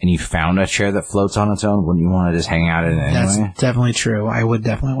 and you found a chair that floats on its own, wouldn't you want to just hang out in it anyway? That's definitely true. I would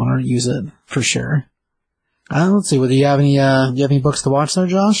definitely want to use it, for sure. Let's see. Do you have any books to watch there,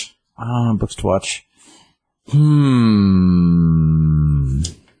 Josh? Books to watch. I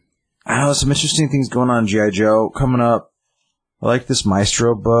don't know, some interesting things going on in G.I. Joe coming up. I like this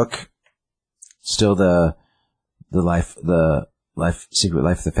Maestro book. Still the Secret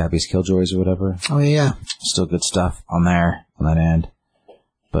Life of the Fabulous Killjoys or whatever. Oh, yeah. Still good stuff on there, on that end.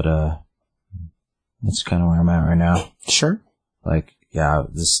 But, that's kind of where I'm at right now. Sure. Like, yeah,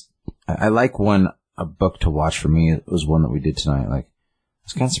 I like when a book to watch for me was one that we did tonight. Like, I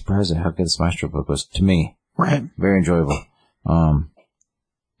was kind of surprised at how good this Maestro book was to me. Right. Very enjoyable.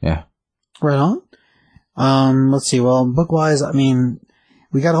 Yeah. Right on. Let's see. Well, book-wise, I mean,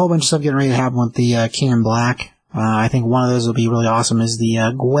 we got a whole bunch of stuff getting ready to happen with the King in Black. I think one of those will be really awesome is the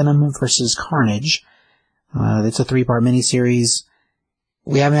Gwenom versus Carnage. It's a 3-part miniseries.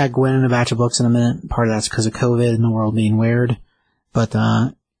 We haven't had Gwen in a batch of books in a minute. Part of that's because of COVID and the world being weird. But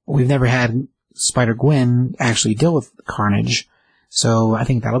we've never had Spider-Gwen actually deal with Carnage. So I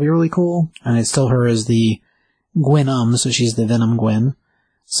think that'll be really cool. And it's still her as the Gwenom, so she's the Venom Gwen.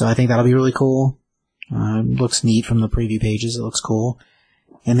 So I think that'll be really cool. Looks neat from the preview pages. It looks cool.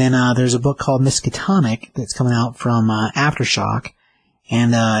 And then there's a book called Miskatonic that's coming out from Aftershock.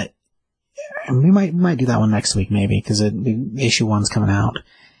 And we might do that one next week maybe, because issue 1's coming out.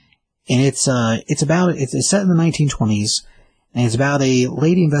 And it's set in the 1920s. And it's about a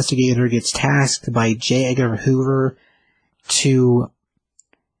lady investigator gets tasked by J. Edgar Hoover to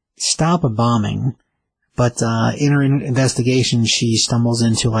stop a bombing. But in her investigation, she stumbles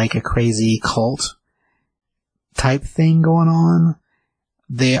into like a crazy cult type thing going on.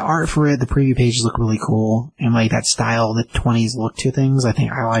 The art for it, the preview pages look really cool. And like that style, the 20s look to things, I think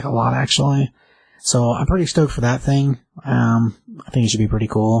I like a lot actually. So I'm pretty stoked for that thing. I think it should be pretty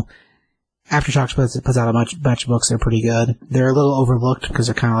cool. Aftershock puts out a bunch of books. They're pretty good. They're a little overlooked because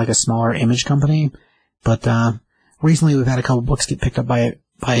they're kind of like a smaller Image company. But recently we've had a couple books get picked up by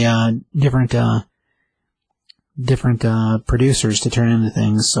different producers to turn into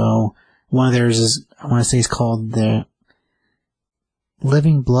things. So one of theirs is, I want to say, is called the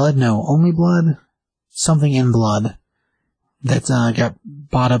Living Blood. No, Only Blood. Something in Blood. That got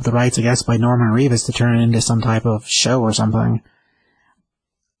bought up the rights, I guess, by Norman Reedus to turn it into some type of show or something.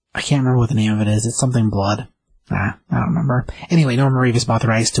 I can't remember what the name of it is. It's something Blood. I don't remember. Anyway, Norman Reedus bought the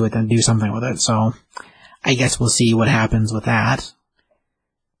rights to it and do something with it, so I guess we'll see what happens with that.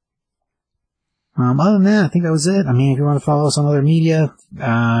 Other than that, I think that was it. I mean, if you want to follow us on other media, you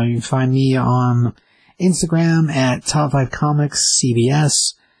can find me on Instagram at Top5Comics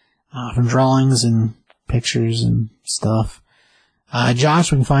CBS, from drawings and pictures and stuff.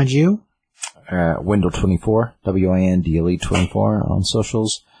 Josh, we can find you? Wendell24, WINDLE24 on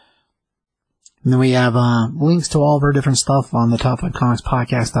socials. And then we have links to all of our different stuff on the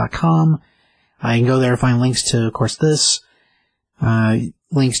Top5ComicsPodcast.com. You can go there and find links to, of course, this.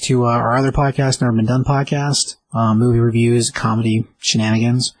 Links to our other podcast, Never Been Done podcast, movie reviews, comedy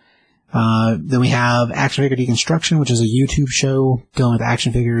shenanigans. Then we have Action Figure Deconstruction, which is a YouTube show dealing with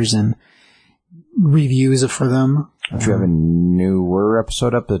action figures and reviews for them. Don't you have a newer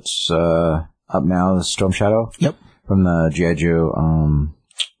episode up that's up now, the Storm Shadow? Yep. From the G.I. Joe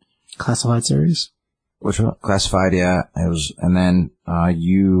Classified series. Which one? Classified, yeah. It was, and then,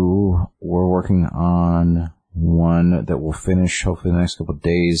 you were working on one that will finish hopefully in the next couple of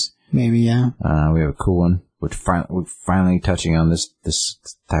days. Maybe, yeah. We have a cool one, which we're finally touching on this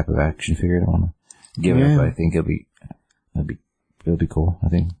type of action figure. I don't want to give it, but I think it'll be cool, I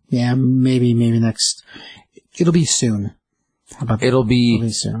think. Yeah, maybe next, it'll be soon. How about it'll be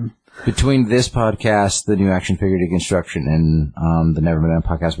soon. Between this podcast, the new action figure deconstruction, and, the Never Been Done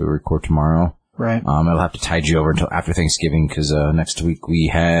podcast we record tomorrow. Right. It'll have to tide you over until after Thanksgiving, cause, next week we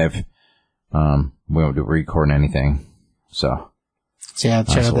have, we won't be recording anything. So yeah,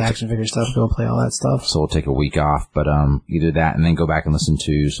 check out the action figure stuff, go play all that stuff. So we'll take a week off, but, either that and then go back and listen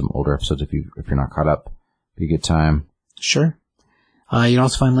to some older episodes if you're not caught up. Be a good time. Sure. You can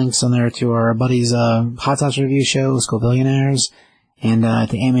also find links on there to our buddies' Hot Sauce review show, Scovillionaires, and the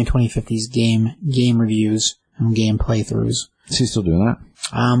Anime 2050's game reviews and game playthroughs. Is he still doing that?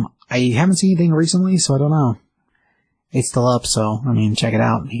 I haven't seen anything recently, so I don't know. It's still up, so, I mean, check it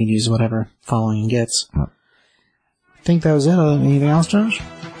out. You can use whatever following gets. I think that was it. Anything else, Josh?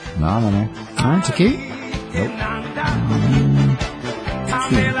 No. Alright, Taki?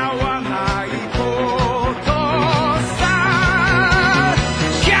 Nope.